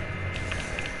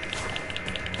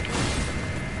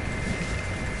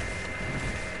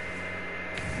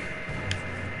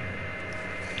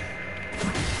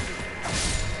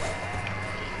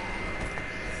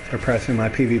 They're pressing my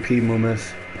PvP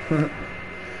movements.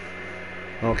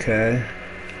 Okay.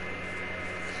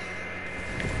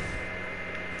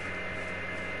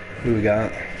 Who we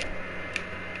got?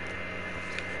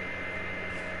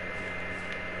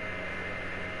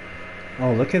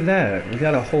 Oh, look at that. We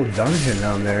got a whole dungeon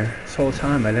down there. This whole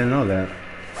time, I didn't know that.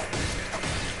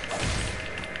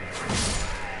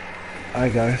 Hi,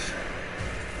 guys.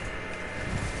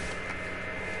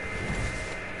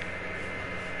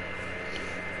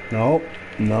 Nope.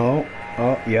 No.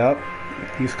 Oh, yep.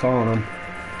 He's calling him.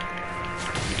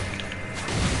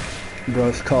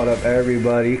 Bro's called up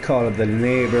everybody. He called up the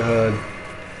neighborhood.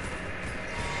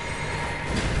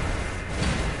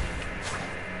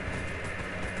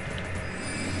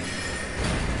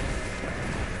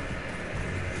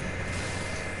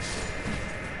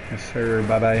 Yes, sir.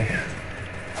 Bye-bye.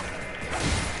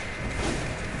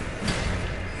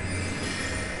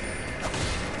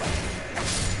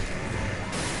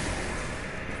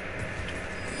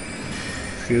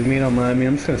 Excuse me, don't mind me.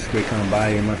 I'm just gonna squeak on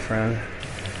by you, my friend.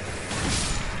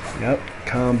 Yep,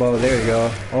 combo. There you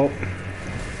go. Oh.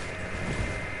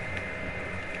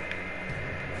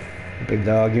 Big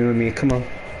dog, you and me. Come on.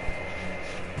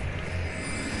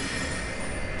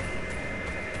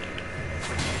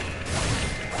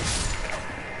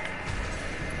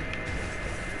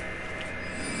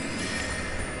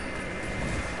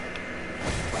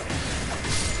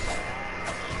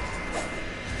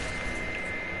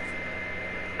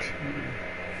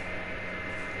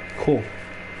 Cool.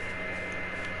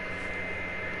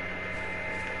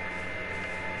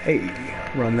 Hey,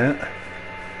 run that.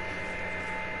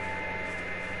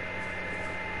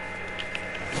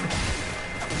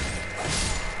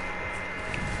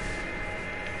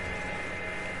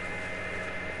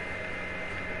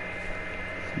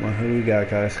 Come on, who do we got,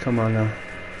 guys? Come on now.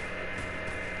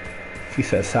 He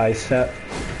said side step.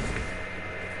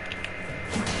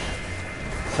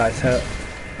 Side step.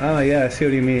 Oh yeah, I see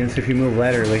what he means. If you move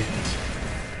laterally.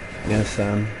 Yes,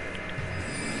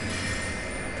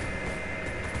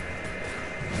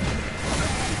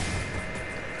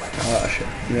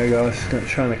 There goes,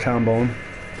 trying to combo him.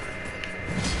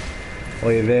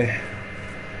 Oye ve.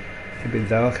 Que big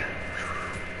dog.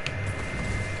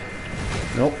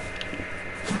 Nope.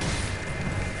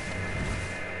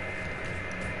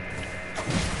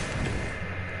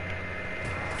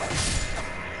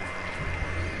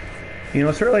 You know,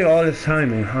 it's really all this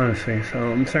timing, honestly,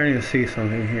 so I'm starting to see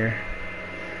something here.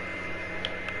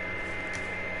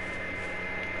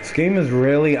 This game is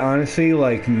really, honestly,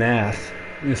 like math.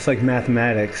 It's like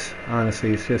mathematics,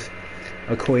 honestly. It's just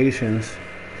equations.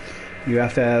 You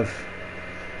have to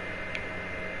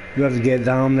get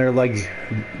down there like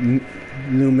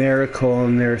numerical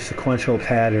and their sequential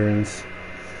patterns.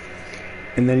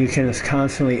 And then you can just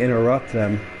constantly interrupt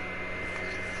them.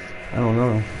 I don't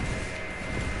know.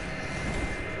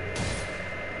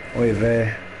 Oy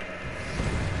vey.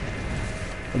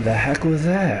 What the heck was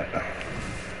that?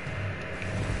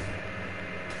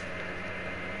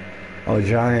 Oh, a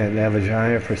giant. They have a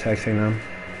giant protecting them.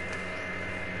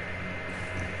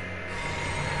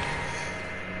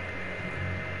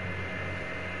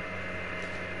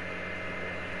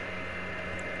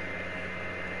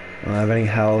 I don't have any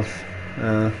health.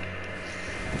 I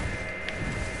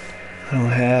don't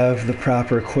have the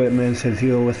proper equipment to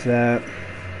deal with that.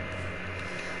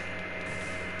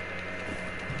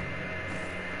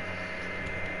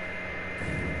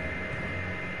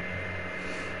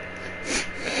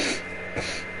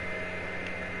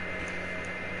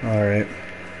 Alright.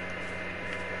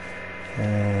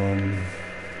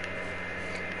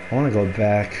 I want to go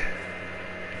back.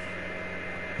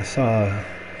 I saw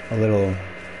a little...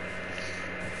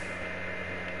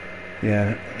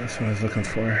 Yeah, that's what I was looking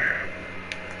for.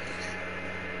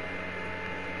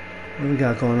 What do we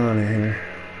got going on in here?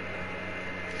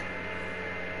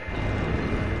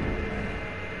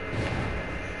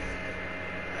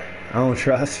 I don't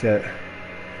trust it.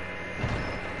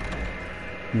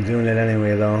 I'm doing it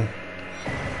anyway, though.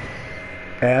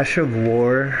 Ash of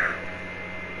War.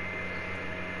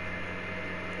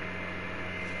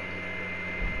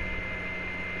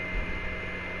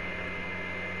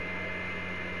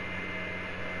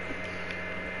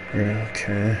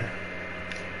 Okay.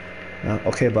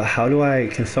 Okay, but how do I...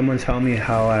 Can someone tell me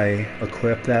how I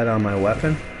equip that on my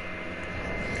weapon?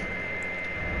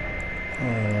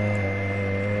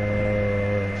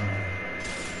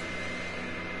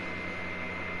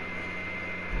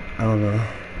 I don't know.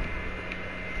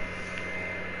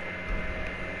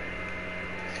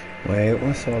 Wait,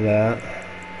 what's all that?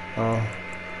 Oh.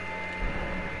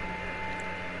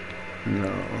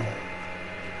 No.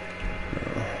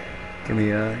 No. Give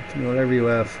me whatever you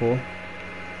have, fool.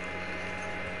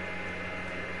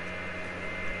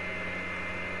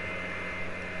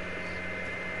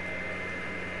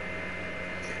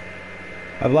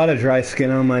 I have a lot of dry skin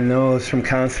on my nose from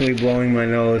constantly blowing my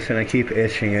nose, and I keep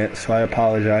itching it, so I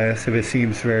apologize if it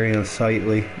seems very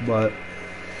unsightly, but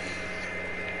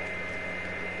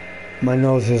my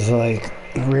nose is like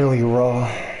really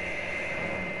raw.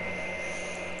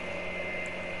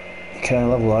 Can I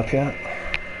level up yet?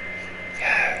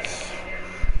 Yes.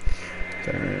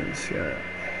 There it is, yeah.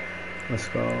 Let's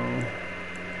go.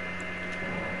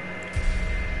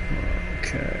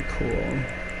 Okay, cool.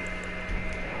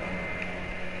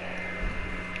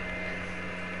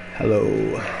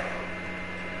 Hello.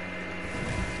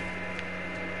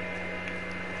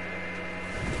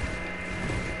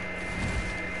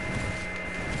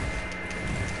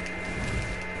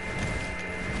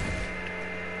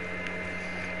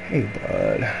 Hey,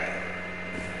 bud.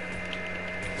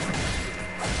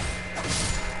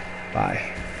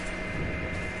 Bye.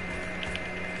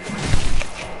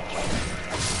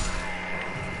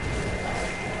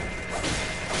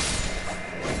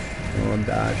 Oh,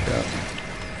 dash up.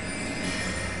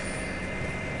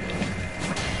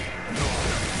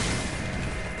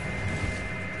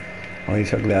 Oh, you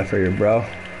took that for your bro.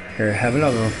 Here, have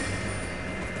another one.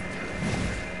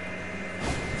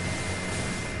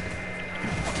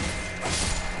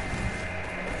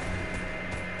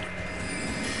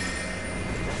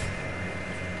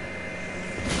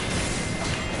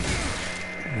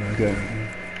 Good.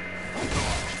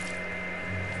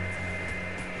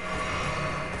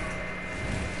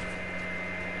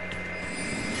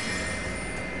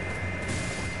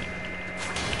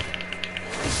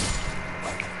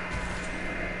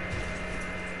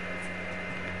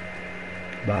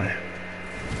 Bye.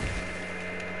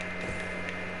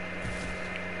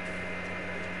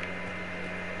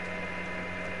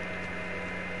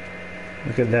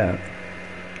 Look at that.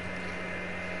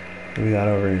 What we got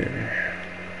over here?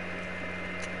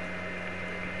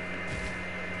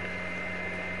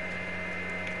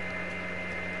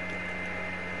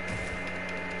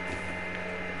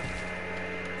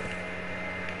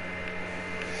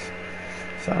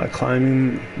 It's not a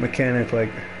climbing mechanic,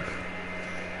 like,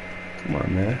 come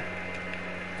on, man.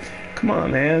 Come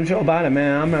on, man. Joe Biden,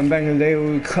 man. I remember back in the day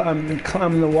we would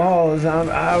climb the walls.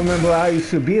 I remember I used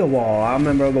to be a wall. I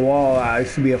remember the wall. I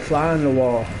used to be a fly on the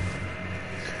wall.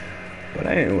 But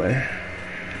anyway.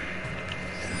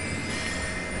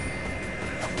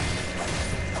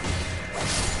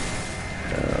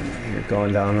 You're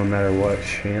going down no matter what,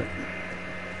 champ.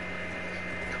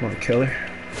 Come on, killer.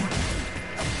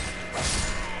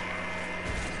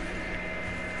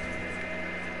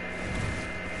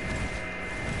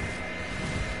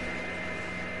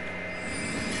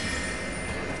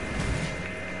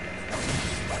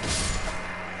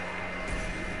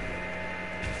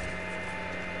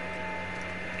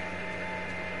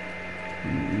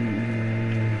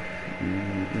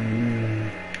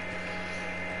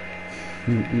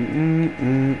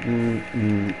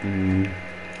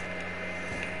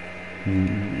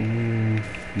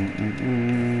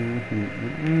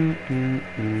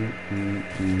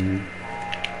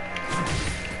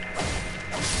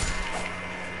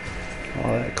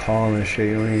 All that calling and shit,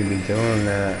 you don't need to be doing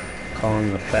that.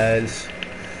 Calling the feds.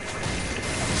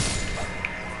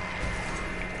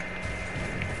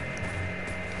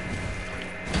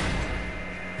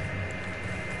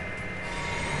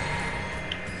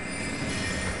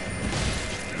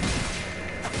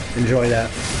 Enjoy that.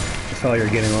 That's all you're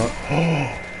getting on.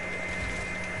 Oh!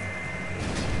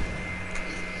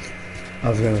 I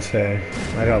was gonna say,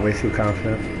 I got way too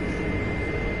confident.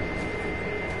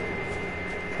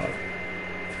 Fuck.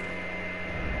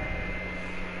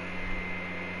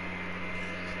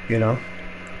 You know?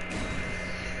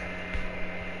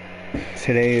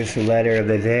 Today's letter of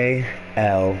the day,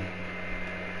 L.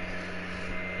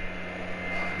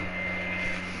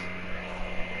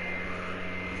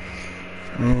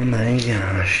 Oh my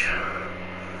gosh.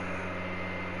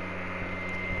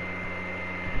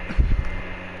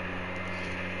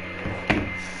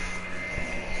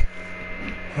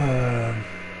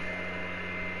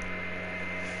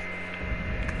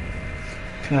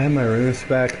 Can I have my runes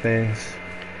back? Thanks.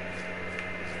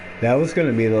 That was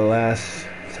gonna be the last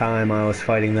time I was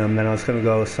fighting them, then I was gonna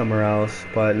go somewhere else,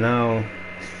 but now,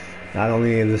 not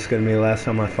only is this gonna be the last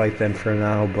time I fight them for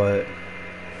now, but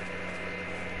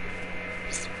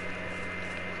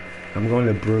I'm going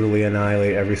to brutally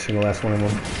annihilate every single last one of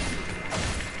them.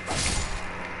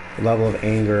 The level of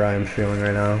anger I am feeling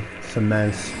right now, it's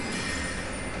immense.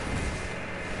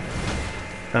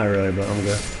 Not really, but I'm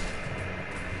good.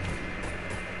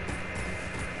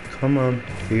 Come on,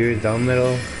 do your dumb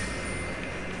little,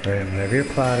 right, whatever you're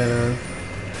plotting on.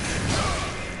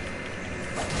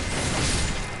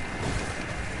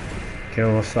 Get a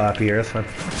little sloppy here, that's fine.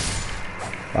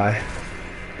 Bye.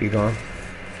 Be gone.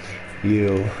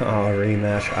 You. Oh,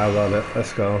 rematch. I love it.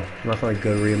 Let's go. Nothing like a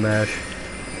good rematch.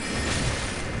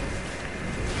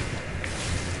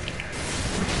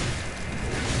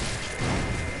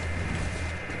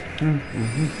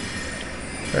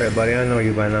 Alright, buddy. I know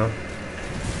you by now.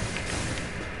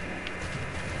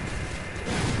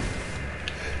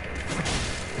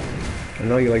 I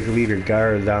know you like to leave your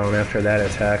guard down after that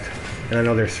attack. And I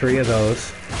know there's 3 of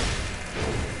those.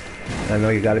 I know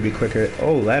you gotta be quicker.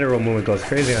 Oh, lateral movement goes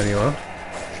crazy on you, huh?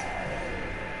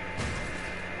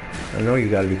 I know you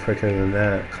gotta be quicker than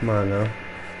that. Come on now.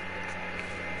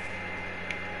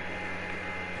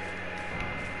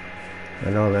 I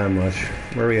know that much.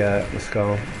 Where we at? Let's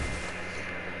go.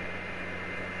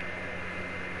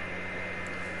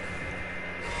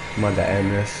 I'm on to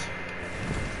end this.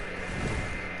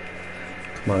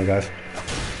 Come on, guys.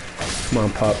 Come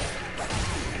on, pup.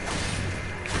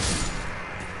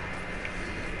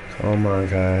 Come on,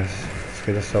 guys. Let's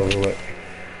get this over with.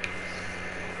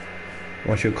 I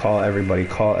want you to call everybody.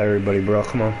 Call everybody, bro.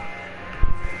 Come on.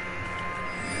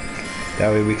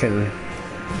 That way we can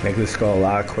make this go a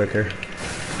lot quicker.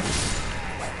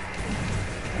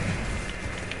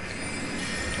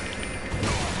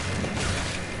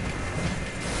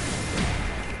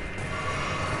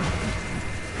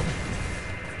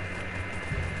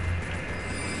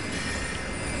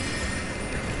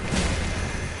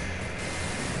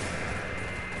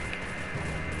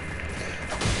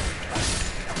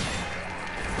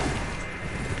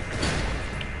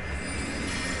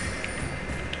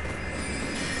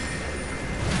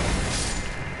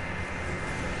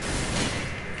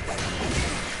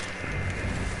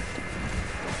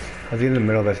 I was in the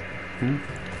middle of this.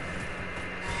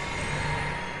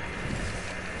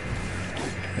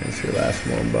 That's your last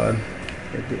one, bud.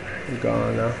 You're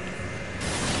gone now.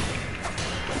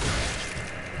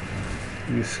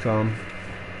 You scum.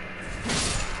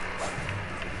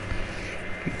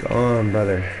 Be gone,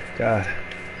 brother. God.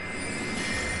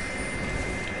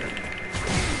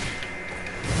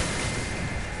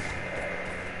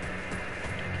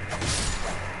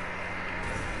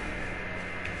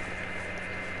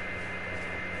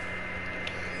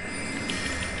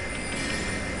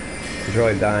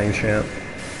 Enjoy dying, champ.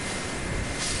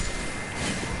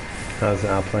 I was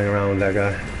not playing around with that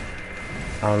guy.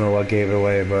 I don't know what gave it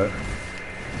away, but...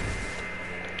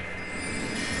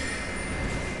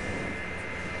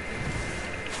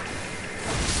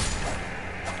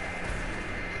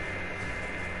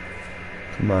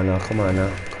 Come on now, come on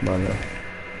now, come on now.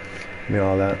 Give me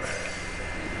all that.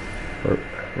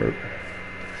 Root.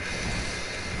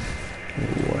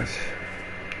 What?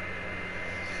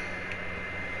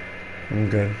 I'm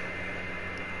good.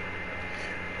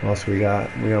 What else we got?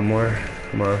 We got more?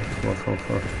 Come on, come on, come on,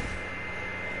 come on.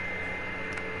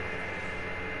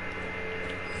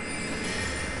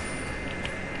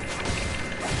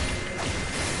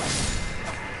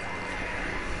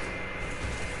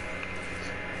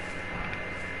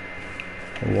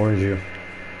 I warned you.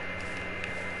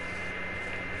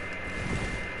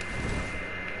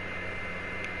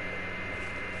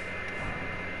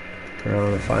 Turn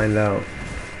around and find out.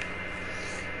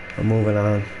 I'm moving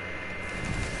on.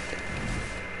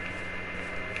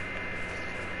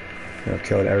 I've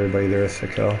killed everybody there is to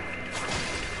kill.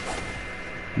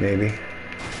 Maybe.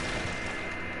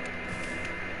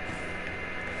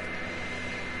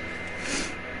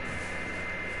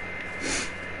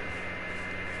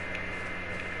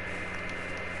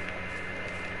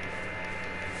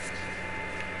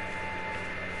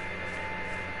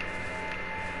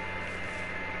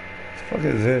 What the fuck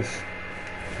is this?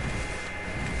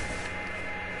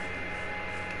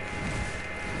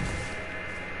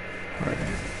 Alright,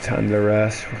 time to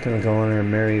rest. We're gonna go on our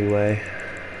merry way.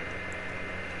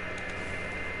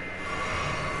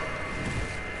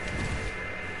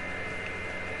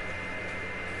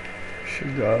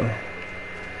 Should go.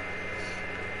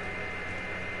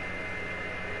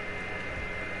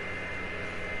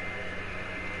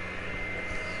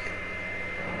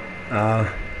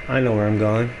 I know where I'm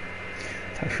going.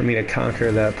 Time for me to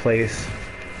conquer that place.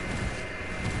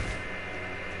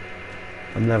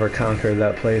 I've never conquered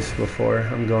that place before.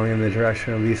 I'm going in the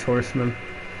direction of these horsemen.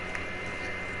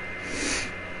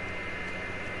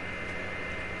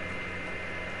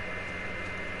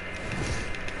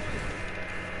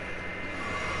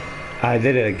 I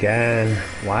did it again.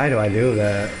 Why do I do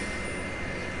that?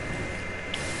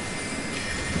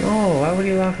 No, why would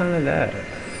you lock onto that?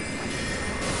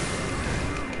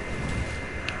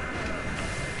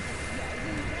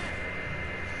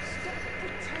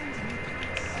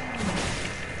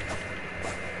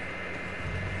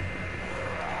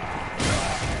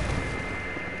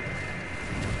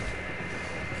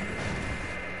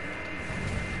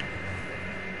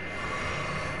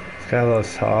 This guy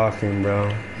loves talking,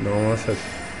 bro. No one wants to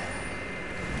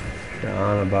you're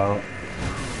on about.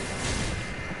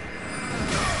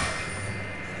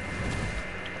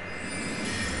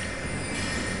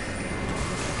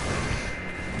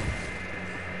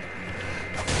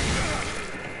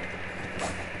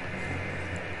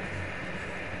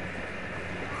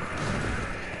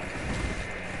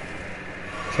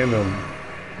 Kill him.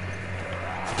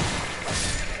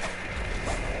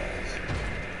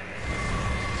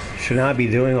 Should not be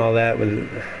doing all that with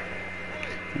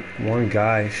one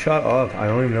guy. Shut up. I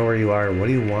don't even know where you are. What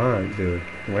do you want, dude?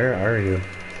 Where are you?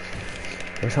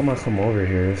 Every time I come over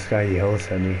here, this guy yells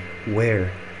at me. Where?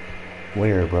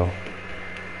 Where, bro?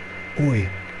 Oi,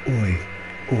 oi,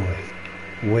 oi.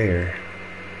 Where?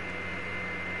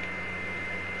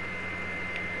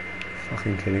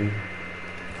 Fucking kidding me?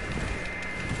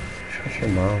 Shut your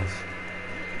mouth.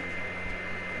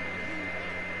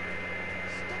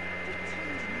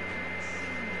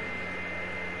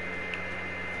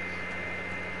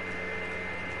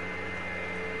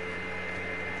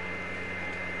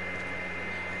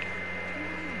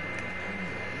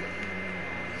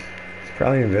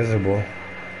 Probably invisible,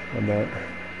 I bet.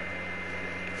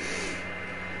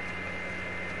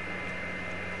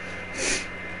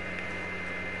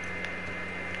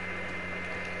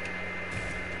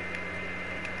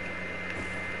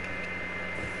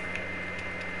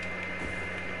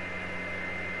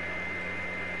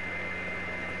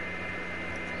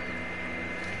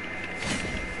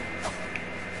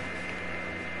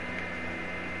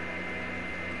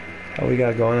 What we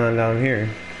got going on down here?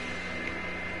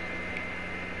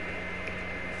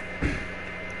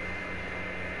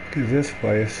 Look at this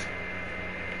place.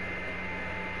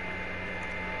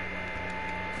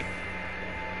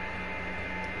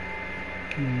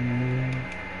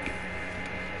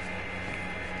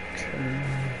 Okay.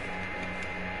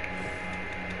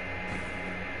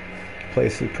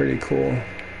 Place is pretty cool.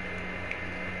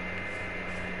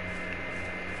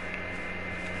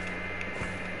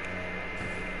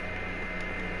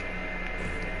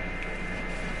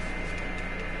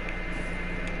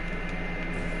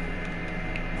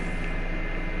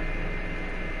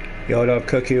 Yo, what up,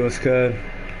 Cookie? What's good?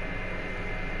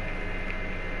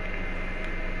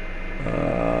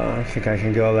 I think I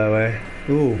can go that way.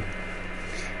 Ooh,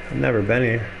 I've never been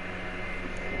here.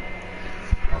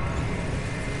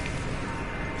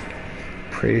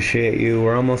 Appreciate you.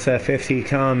 We're almost at 50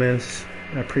 comments.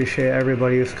 I appreciate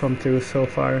everybody who's come through so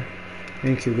far.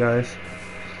 Thank you, guys.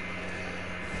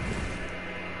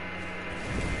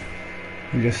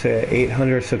 We just hit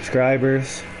 800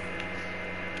 subscribers.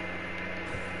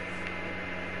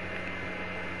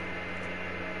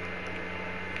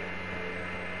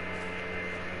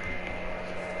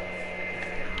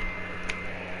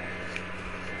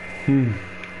 I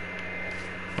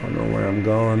don't know where I'm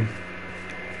going.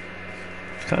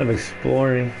 Just kind of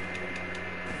exploring.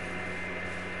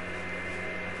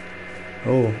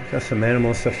 Oh, got some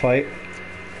animals to fight.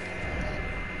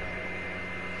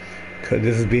 Could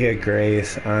this be a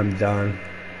grace? I'm done.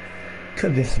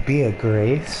 Could this be a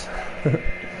grace?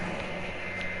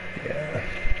 Yeah.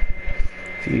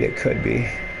 Indeed, it could be.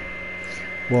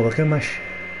 Well, look at my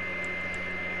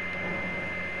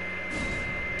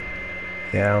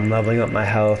yeah, I'm leveling up my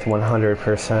health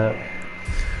 100%.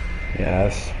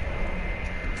 Yes.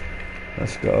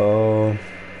 Let's go.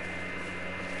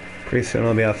 Pretty soon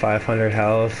I'll be at 500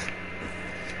 health.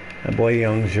 My boy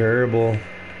young Gerbil.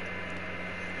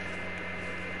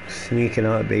 Sneaking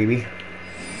up, baby.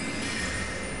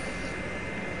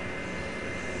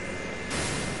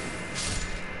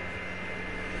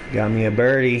 Got me a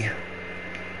birdie.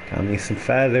 Got me some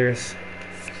feathers.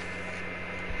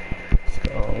 Let's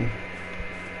go.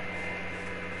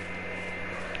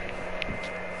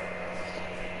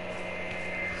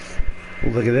 Ooh,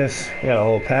 look at this. We got a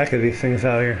whole pack of these things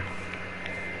out here.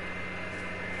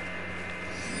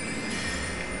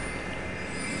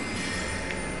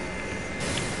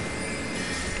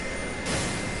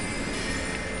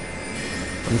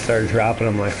 I'm gonna start dropping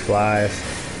them like flies.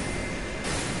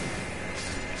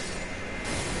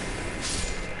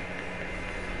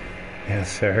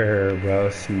 Yes, sir.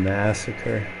 Roast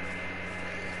massacre.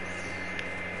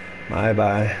 Bye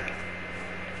bye.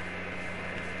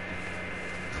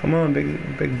 Come on, big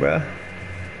bruh.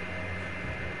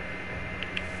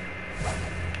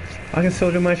 I can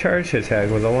still do my charge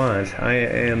attack with a wand. I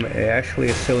am actually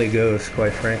a silly ghost,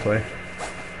 quite frankly.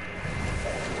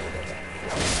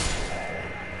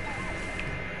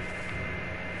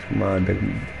 Come on,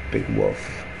 big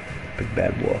wolf. Big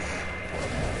bad wolf.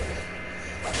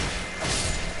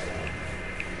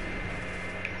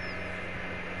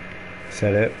 Is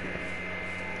that it?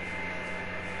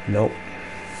 Nope.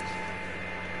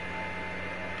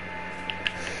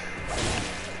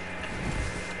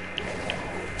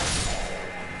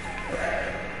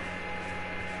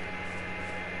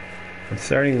 I'm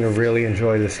starting to really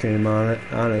enjoy this game on it,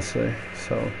 honestly.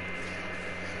 So,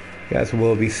 you guys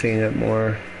will be seeing it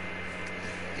more.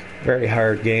 Very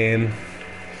hard game.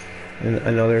 And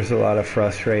I know there's a lot of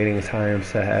frustrating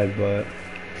times ahead, but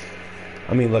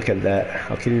I mean, look at that.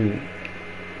 How can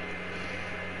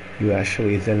you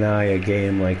actually deny a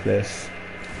game like this?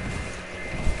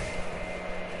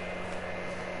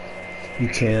 You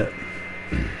can't.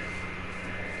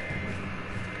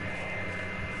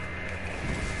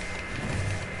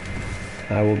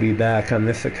 I will be back on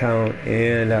this account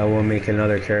and I will make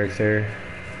another character.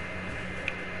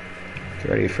 Get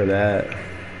ready for that.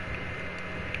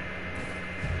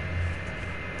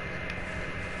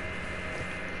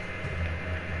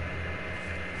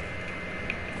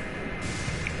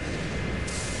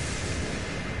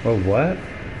 Oh, what?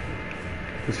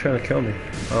 Who's trying to kill me?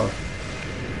 Oh.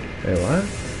 Wait, what?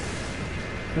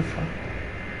 The fuck?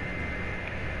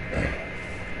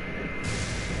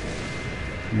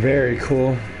 Very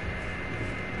cool.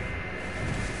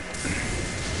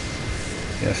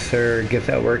 Yes, sir. Get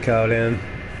that workout in.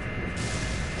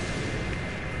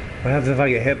 What happens if I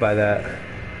get hit by that?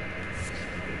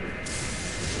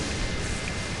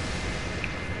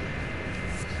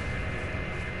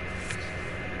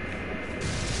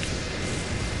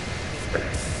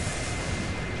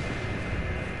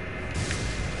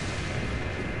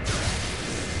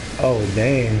 Oh,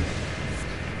 dang.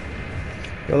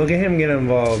 Yo, look at him get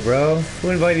involved, bro. Who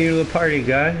invited you to the party,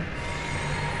 guy?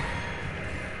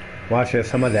 Watch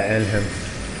this. I'm about to end him.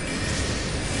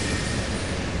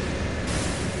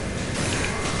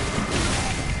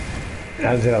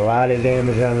 I did a lot of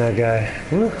damage on that guy.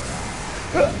 Woo.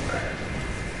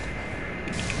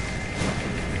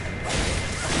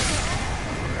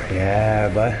 Yeah,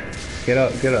 bud. Get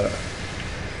up, get up.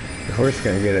 The horse is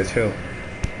gonna get it too.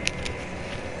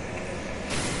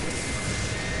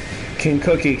 King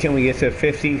Cookie, can we get to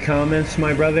 50 comments,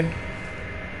 my brother?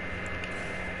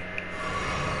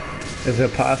 Is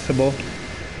it possible?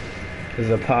 Is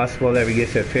it possible that we get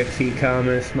to 50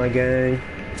 comments, my gang?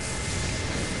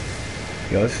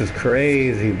 Yo, this is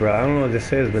crazy, bro. I don't know what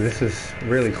this is, but this is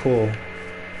really cool.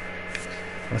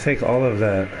 I'll take all of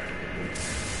that.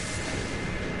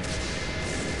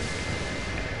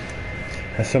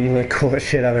 That's some of the coolest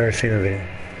shit I've ever seen in a video.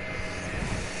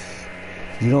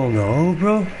 You don't know,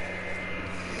 bro?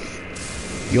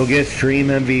 You'll get stream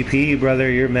MVP, brother.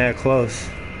 You're mad close.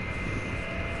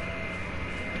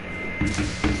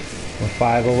 We're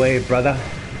 5 away, brother.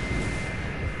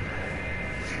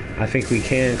 I think we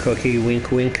can, Cookie.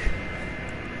 Wink, wink.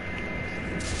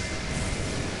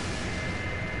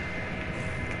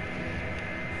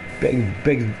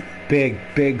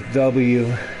 Big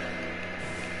W.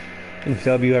 Big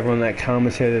W, everyone that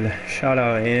commented. Shout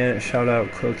out Ant, shout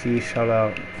out Cookie, shout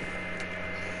out.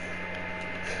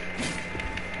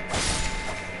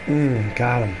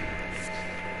 Got him.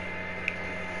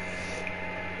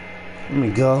 Let me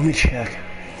go, let me check.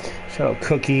 Shout out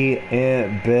Cookie,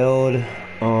 Ant, Build,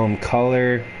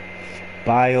 Color,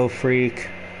 Bio Freak.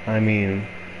 I mean,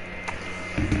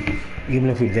 even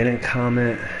if we didn't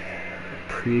comment,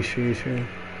 appreciate you.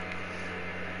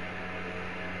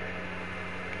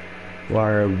 You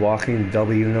are a walking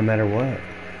W no matter what.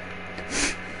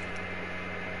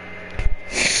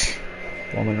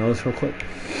 Blow my nose real quick.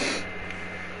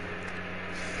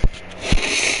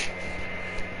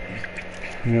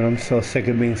 You know, I'm so sick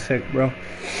of being sick, bro.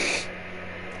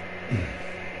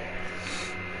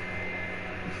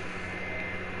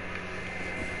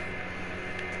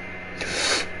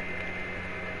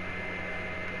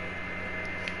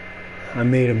 I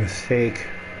made a mistake.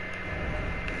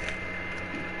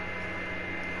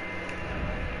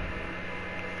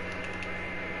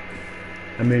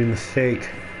 I made a mistake.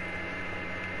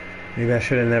 Maybe I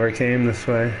should have never came this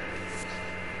way.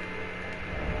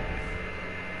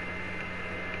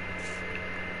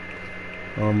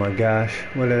 Oh my gosh,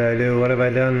 what did I do? What have I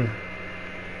done?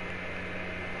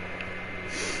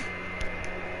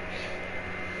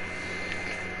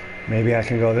 Maybe I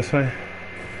can go this way?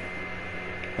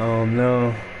 Oh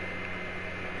no.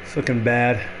 It's looking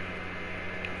bad.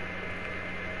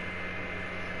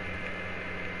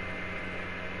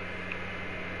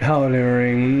 Elden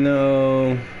Ring,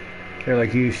 no. They're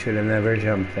like, you should have never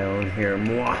jumped down here.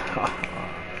 What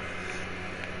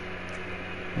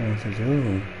to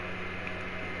do?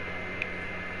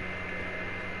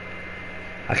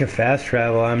 I can fast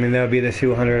travel. I mean, that would be the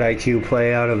 200 IQ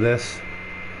play out of this.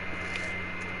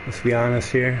 Let's be honest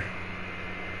here.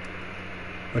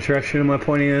 What direction am I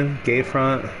pointing in? Gate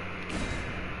front.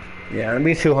 Yeah, it'd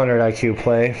be 200 IQ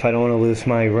play if I don't want to lose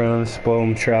my runes.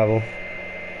 Boom, travel.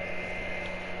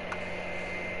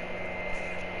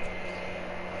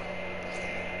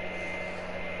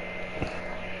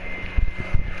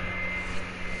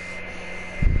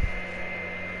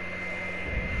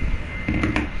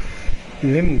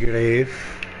 Limgrave.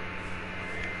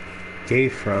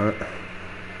 Gate front.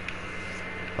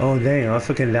 Oh dang, I was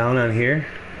looking down on here.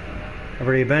 I've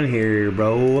already been here,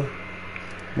 bro.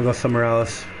 We'll go somewhere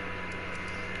else.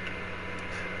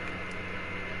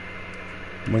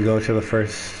 I'm gonna go to the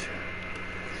first,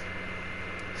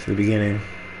 to the beginning.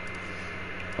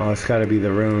 Oh, it's gotta be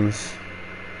the runes.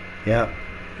 Yep.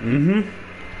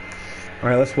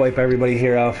 Alright, let's wipe everybody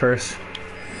here out first.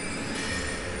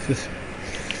 Just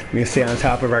let me stay on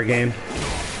top of our game.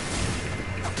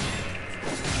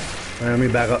 Alright, let me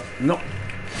back up. No.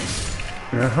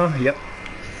 Yep.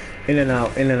 In and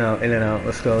out, in and out, in and out.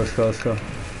 Let's go, let's go, let's go.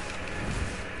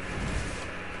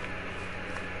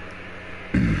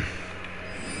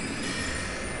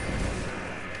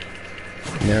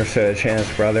 Never stood a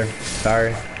chance, brother.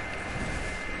 Sorry.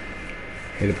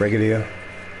 Hate to break it to you.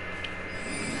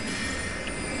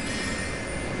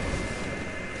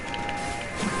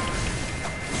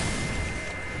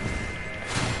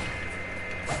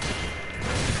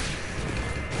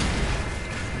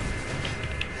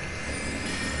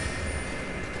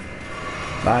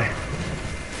 Bye.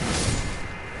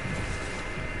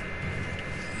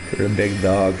 Screw a big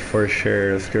dog for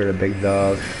sure. Screw a big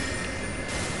dog.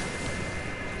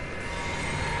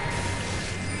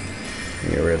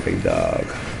 You're a big dog.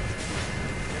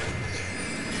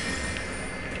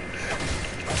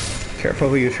 Careful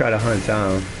who you try to hunt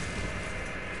down.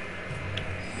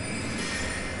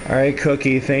 Alright,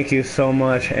 Cookie, thank you so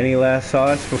much. Any last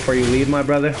thoughts before you leave, my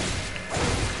brother?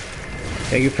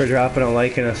 Thank you for dropping a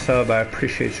like and a sub. I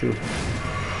appreciate you.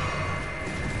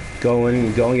 Go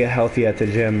and get healthy at the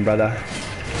gym, brother.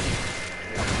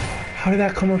 How did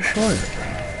that come up short?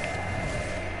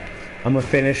 I'm gonna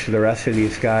finish the rest of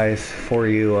these guys for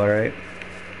you, alright?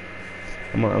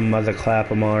 I'm about to clap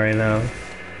them all right now.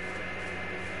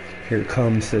 Here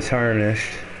comes the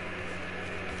tarnished.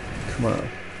 Come on.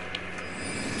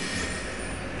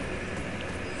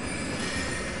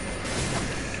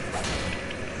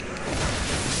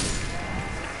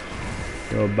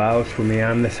 Yo, bounce with me,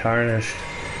 I'm the tarnished.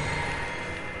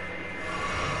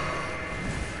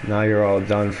 Now you're all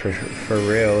done for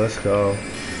real, let's go.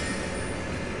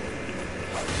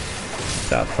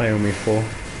 Stop playing with me, fool.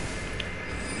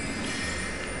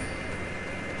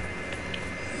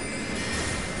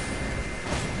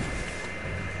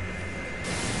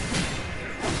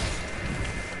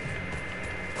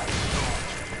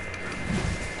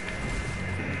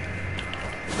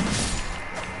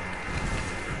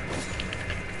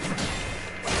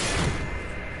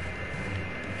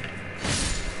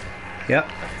 Yep.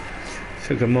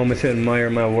 Took a moment to admire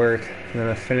my work, and then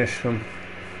I finished them.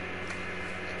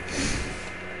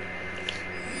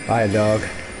 Bye, dog.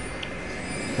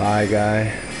 Bye, guy.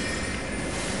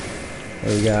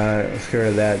 What we got? Let's get rid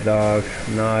of that dog.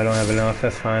 No, I don't have enough.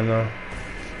 That's fine, though.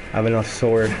 I have enough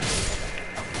sword.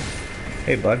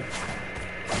 Hey, bud.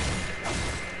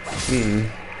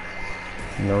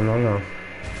 No, no, no.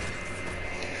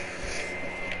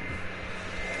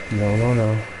 No, no,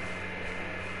 no.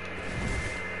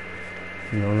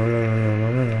 No, no, no, no, no,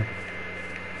 no, no, no.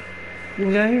 What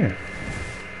we got here?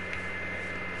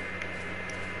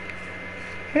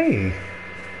 Hey.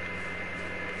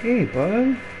 Hey,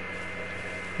 bud.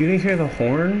 You didn't hear the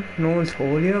horn? No one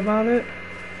told you about it?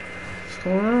 What's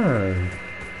going on?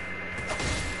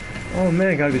 Oh man,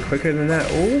 I gotta be quicker than that.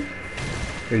 Oh!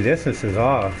 Your distance is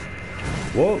off.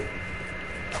 Whoa!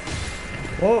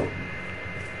 Whoa!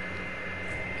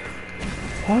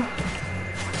 What?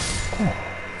 Oh.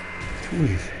 Too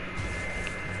easy.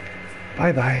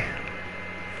 Bye-bye.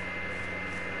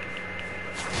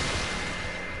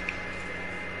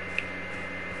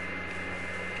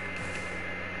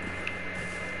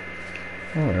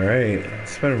 Alright,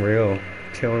 it's been real.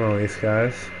 Killing all these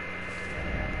guys.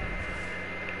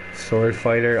 Sword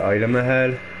fighter, item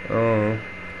ahead. Oh.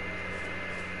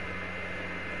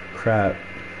 Crap.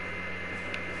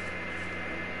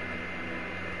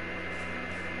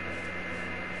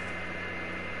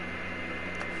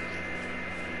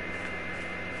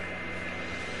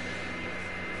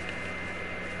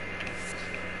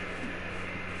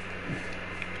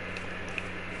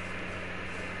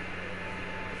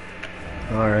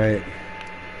 Alright.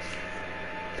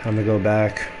 Time to go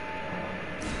back.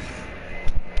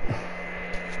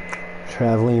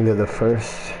 Traveling to the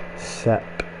first step.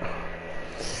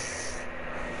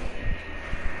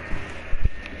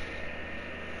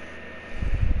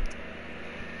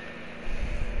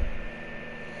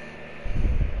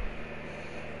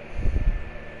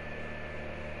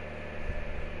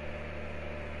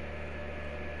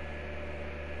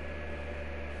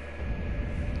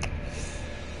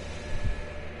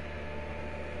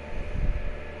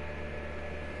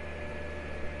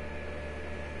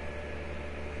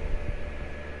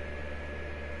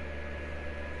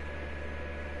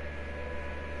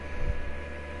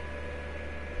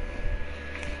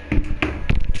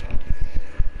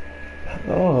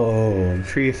 Oh,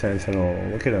 tree sentinel.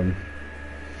 Look at him.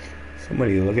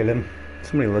 Somebody look at him.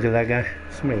 Somebody look at that guy.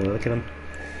 Somebody look at him.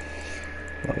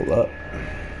 Level up.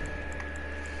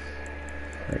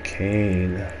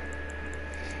 Arcane.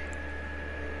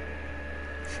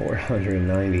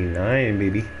 499,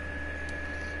 baby.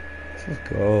 Let's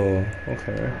go.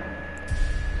 Okay.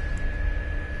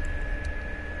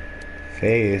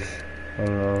 Faith. I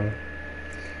don't know.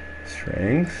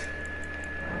 Strength.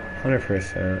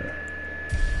 100%.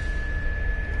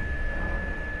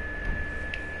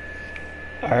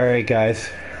 Alright guys,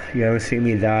 you're gonna see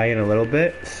me die in a little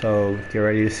bit, so get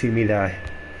ready to see me die.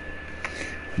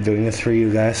 I'm doing this for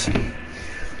you guys. Do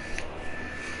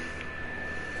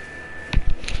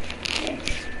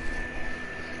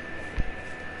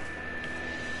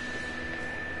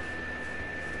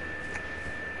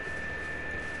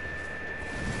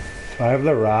I have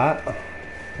the rot?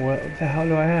 What the hell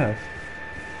do I have?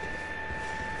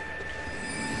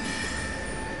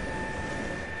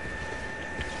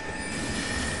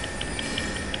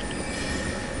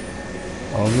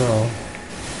 Oh no.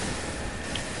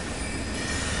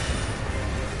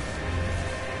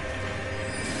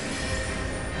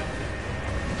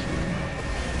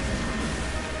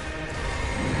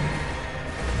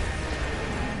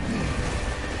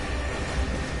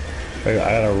 I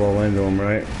gotta roll into him,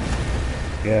 right?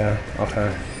 Yeah, okay.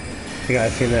 I think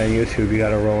I've seen that on YouTube, you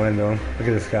gotta roll into him. Look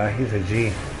at this guy, he's a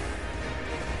G.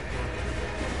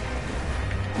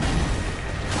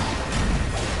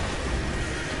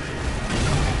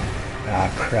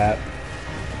 Ah, crap.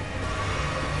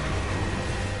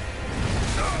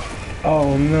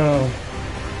 Oh no.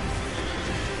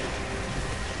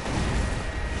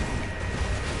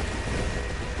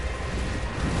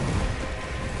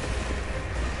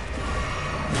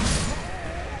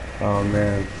 Oh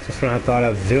man. Just when I thought I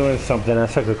was doing something, I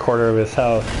took a quarter of his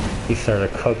health. He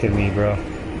started cooking me, bro.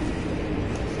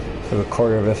 Took a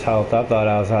quarter of his health. I thought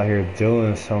I was out here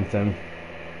doing something.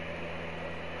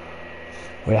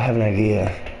 Wait, I have an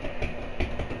idea.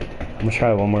 I'm gonna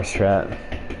try one more strat.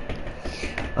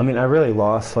 I mean, I really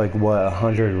lost like what,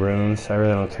 100 runes. I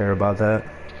really don't care about that.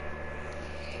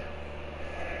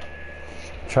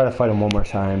 Try to fight him one more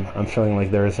time. I'm feeling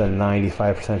like there's a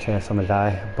 95% chance I'm gonna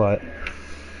die, but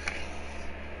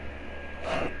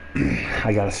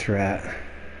I got a strat.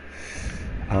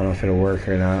 I don't know if it'll work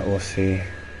or not. We'll see.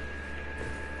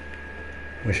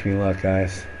 Wish me luck,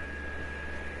 guys.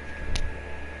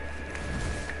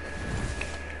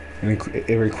 And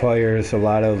it requires a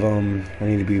lot of I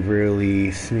need to be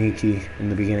really sneaky in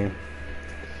the beginning.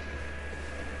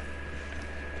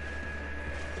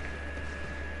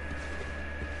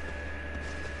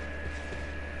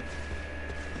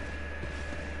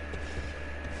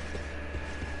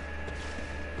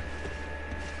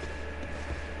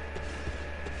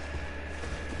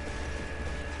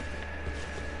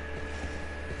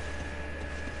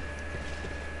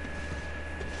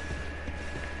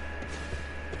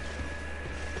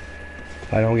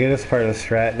 If I don't get this part of the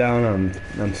strat down,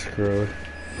 I'm screwed.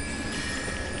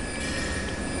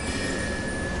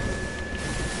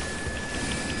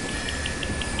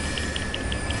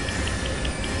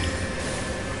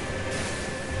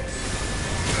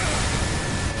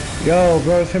 Yo,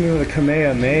 bro's hit me with a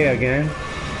Kamehameha again.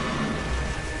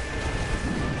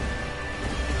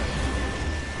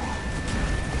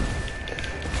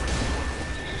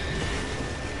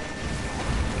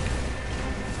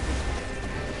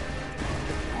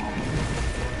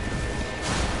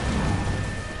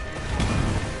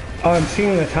 Oh, I'm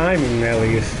seeing the timing at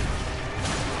least.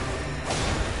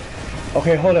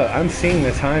 Okay, hold up. I'm seeing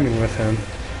the timing with him.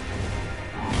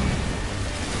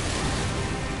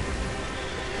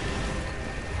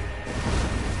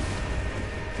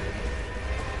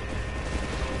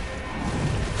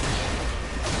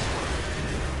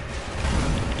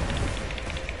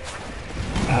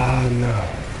 Oh, no.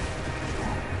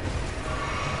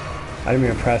 I didn't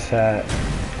even press that.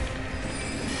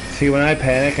 See, when I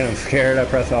panic and I'm scared, I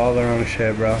press all the wrong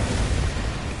shit, bro.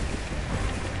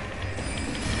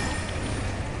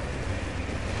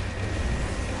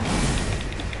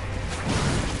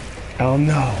 Oh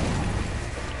no.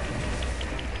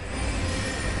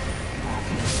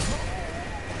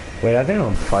 Wait, I think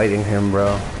I'm fighting him,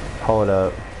 bro. Hold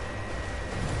up.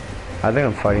 I think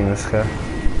I'm fighting this guy.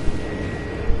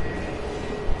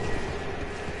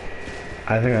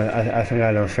 I think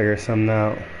I done figure something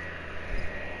out.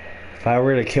 If I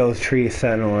were to kill Tree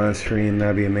Sentinel on stream,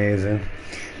 that'd be amazing.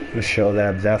 To show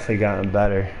that I've definitely gotten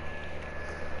better.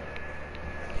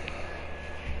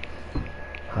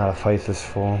 How to fight this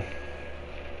fool.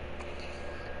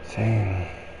 Dang.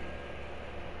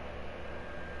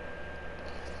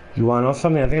 You wanna know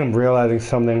something? I think I'm realizing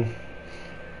something.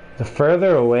 The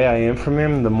further away I am from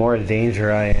him, the more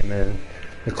danger I am in.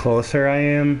 The closer I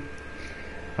am,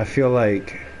 I feel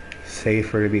like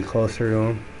safer to be closer to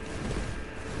him.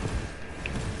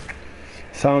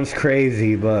 Sounds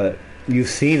crazy, but you've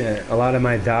seen it. A lot of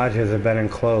my dodges have been in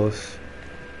close.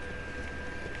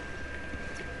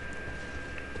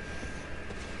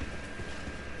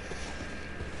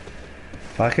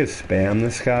 If I could spam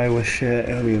this guy with shit,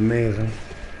 it would be amazing.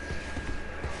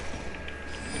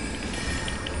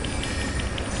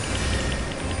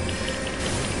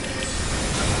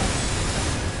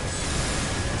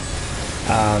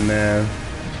 Ah, man.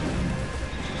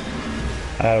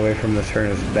 I gotta wait for him to turn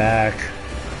his back.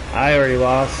 I already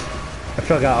lost. I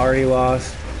feel like I already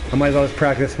lost. I might as well just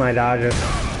practice my dodges.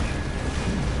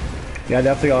 Yeah, I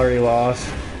definitely already lost.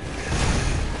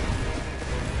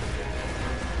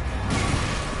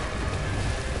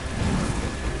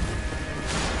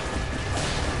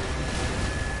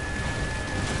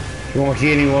 He won't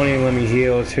heal, he won't even let me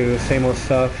heal too. Same old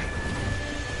stuff.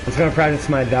 I'm just gonna practice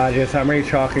my dodges. I'm already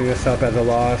chalking this up as a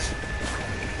loss.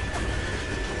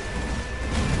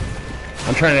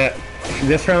 I'm trying to...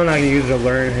 This round I can use to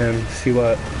learn him. See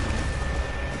what...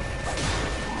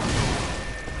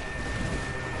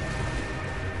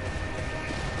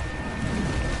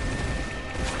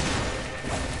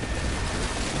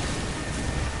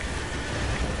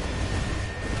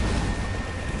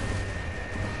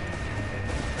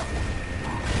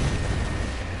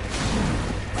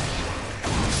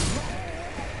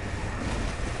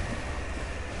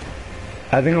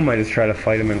 I think I might just try to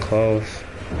fight him in close.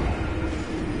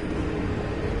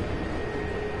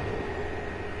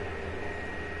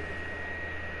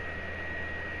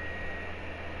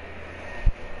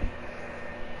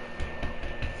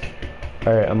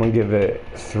 Alright, I'm gonna give it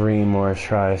 3 more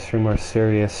tries. 3 more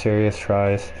serious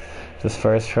tries. This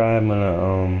first try, I'm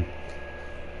gonna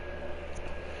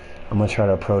try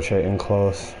to approach it in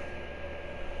close.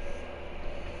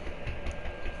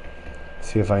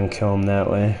 See if I can kill him that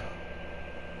way.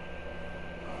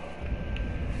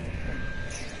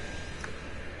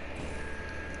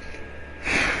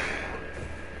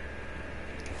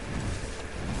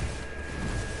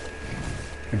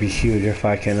 It'd be huge if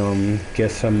I can get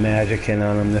some magic in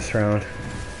on him this round.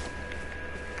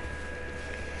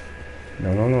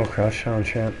 No, crouch down,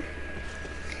 champ.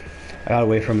 I gotta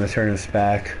wait for him to turn his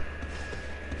back.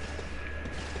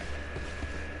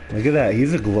 Look at that,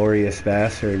 he's a glorious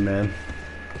bastard, man.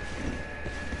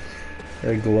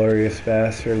 Very glorious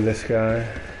bastard, this guy.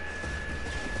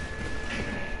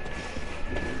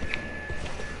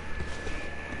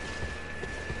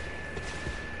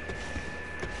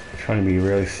 Trying to be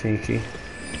really sneaky.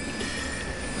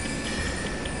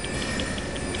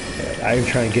 I'm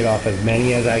trying to get off as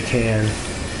many as I can.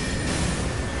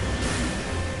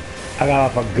 I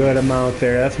got off a good amount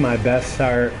there. That's my best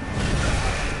start.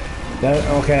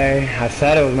 Okay, I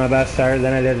said it was my best start,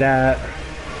 then I did that.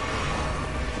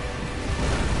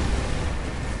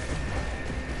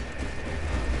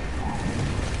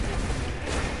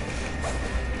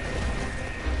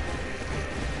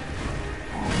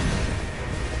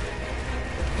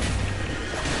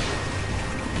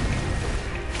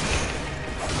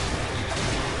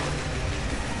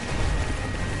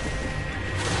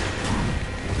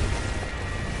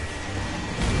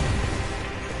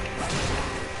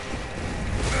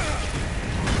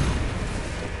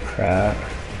 Crap.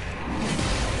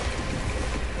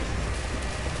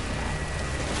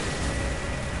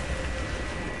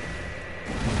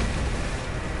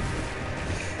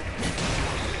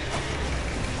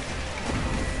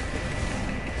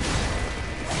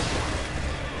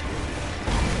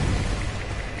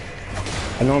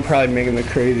 I know I'm probably making the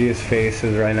craziest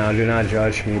faces right now. Do not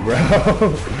judge me, bro.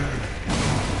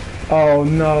 Oh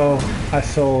no, I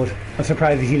sold. I'm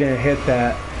surprised he didn't hit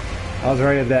that. I was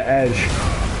right at the edge.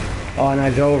 Oh, and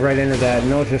I dove right into that.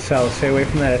 Note to self, stay away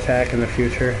from that attack in the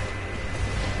future.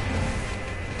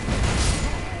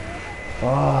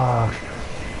 Oh,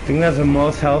 I think that's the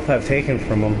most health I've taken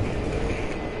from him.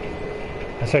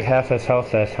 I took half his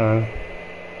health that time.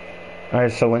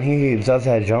 Alright, so when he does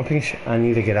that jumping I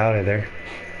need to get out of there.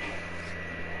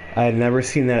 I had never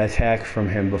seen that attack from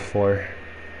him before.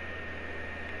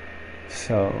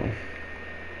 So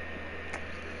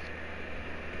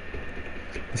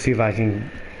let's see if I can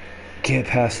get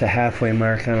past the halfway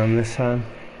mark on him this time.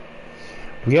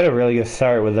 We got a really good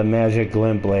start with the magic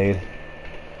glint blade.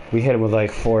 We hit him with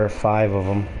like 4 or 5 of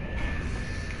them.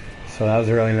 So that was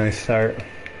a really nice start.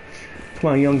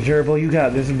 Come on, young Gerbil, you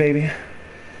got this, baby.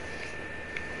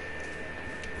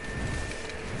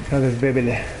 Got this,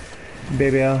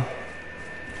 baby L.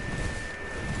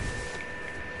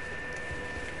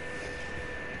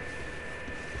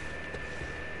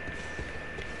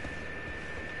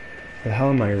 What the hell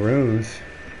are my runes?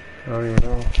 I don't even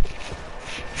know.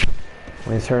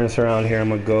 When he turns around here, I'm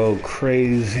gonna go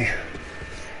crazy.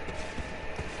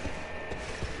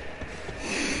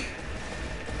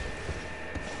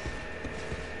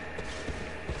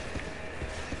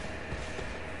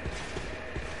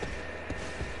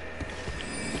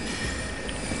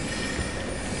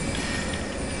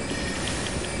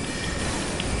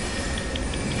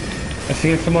 I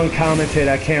see someone commented,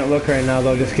 I can't look right now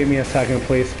though, just give me a second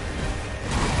please.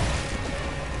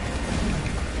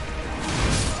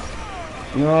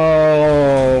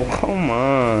 No, come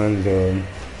on, dude.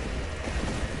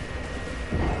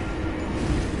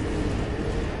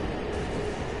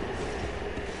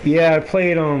 Yeah, I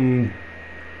played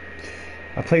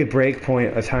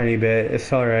Breakpoint a tiny bit.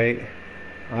 It's alright.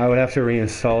 I would have to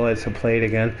reinstall it to play it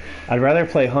again. I'd rather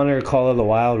play Hunter Call of the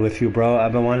Wild with you, bro.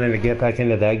 I've been wanting to get back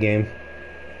into that game.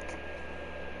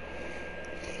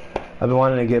 I've been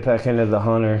wanting to get back into the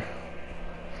Hunter.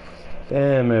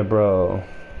 Damn it, bro.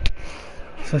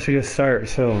 Such a good start,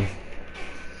 so.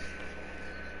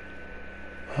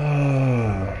 Oh,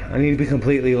 I need to be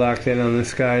completely locked in on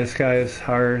this guy. This guy is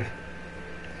hard.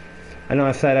 I know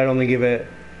I said I'd only give it.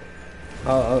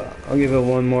 I'll give it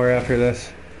 1 more after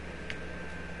this.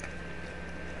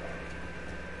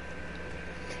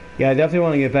 Yeah, I definitely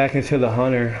want to get back into the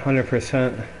Hunter,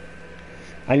 100%.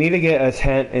 I need to get a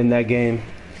tent in that game.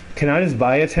 Can I just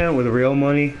buy a tent with real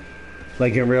money?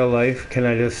 Like in real life? Can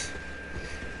I just...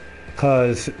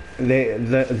 Cause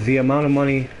the amount of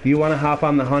money... You want to hop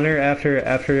on the Hunter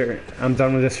after I'm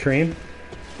done with this stream?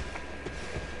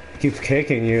 Keeps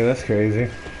kicking you, that's crazy.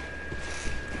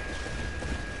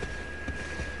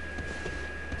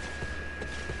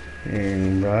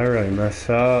 And bro, I really messed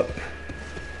up.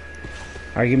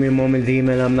 Alright, give me a moment,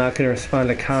 demon. I'm not gonna respond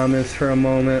to comments for a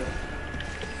moment.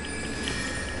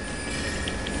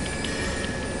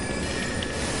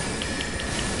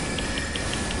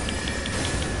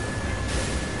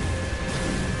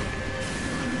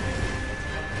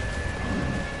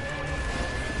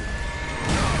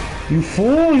 You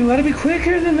fool! You gotta be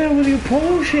quicker than that with your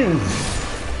potions!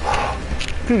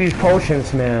 Look at these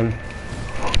potions, man.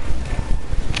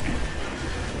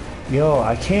 Yo,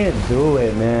 I can't do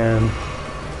it, man.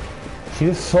 She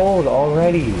just sold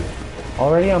already.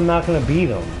 Already I'm not gonna beat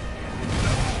him.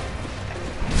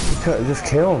 Just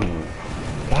kill me.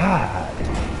 God.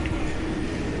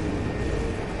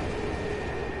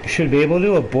 You should be able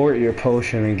to abort your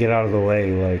potion and get out of the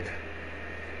way, like...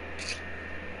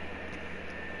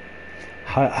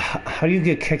 How do you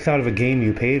get kicked out of a game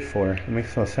you paid for? It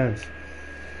makes no sense.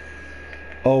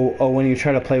 Oh, when you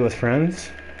try to play with friends?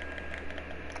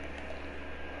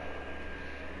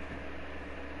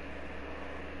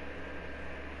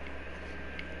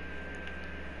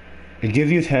 It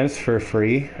gives you tents for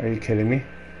free? Are you kidding me?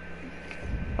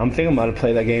 I'm thinking about to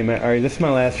play that game. Alright, this is my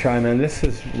last try, man. This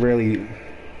is really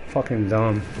fucking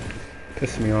dumb.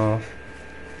 Pissed me off.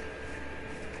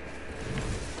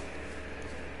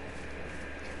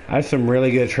 I have some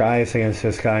really good tries against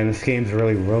this guy, and this game's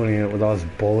really ruining it with all this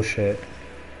bullshit.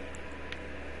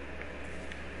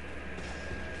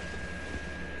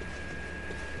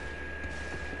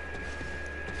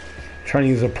 Trying to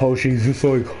use a potion, he's just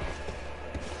like...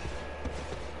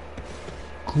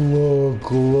 Glow,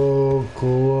 glow,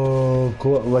 glow,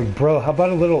 glow. Like, bro, how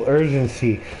about a little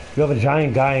urgency? You have a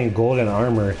giant guy in golden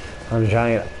armor on a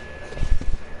giant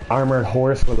armored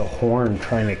horse with a horn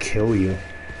trying to kill you.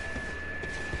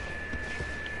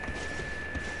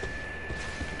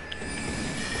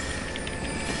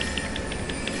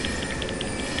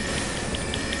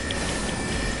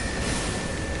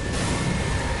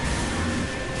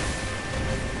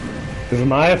 It's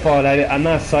my fault. I'm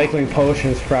not cycling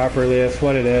potions properly. That's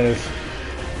what it is.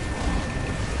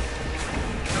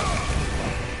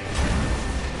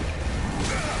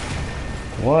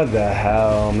 What the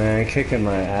hell, man? Kicking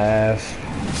my ass.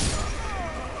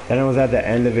 Then I was at the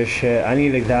end of his shit. I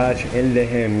need to dodge into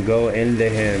him. Go into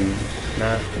him.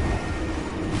 Nah.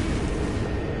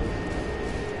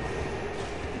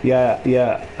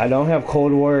 Yeah. I don't have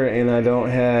Cold War and I don't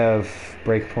have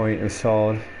Breakpoint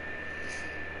installed.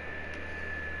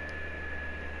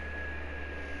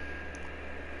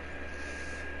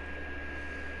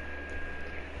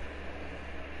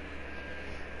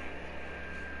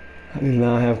 I do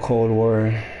not have Cold War.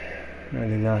 I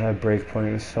do not have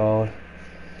Breakpoint installed.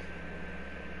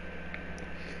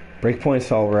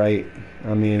 Breakpoint's alright.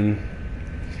 I mean,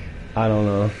 I don't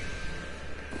know.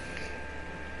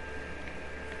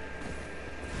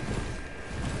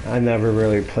 I never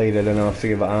really played it enough to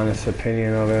give an honest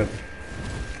opinion of it.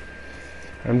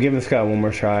 I'm giving this guy one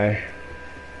more try.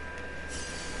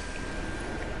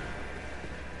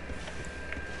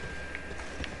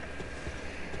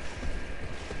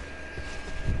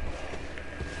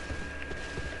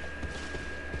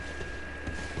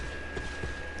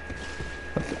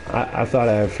 I thought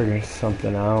I had figured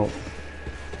something out.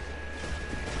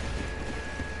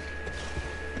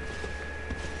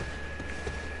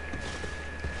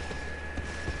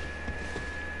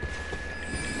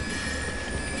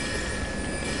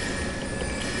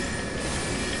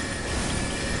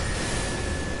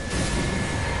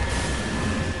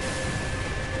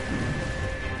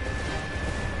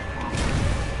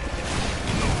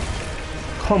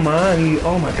 Come on,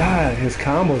 oh my god, his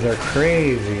combos are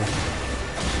crazy.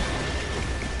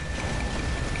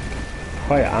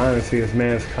 Quite honestly, this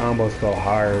man's combos go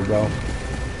hard, bro.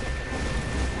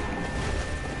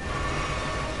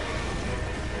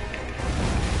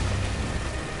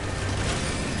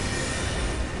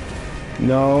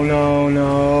 No.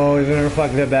 He's gonna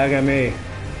reflect that back at me.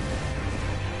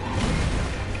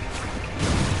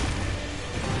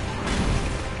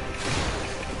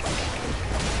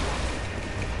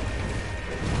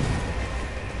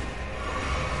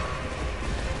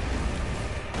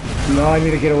 No, I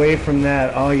need to get away from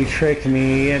that. Oh, you tricked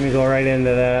me. You had me go right into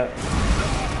that.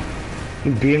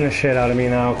 You're beating the shit out of me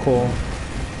now. Cool.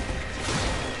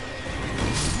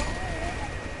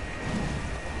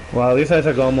 Well, at least I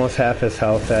took almost half his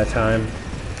health that time.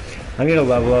 I need to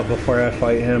level up before I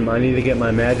fight him. I need to get my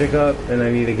magic up, and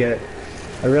I need to get...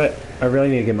 I really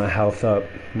need to get my health up.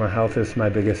 My health is my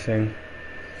biggest thing.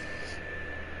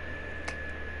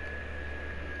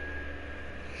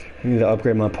 I need to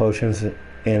upgrade my potions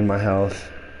and my health,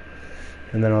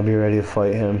 and then I'll be ready to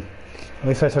fight him. At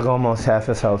least I took almost half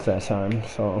his health that time,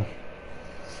 so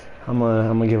I'm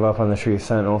gonna give up on the tree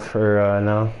sentinel for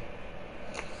now.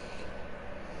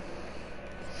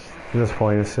 At this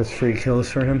point, it's just free kills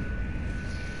for him.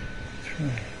 Sure.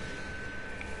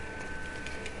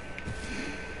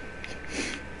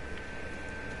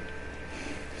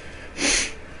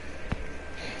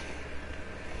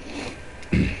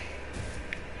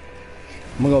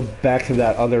 I'm gonna go back to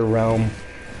that other realm.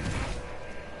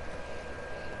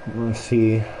 Let's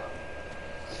see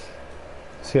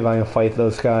if I can fight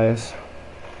those guys.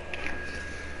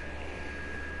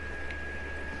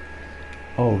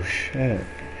 Oh shit.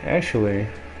 Actually,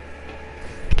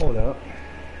 hold up.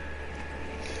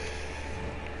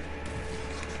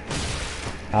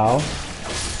 Ow.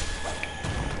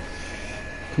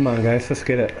 Come on guys, let's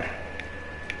get it.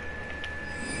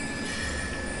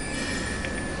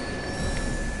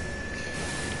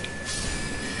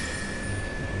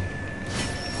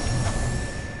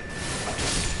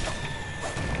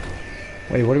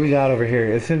 Wait, what do we got over here?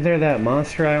 Isn't there that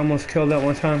monster I almost killed that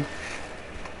one time?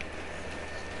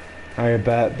 Alright,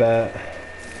 bet.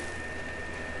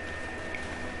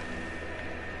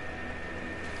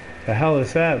 The hell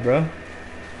is that, bro?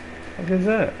 What is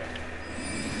that?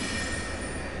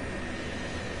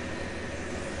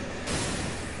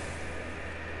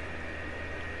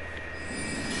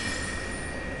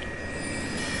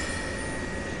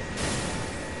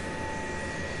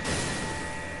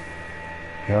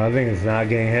 Yo, I think it's not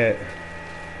getting hit.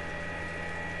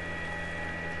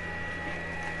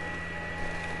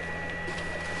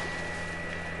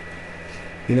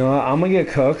 You know, I'm gonna get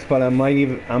cooked, but I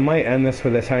might end this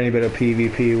with a tiny bit of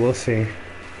PvP. We'll see.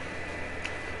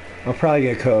 I'll probably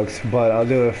get cooked, but I'll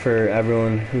do it for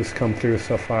everyone who's come through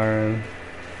so far and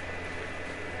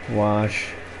watch.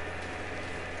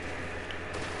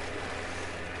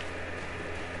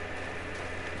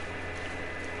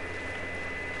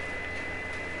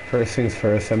 First things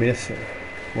first, let me just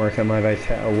work on my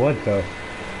vitality. What the?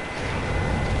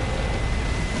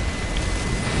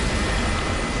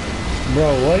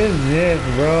 Bro, what is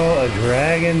this, bro? A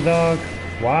dragon dog?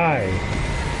 Why?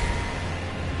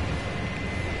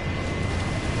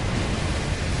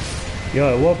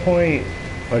 Yo, at what point?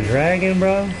 A dragon,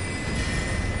 bro?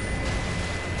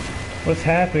 What's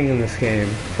happening in this game?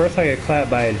 First I get clapped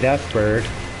by a death bird.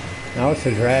 Now it's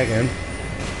a dragon.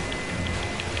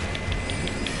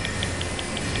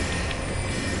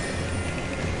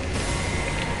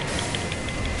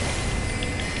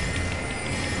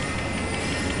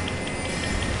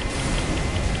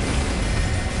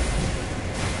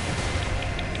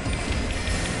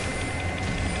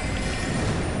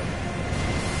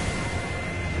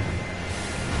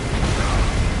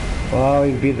 Oh,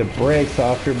 you beat the brakes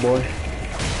off your boy.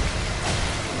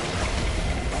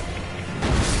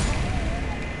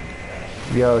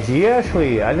 Yo,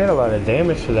 I did a lot of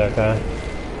damage to that guy.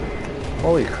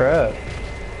 Holy crap.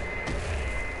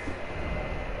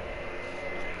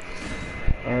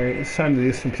 Alright, it's time to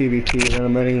do some PvP, then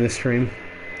I'm ending the stream.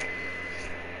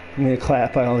 I'm gonna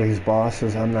clap by all these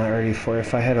bosses I'm not ready for.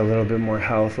 If I had a little bit more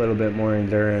health, a little bit more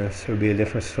endurance, it would be a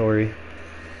different story.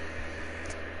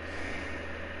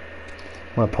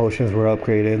 My potions were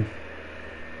upgraded.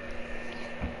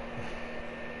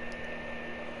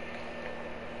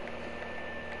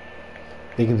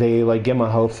 They like get my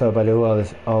hopes up. I do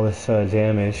all this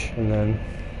damage, and then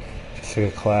just to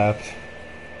get clapped.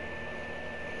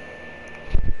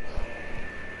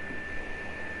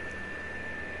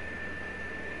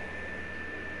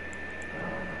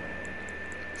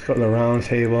 Let's go to the round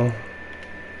table.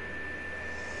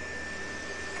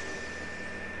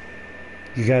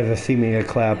 You guys have seen me get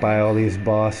clapped by all these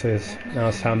bosses. Now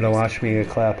it's time to watch me get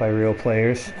clapped by real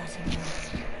players.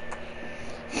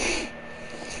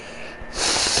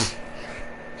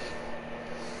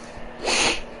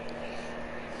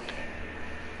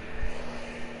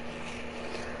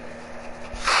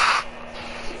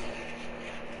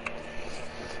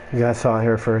 You guys saw it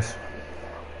here first.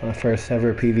 My first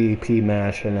ever PvP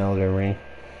match in Elden Ring.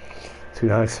 Do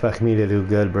not expect me to do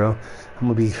good, bro. I'm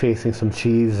gonna be facing some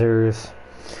cheesers.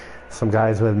 Some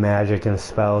guys with magic and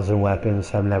spells and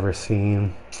weapons I've never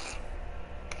seen.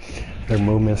 Their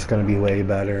movement's gonna be way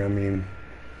better. I mean,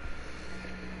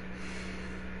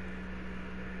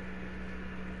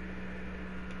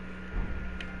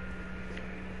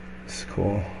 it's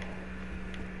cool.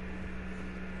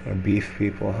 How to beef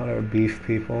people.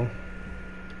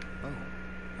 Oh,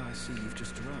 I see you've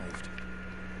just arrived.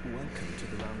 Welcome to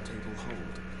the Round Table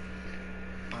Hold.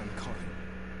 I'm Colin,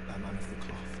 a man of the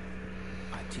cloth.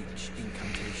 I teach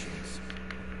incantations,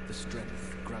 the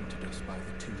strength granted us by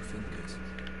the two fingers,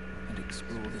 and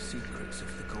explore the secrets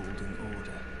of the Golden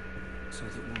Order, so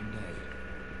that one day,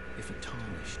 if a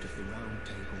tarnished of the Round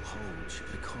Table Hold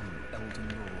should become Elden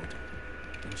Lord,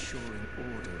 ensuring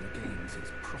order regains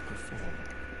its proper form,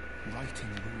 righting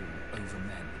rule over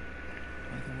men.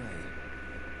 By the way,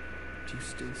 do you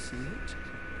still see it?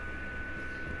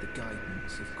 The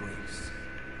guidance of grace.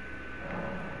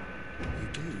 You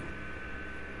do.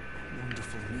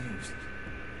 Wonderful news.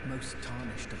 Most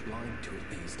tarnished are blind to it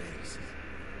these days.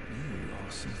 You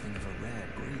are something of a rare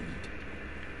breed.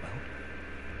 Well,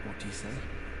 what do you say?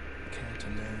 Care to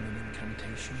learn an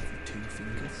incantation for 2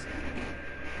 fingers?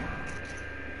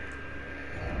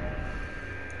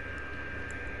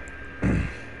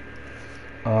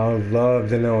 I would love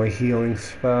to know a healing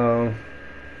spell.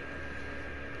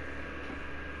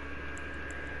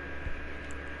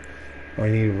 I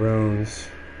need runes.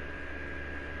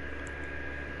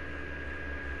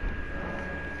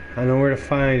 I know where to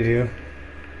find you.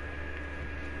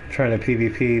 I'm trying to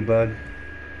PvP, bud.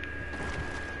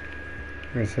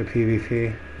 Where's the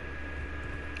PvP?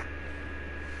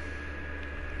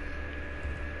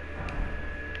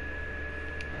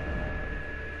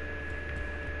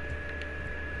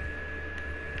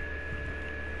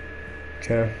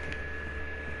 Okay.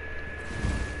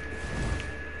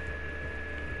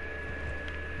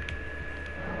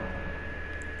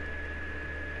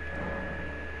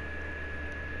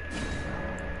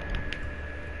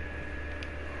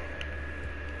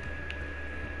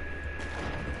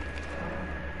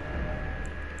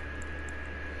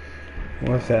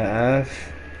 What's that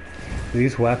F? Do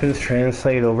these weapons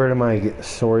translate over to my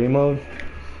story mode?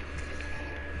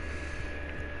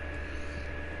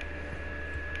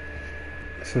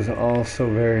 This is also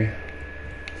very...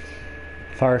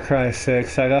 Far Cry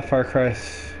 6. I got Far Cry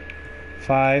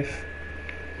 5.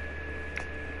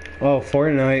 Oh,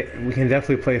 Fortnite. We can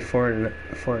definitely play Fortnite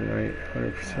 100%.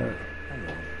 Hello.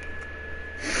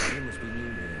 You must be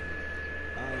new here.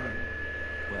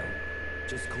 Well,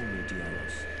 just call me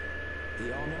Dialos.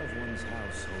 The honor of one's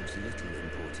house holds little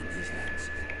import in these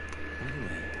lands. By the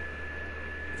way,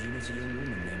 have you met a young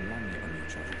woman named Lamia on your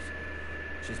travels?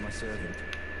 She's my servant,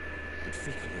 but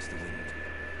fickle as the wind.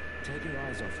 Take your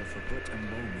eyes off her for but a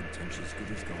moment and she's good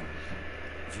as gone.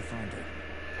 If you find her,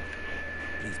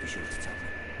 please be sure to tell me.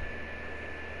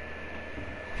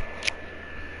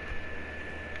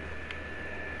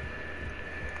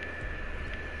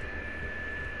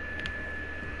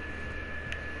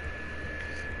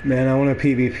 Man, I want a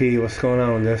PvP. What's going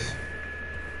on with this?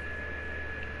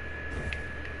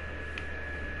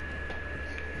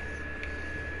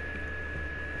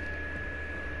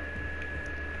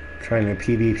 Trying to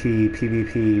PvP.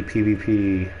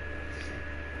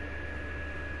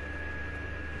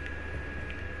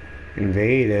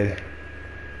 Invaded.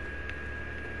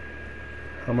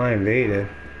 How am I invaded?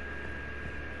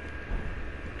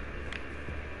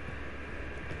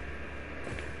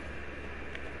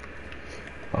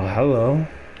 Oh, hello.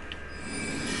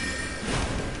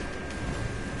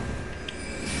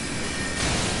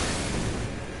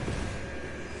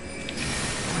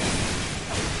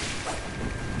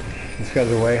 These guys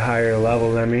are way higher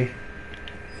level than me.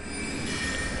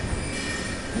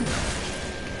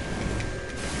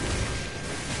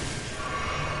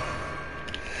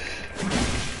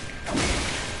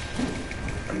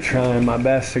 I'm trying my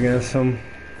best against them.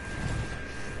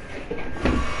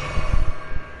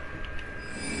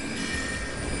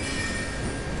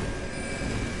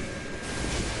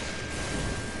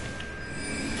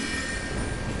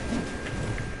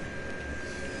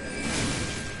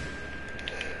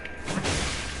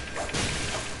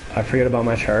 I forget about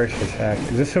my charge attack.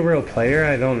 Is this a real player?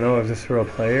 I don't know if this is a real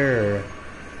player or...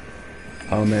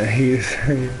 Oh man, he's...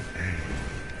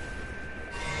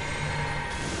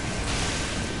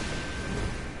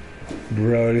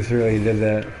 Bro, just really did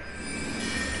that.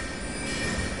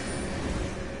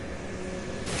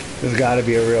 There's gotta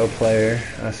be a real player.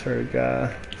 I swear to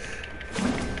God.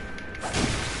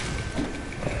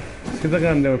 Seems like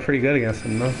I'm doing pretty good against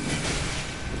him though.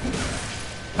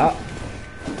 Ah!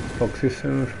 Spoke too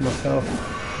soon for myself.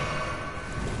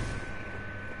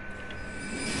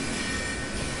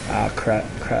 Ah, crap.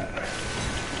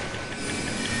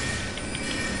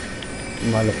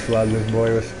 Might have flooded this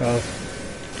boy with spells.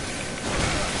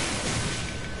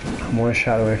 I'm one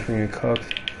shot away from getting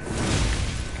cooked.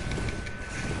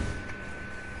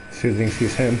 Sue thinks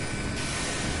he's him.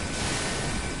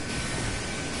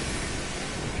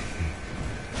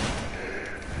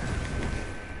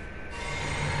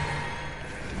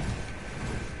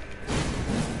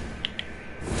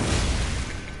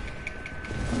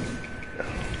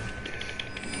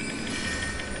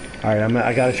 Alright,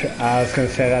 I was gonna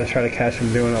say I gotta try to catch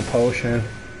him doing a potion.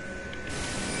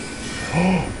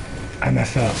 Oh, I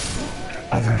messed up.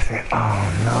 I was gonna say,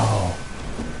 oh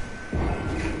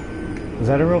no. Was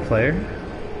that a real player?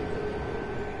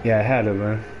 Yeah, it had to,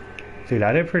 man. Dude,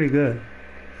 I did pretty good.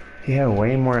 He had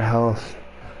way more health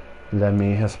than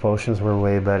me. His potions were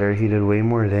way better. He did way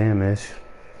more damage.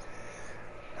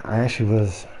 He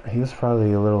was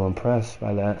probably a little impressed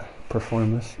by that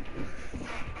performance.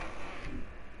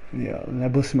 Yeah,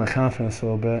 that boosted my confidence a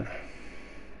little bit.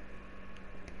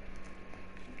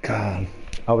 God,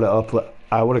 I would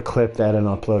have clipped that and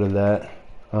uploaded that,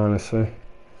 honestly,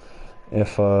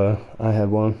 if I had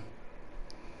one.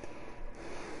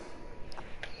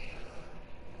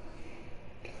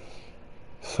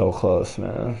 So close,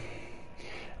 man.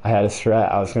 I had a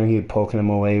strat. I was gonna keep poking him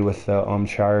away with the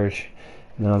charge,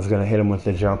 and then I was gonna hit him with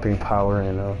the jumping power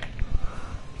and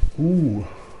ooh.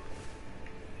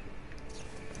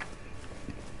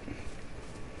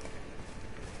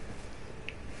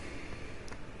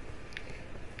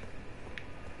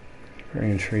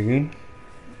 Very intriguing.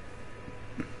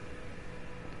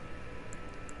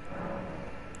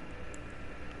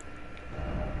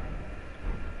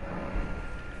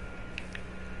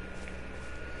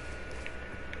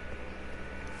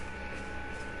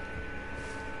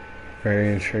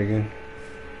 Very intriguing.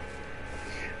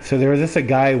 So there was just a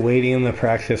guy waiting in the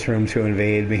practice room to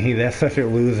invade me. That's such a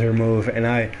loser move, and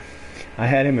I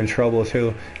had him in trouble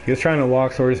too. He was trying to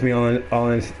walk towards me all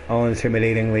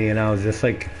intimidatingly, and I was just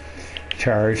like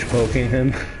charge poking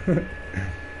him.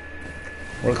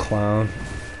 What a clown.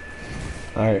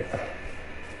 Alright.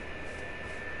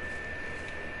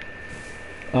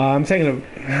 I'm taking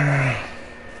a...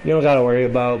 You don't gotta worry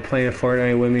about playing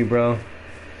Fortnite with me, bro.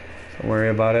 Don't worry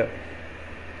about it.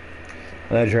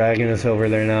 That dragon is over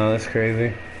there now. That's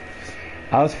crazy.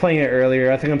 I was playing it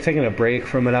earlier. I think I'm taking a break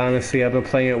from it, honestly. I've been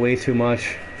playing it way too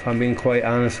much, if I'm being quite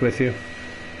honest with you.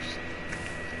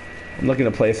 I'm looking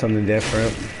to play something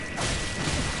different.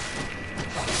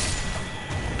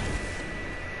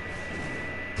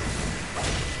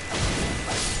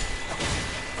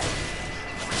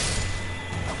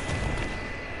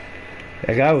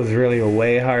 That guy was really a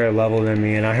way higher level than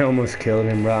me, and I almost killed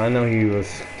him, bro. I know he was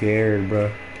scared, bro.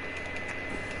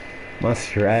 My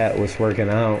strat was working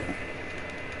out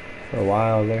for a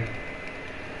while there.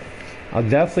 I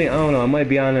don't know, I might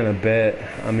be on in a bit.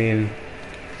 I mean,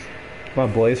 if my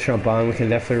boys jump on, we can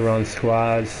definitely run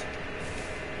squads.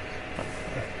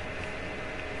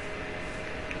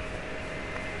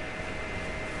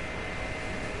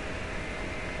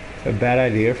 It's a bad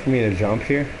idea for me to jump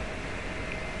here.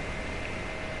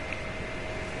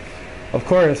 Of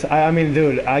course, I mean,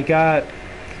 dude,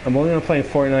 I'm only gonna play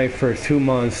Fortnite for 2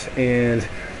 months, and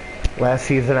last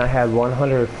season I had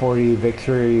 140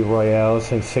 victory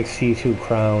royales and 62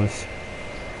 crowns.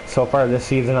 So far this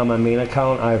season on my main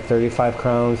account, I have 35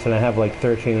 crowns, and I have like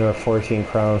 13 or 14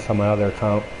 crowns on my other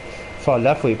account. So I'll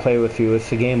definitely play with you.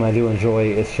 It's a game I do enjoy.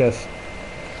 It's just,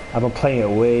 I've been playing it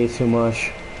way too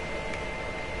much.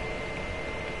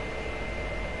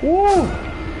 Woo!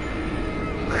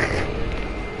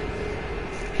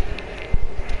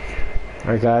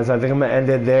 Alright guys, I think I'm going to end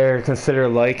it there. Consider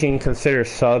liking, consider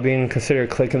subbing, consider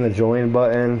clicking the join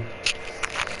button.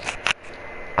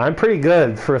 I'm pretty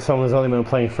good for someone who's only been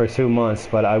playing for 2 months,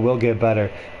 but I will get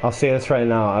better. I'll say this right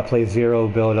now, I play 0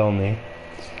 build only.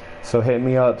 So hit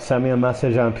me up, send me a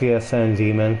message on PSN,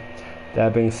 Demon.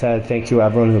 That being said, thank you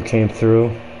everyone who came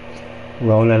through.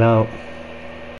 Ronin out.